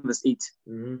 47 verse 8.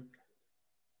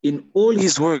 In all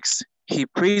his works, he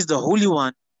praised the Holy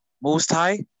One, Most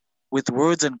High, with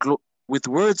words of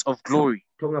glory.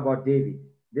 Talking about David.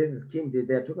 This is King David.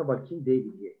 They're talking about King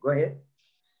David here. Go ahead.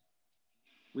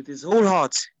 With his whole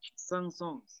heart, he sang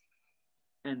songs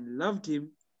and loved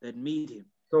him that made him.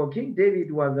 So King David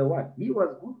was a what? He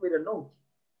was good with a note.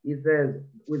 He says,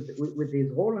 with his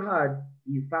whole heart,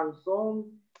 he sang songs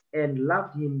and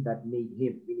loved him that made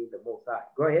him, meaning the Most High.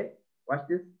 Go ahead. Watch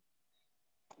this.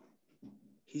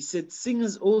 He set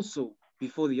singers also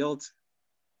before the altar,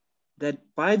 that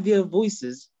by their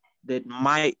voices they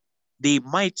might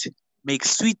make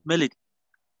sweet melody,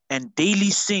 and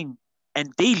daily sing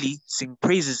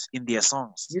praises in their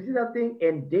songs. You see that thing?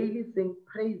 And daily sing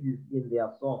praises in their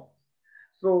songs.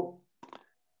 So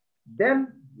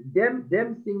them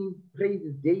singing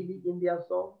praises daily in their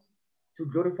songs to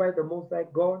glorify the Most High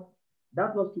God,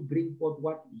 that was to bring forth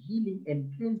what? Healing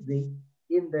and cleansing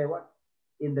in the what?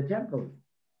 In the temple.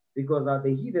 Because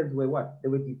the heathens were what? They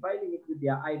were defiling it with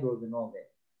their idols and all that.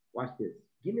 Watch this.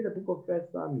 Give me the book of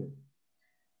First Samuel.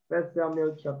 First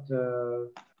Samuel chapter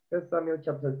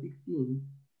 16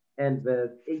 and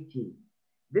verse 18.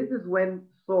 This is when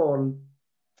Saul,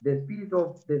 the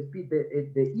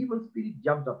evil spirit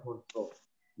jumped upon Saul.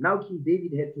 Now King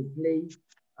David had to play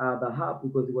the harp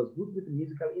because he was good with the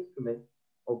musical instrument.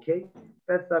 Okay.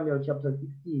 First Samuel chapter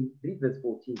 16, read verse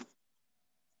 14.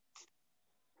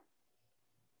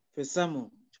 First Samuel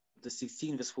chapter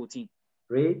 16 verse 14.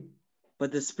 Read.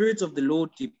 But the Spirit of the Lord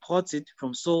departed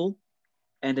from Saul,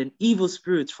 and an evil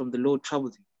spirit from the Lord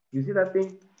troubled him. You see that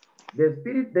thing? The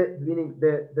spirit, meaning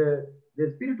the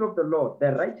Spirit of the Lord,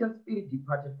 the righteous spirit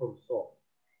departed from Saul,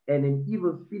 and an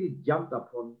evil spirit jumped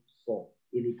upon Saul,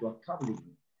 and it was troubling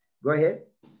him. Go ahead.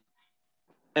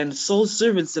 And Saul's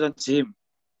servant said unto him,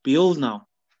 Behold now,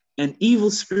 an evil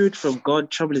spirit from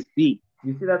God troubleth thee.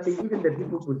 You see that thing? Even the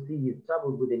people could see he's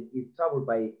troubled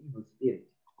by an evil spirit.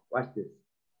 Watch this.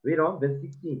 Read on, verse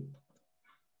 16.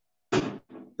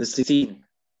 Verse 16.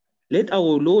 Let our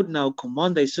Lord now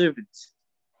command thy servants,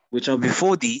 which are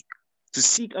before thee, to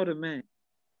seek out a man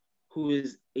who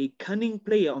is a cunning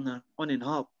player on an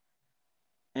harp.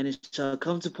 And it shall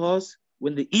come to pass,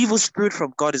 when the evil spirit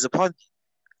from God is upon thee,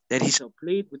 that he shall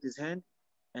play it with his hand,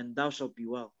 and thou shalt be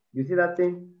well. You see that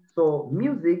thing? So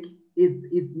music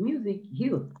music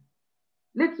heals.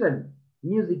 Literally,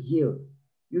 music heals.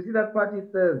 You see that part?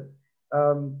 It says,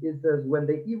 when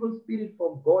the evil spirit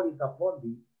from God is upon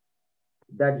thee,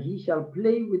 that he shall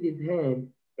play with his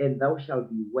hand, and thou shalt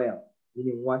be well.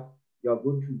 Meaning what? You are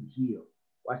going to heal.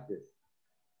 Watch this.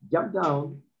 Jump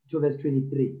down to verse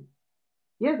 23.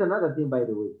 Here's another thing, by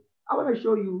the way. I want to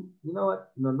show you, you know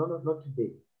what? No, not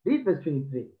today. Read verse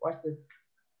 23. Watch this.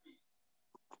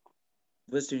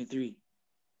 Verse 23.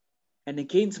 And it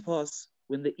came to pass,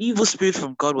 when the evil spirit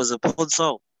from God was upon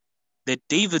Saul, that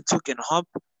David took an harp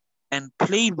and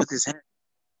played with his hand.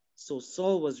 So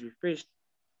Saul was refreshed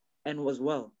and was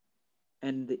well,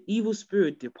 and the evil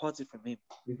spirit departed from him.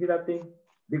 You see that thing?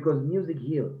 Because music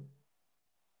heals.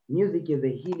 Music is a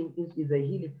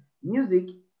healing.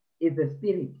 Music is a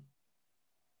spirit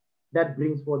that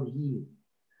brings forth healing.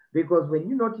 Because when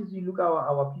you notice, you look at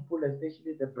our people,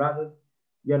 especially the brothers,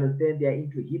 you understand they are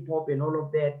into hip hop and all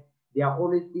of that. They are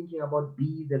always thinking about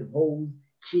bees and hoes,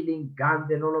 killing, guns,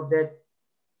 and all of that.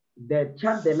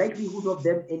 The likelihood of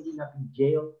them ending up in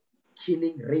jail,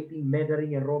 killing, raping,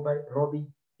 murdering, and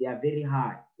robbing, they are very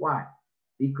high. Why?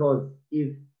 Because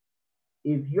if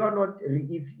you're not,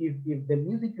 if the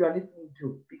music you are listening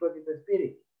to, because it's a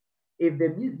spirit, if the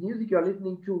music you are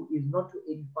listening to is not to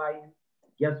edify you,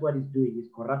 guess what it's doing? It's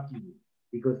corrupting you.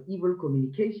 Because evil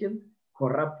communications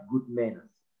corrupt good manners.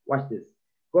 Watch this.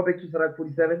 Go back to Surah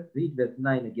 47, read verse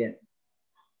 9 again.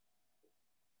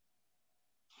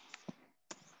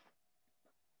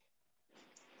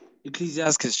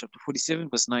 Ecclesiastes chapter 47,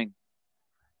 verse 9.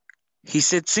 He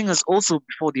said, sing us also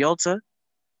before the altar,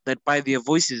 that by their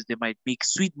voices they might make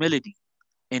sweet melody,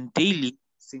 and daily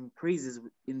sing praises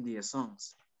in their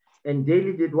songs. And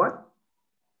daily did what?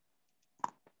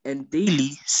 And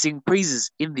daily sing praises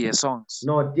in their songs.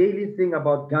 No, daily sing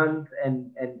about guns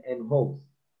and hoes.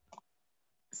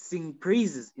 Sing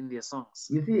praises in their songs.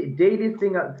 You see, daily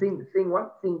sing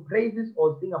what? Sing praises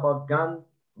or sing about guns,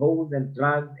 hoes, and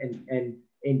drugs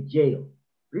and jail.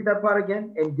 Read that part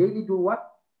again. And daily do what?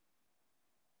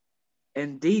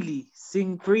 And daily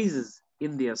sing praises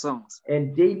in their songs.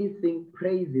 And daily sing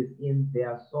praises in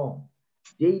their songs.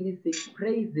 Daily sing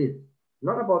praises,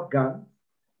 not about guns,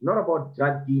 not about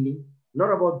drug dealing,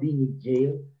 not about being in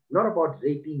jail, not about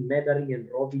raping, murdering, and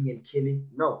robbing and killing.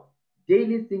 No.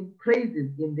 Daily sing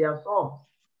praises in their songs.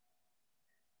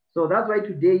 So that's why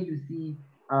today you see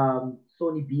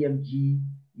Sony BMG,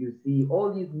 you see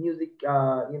all these music,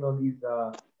 these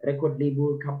record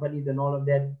label companies and all of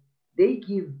that. They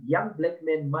give young black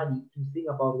men money to sing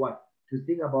about what? To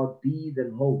sing about bees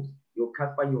and hoes, your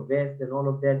Casper, your vest, and all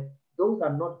of that. Those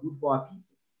are not good for our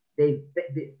people.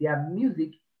 Their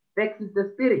music vexes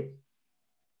the spirit.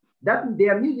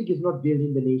 Their music is not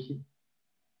building the nation.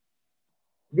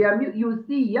 You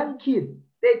see young kids,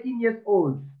 13 years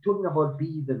old, talking about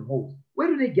bees and hoes. Where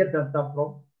do they get that stuff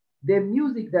from? The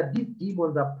music that these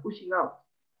demons are pushing out.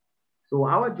 So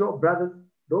our job, brothers,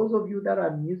 those of you that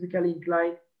are musically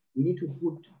inclined, we need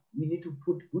to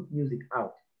put good music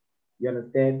out. You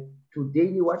understand? To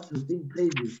daily what? To sing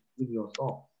praises in your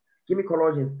songs. Give me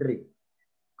Colossians 3.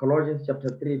 Colossians chapter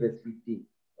 3, verse 15.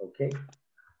 Okay?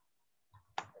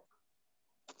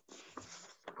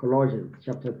 Colossians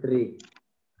chapter 3.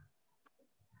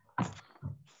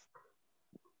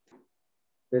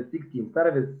 Verse 16. Start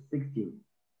at verse 16.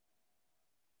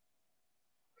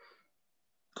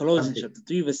 Colossians chapter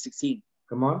 3, verse 16.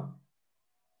 Come on.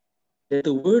 That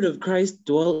the word of Christ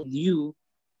dwell in you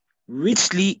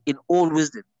richly in all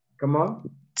wisdom. Come on.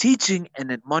 Teaching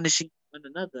and admonishing one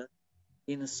another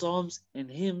in psalms and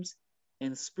hymns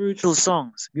and spiritual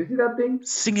songs. You see that thing?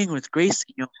 Singing with grace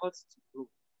in your hearts to the Lord.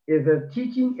 Is a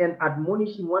teaching and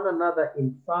admonishing one another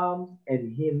in psalms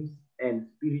and hymns and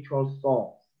spiritual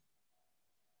songs.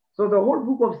 So the whole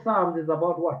book of Psalms is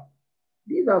about what?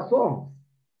 These are songs.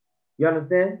 You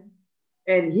understand?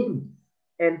 And hymns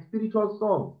and spiritual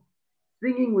songs.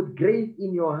 Singing with grace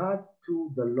in your heart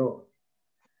to the Lord.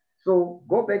 So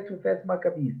go back to 1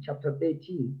 Maccabees chapter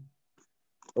 13.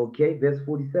 Okay, verse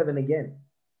 47 again.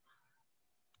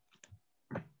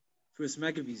 1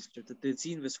 Maccabees chapter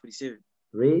 13, verse 47.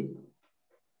 Read.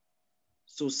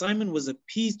 So Simon was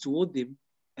appeased toward them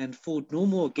and fought no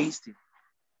more against him,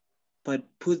 but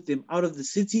put them out of the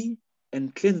city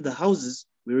and cleansed the houses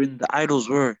wherein the idols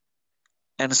were,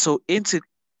 and so entered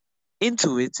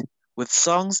into it with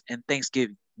songs and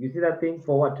thanksgiving. You see that thing?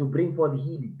 For what? To bring forth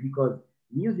healing, because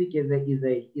music is a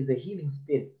healing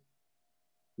spirit.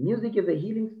 Music is a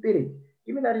healing spirit.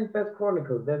 Give me that in First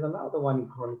Chronicles. There's another one in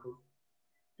Chronicles.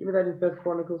 Give me that in First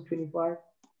Chronicles 25.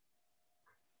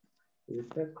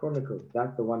 It's First Chronicles.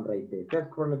 That's the one right there.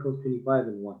 First Chronicles 25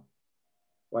 and 1.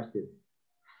 Watch this.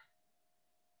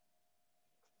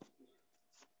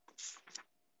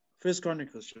 First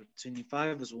Chronicles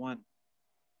 25 verse 1.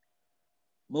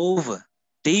 Moreover,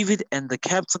 David and the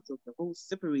captains of the host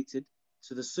separated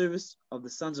to the service of the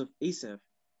sons of Asaph,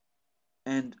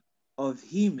 and of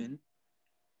Heman,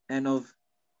 and of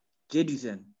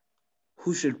Jeduthun,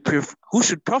 who should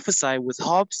prophesy with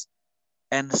harps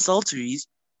and psalteries,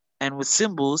 and with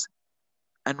cymbals,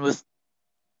 and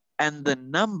the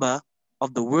number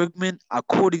of the workmen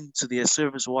according to their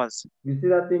service was. You see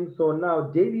that thing? So now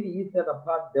David is set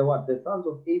apart the sons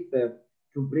of Asaph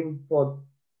to bring forth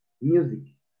music.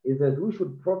 He says we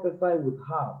should prophesy with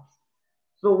harps.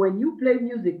 So when you play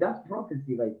music, that's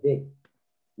prophecy right there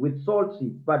with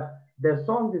psalteries. But the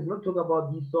songs is not talking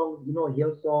about these songs,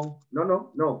 hill songs.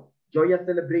 No. Joyous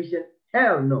celebration.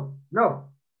 Hell no.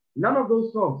 None of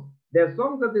those songs. The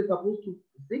songs that they're supposed to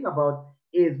sing about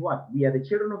is what? We are the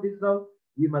children of Israel.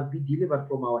 We must be delivered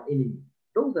from our enemies.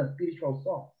 Those are spiritual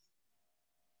songs.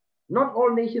 Not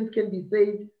all nations can be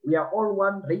saved. We are all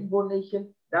one rainbow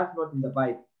nation. That's not in the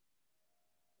Bible.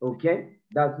 Okay?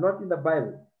 That's not in the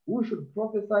Bible. Who should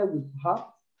prophesy with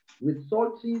harps, with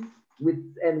psalteries,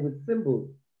 and with cymbals?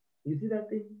 You see that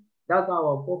thing? That's how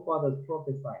our forefathers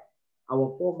prophesied.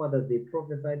 Our foremothers, they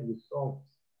prophesied with songs.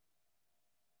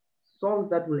 Songs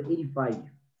that will edify you,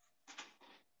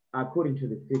 according to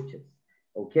the scriptures.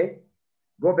 Okay?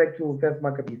 Go back to 1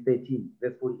 Maccabees 13,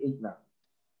 verse 48 now.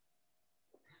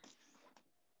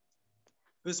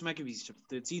 1 Maccabees chapter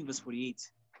 13, verse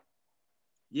 48.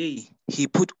 Yea, he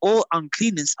put all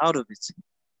uncleanness out of it,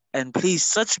 and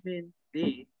placed such men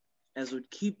there as would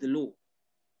keep the law,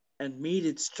 and made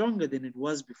it stronger than it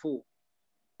was before,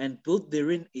 and built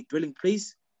therein a dwelling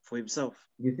place for himself.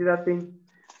 You see that thing?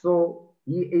 So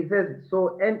he says,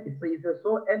 so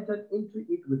entered into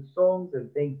it with songs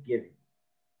and thanksgiving.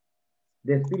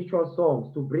 The spiritual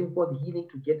songs to bring forth healing,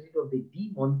 to get rid of the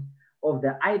demons of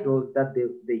the idols that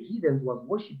the heathens was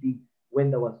worshipping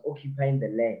when they was occupying the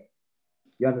land.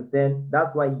 You understand?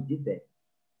 That's why he did that.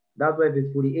 That's why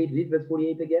verse 48, read verse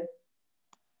 48 again.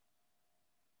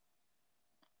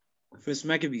 1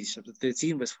 Maccabees chapter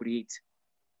 13, verse 48.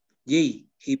 Yea,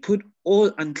 he put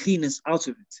all uncleanness out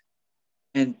of it,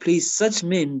 and placed such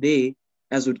men there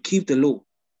as would keep the law,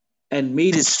 and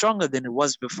made it stronger than it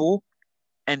was before,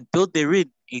 and built therein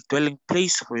a dwelling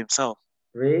place for himself.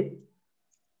 Read.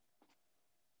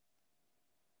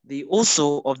 They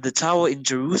also of the tower in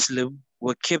Jerusalem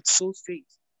were kept so straight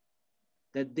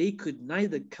that they could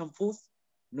neither come forth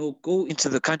nor go into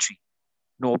the country,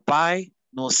 nor buy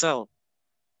nor sell.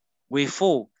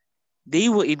 Wherefore they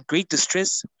were in great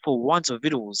distress for want of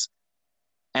victuals,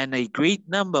 and a great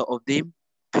number of them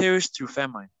perished through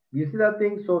famine. You see that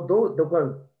thing? So those the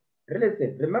ones,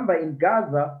 listen, remember in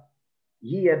Gaza,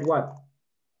 he had what?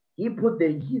 He put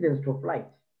the heathens to flight.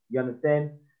 You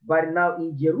understand? But now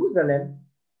in Jerusalem,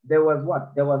 there was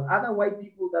what? There was other white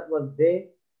people that was there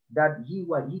that he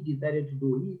decided to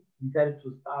do. He decided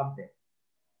to starve them.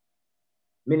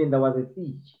 Meaning there was a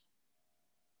siege.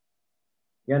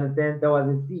 You understand? There was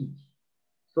a siege.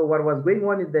 So what was going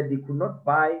on is that they could not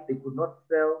buy, they could not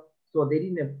sell, so they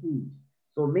didn't have food.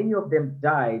 So many of them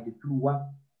died through what?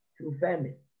 Through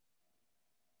famine.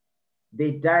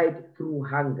 They died through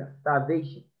hunger,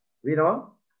 starvation. Read on.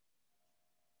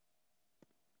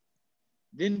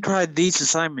 Then cried they to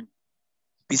Simon,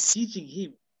 beseeching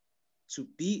him to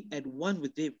be at one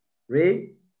with them.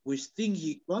 Read. Which thing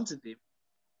he granted them,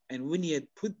 and when he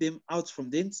had put them out from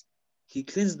thence, he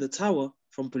cleansed the tower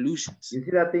from pollutions. You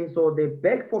see that thing? So they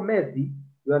begged for mercy.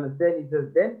 You understand? It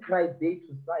says, then cried they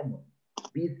to Simon,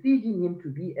 beseeching him to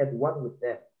be at one with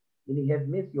them. Meaning, have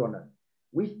mercy on us.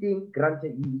 Which thing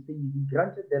granted he? He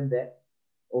granted them that.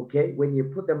 Okay, when you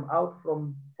put them out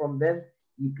from them,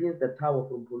 he cleansed the tower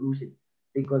from pollution,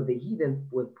 because the heathens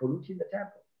were polluting the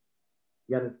temple.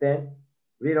 You understand?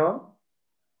 Read on.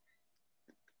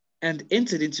 And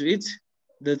entered into it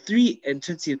the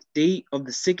 23rd day of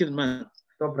the 2nd month.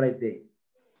 Stop right there.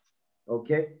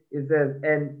 Okay, it says,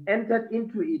 and entered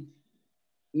into it.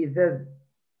 It says,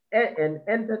 and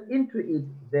entered into it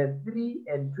the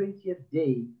 23rd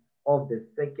day of the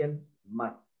 2nd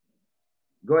month.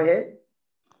 Go ahead.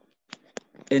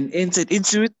 And entered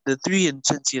into it the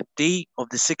 23rd day of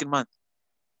the 2nd month,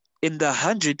 in the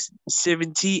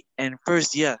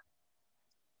 171st year,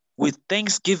 with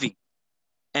thanksgiving,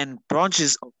 and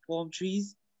branches of palm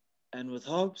trees, and with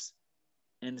harps,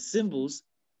 and cymbals,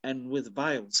 and with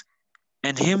viols,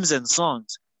 and hymns and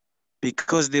songs,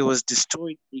 because there was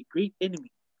destroyed a great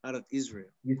enemy out of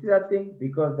Israel. You see that thing?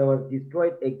 Because there was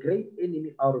destroyed a great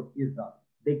enemy out of Israel,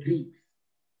 the Greeks.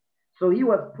 So he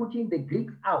was putting the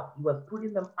Greeks out. He was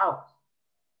putting them out.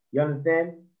 You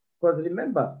understand? Because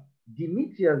remember,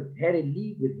 Demetrius had a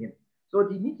league with him. So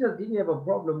Demetrius didn't have a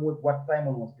problem with what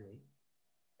Simon was doing.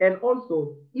 And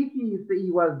also, if he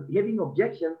was having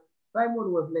objections,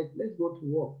 Simon was like, let's go to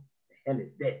war. The hell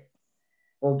is that?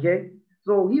 Okay?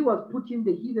 So he was putting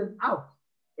the heathens out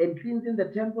and cleansing the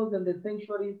temples and the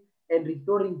sanctuaries and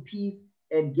restoring peace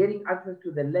and getting access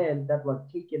to the land that was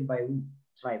taken by who?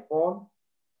 Tryphon.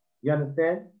 You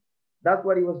understand? That's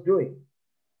what he was doing.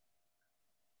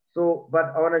 So,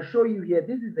 but I want to show you here,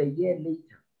 this is a year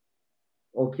later.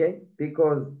 Okay?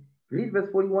 Because read verse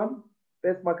 41.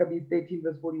 1 Maccabees 13,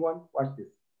 verse 41. Watch this.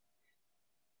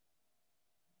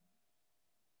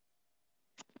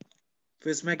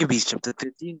 1 Maccabees chapter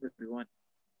 13, verse 41.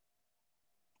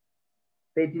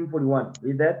 13:41.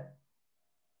 Read that.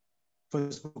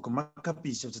 First book of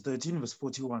Maccabees, chapter 13, verse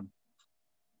 41.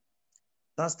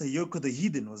 Thus the yoke of the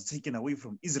heathen was taken away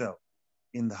from Israel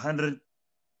in the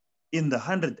in the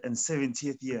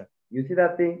 170th year. You see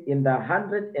that thing? In the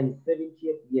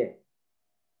 170th year.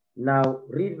 Now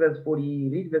read verse 40,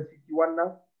 read verse 51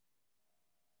 now.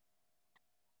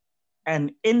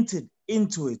 And entered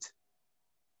into it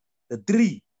the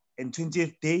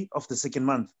 23rd day of the second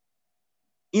month,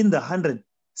 in the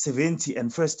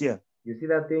 171st year. You see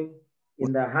that thing?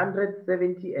 In the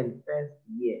 171st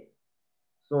year.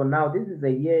 So now this is a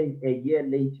year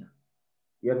later.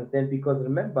 You understand? Because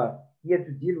remember, he had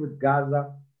to deal with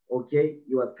Gaza, okay?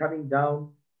 He was coming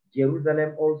down,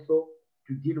 Jerusalem also,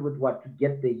 to deal with what? To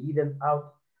get the heathen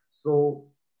out. So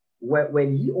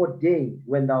when he ordained,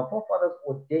 when our forefathers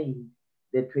ordained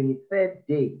the 23rd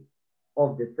day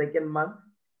of the second month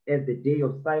as the day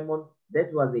of Simon,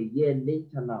 that was a year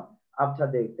later now. After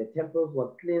the temples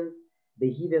was cleansed, the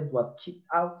heathens was kicked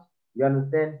out. You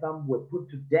understand? Some were put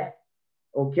to death,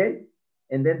 okay?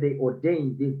 And then they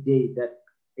ordained this day that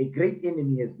a great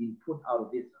enemy has been put out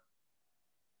of Israel.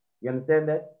 You understand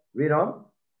that? Read on.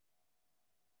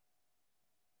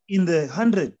 In the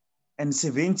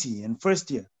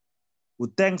 171st year,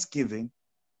 with thanksgiving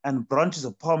and branches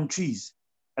of palm trees,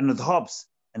 and with harps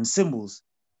and cymbals,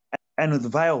 and with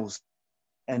viols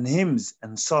and hymns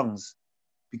and songs,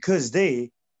 because there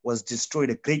was destroyed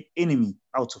a great enemy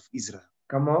out of Israel.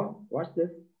 Come on, watch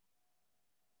this.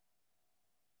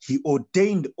 He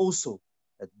ordained also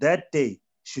that that day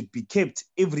should be kept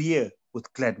every year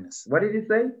with gladness. What did he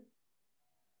say?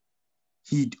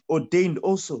 He ordained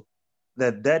also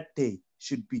that that day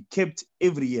should be kept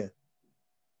every year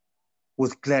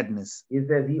with gladness. He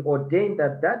says he ordained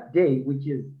that that day, which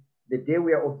is the day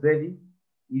we are observing,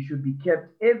 it should be kept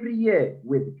every year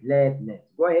with gladness.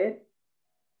 Go ahead.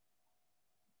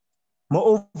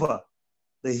 Moreover,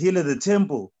 the hill of the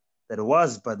temple that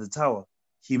was by the tower,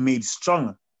 he made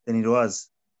stronger than it was.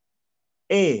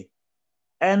 And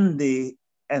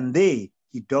there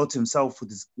he dwelt himself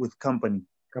with company.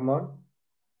 Come on.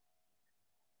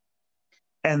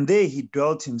 And there he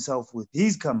dwelt himself with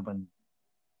his company.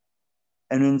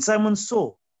 And when Simon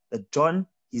saw that John,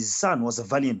 his son, was a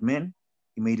valiant man,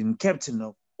 he made him captain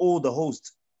of all the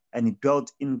host, and he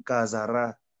dwelt in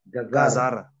Gazara.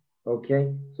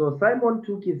 Okay, so Simon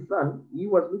took his son. He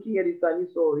was looking at his son.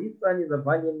 He saw his son is a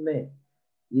valiant man.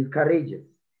 He's courageous.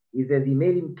 He says he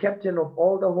made him captain of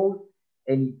all the hosts,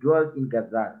 and he dwelt in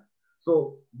Gazara.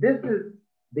 So this is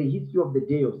the history of the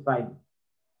day of Simon.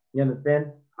 You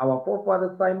understand? Our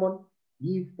forefather Simon,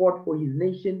 he fought for his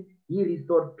nation. He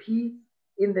restored peace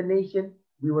in the nation.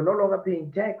 We were no longer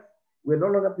paying tax. We were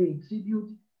no longer paying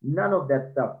tribute. None of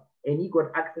that stuff. And he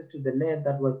got access to the land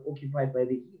that was occupied by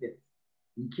the heathens.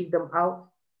 He kicked them out.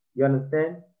 You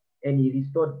understand? And he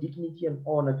restored dignity and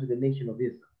honor to the nation of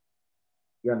Israel.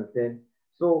 You understand?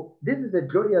 So this is a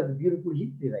glorious, beautiful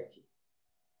history right here.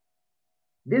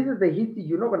 This is the history.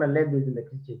 You're not going to learn this in the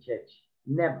Christian church.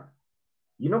 Never.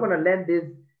 You're not going to learn this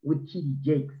with T.D.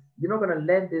 Jakes. You're not going to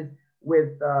learn this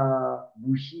with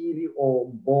Bushiri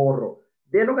or Mboro.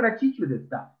 They're not going to teach you this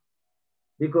stuff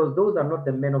because those are not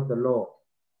the men of the Lord.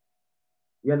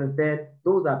 You understand?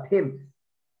 Those are pimps.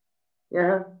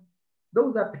 Yeah,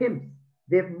 those are pimps.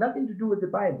 They have nothing to do with the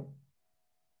Bible.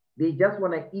 They just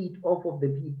want to eat off of the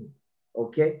people.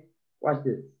 Okay, watch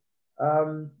this.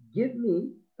 Give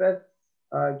me that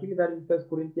in 1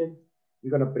 Corinthians.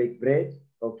 We're gonna break bread.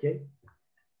 Okay,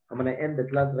 I'm gonna end the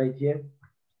class right here.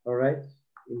 All right,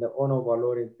 in the honor of our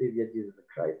Lord and Savior Jesus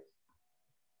Christ,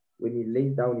 when He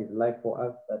lays down His life for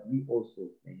us, that we also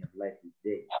may have life this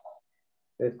day.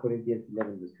 1 Corinthians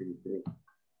 11 verse 23.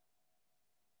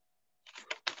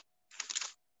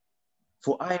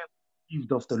 For I have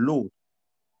received of the Lord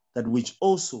that which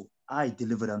also I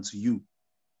delivered unto you,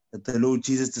 that the Lord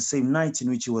Jesus, the same night in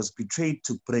which he was betrayed,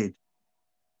 took bread.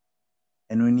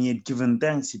 And when he had given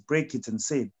thanks, he brake it and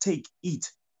said, Take,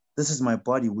 eat. This is my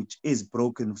body, which is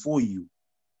broken for you.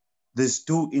 This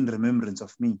do in remembrance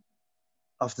of me.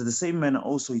 After the same manner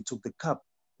also he took the cup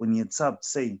when he had supped,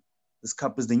 saying, This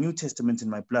cup is the New Testament in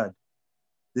my blood.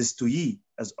 This do ye,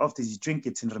 as oft as ye drink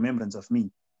it, in remembrance of me.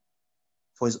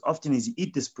 For as often as ye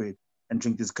eat this bread and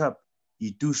drink this cup,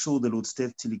 ye do show the Lord's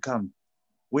death till he come.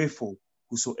 Wherefore,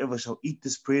 whosoever shall eat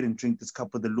this bread and drink this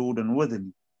cup of the Lord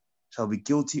unworthily shall be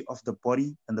guilty of the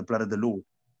body and the blood of the Lord.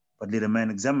 But let a man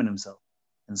examine himself,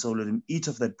 and so let him eat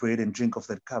of that bread and drink of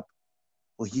that cup.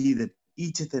 For he that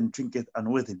eateth and drinketh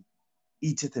unworthily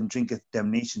eateth and drinketh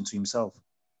damnation to himself,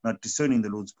 not discerning the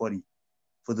Lord's body.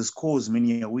 For this cause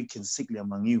many are weak and sickly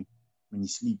among you, when ye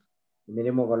sleep. In the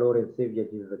name of our Lord and Savior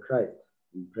Jesus Christ,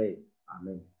 we pray.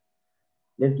 Amen.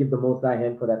 Let's give the Most High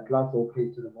hand for that class. All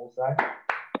praise to the Most High.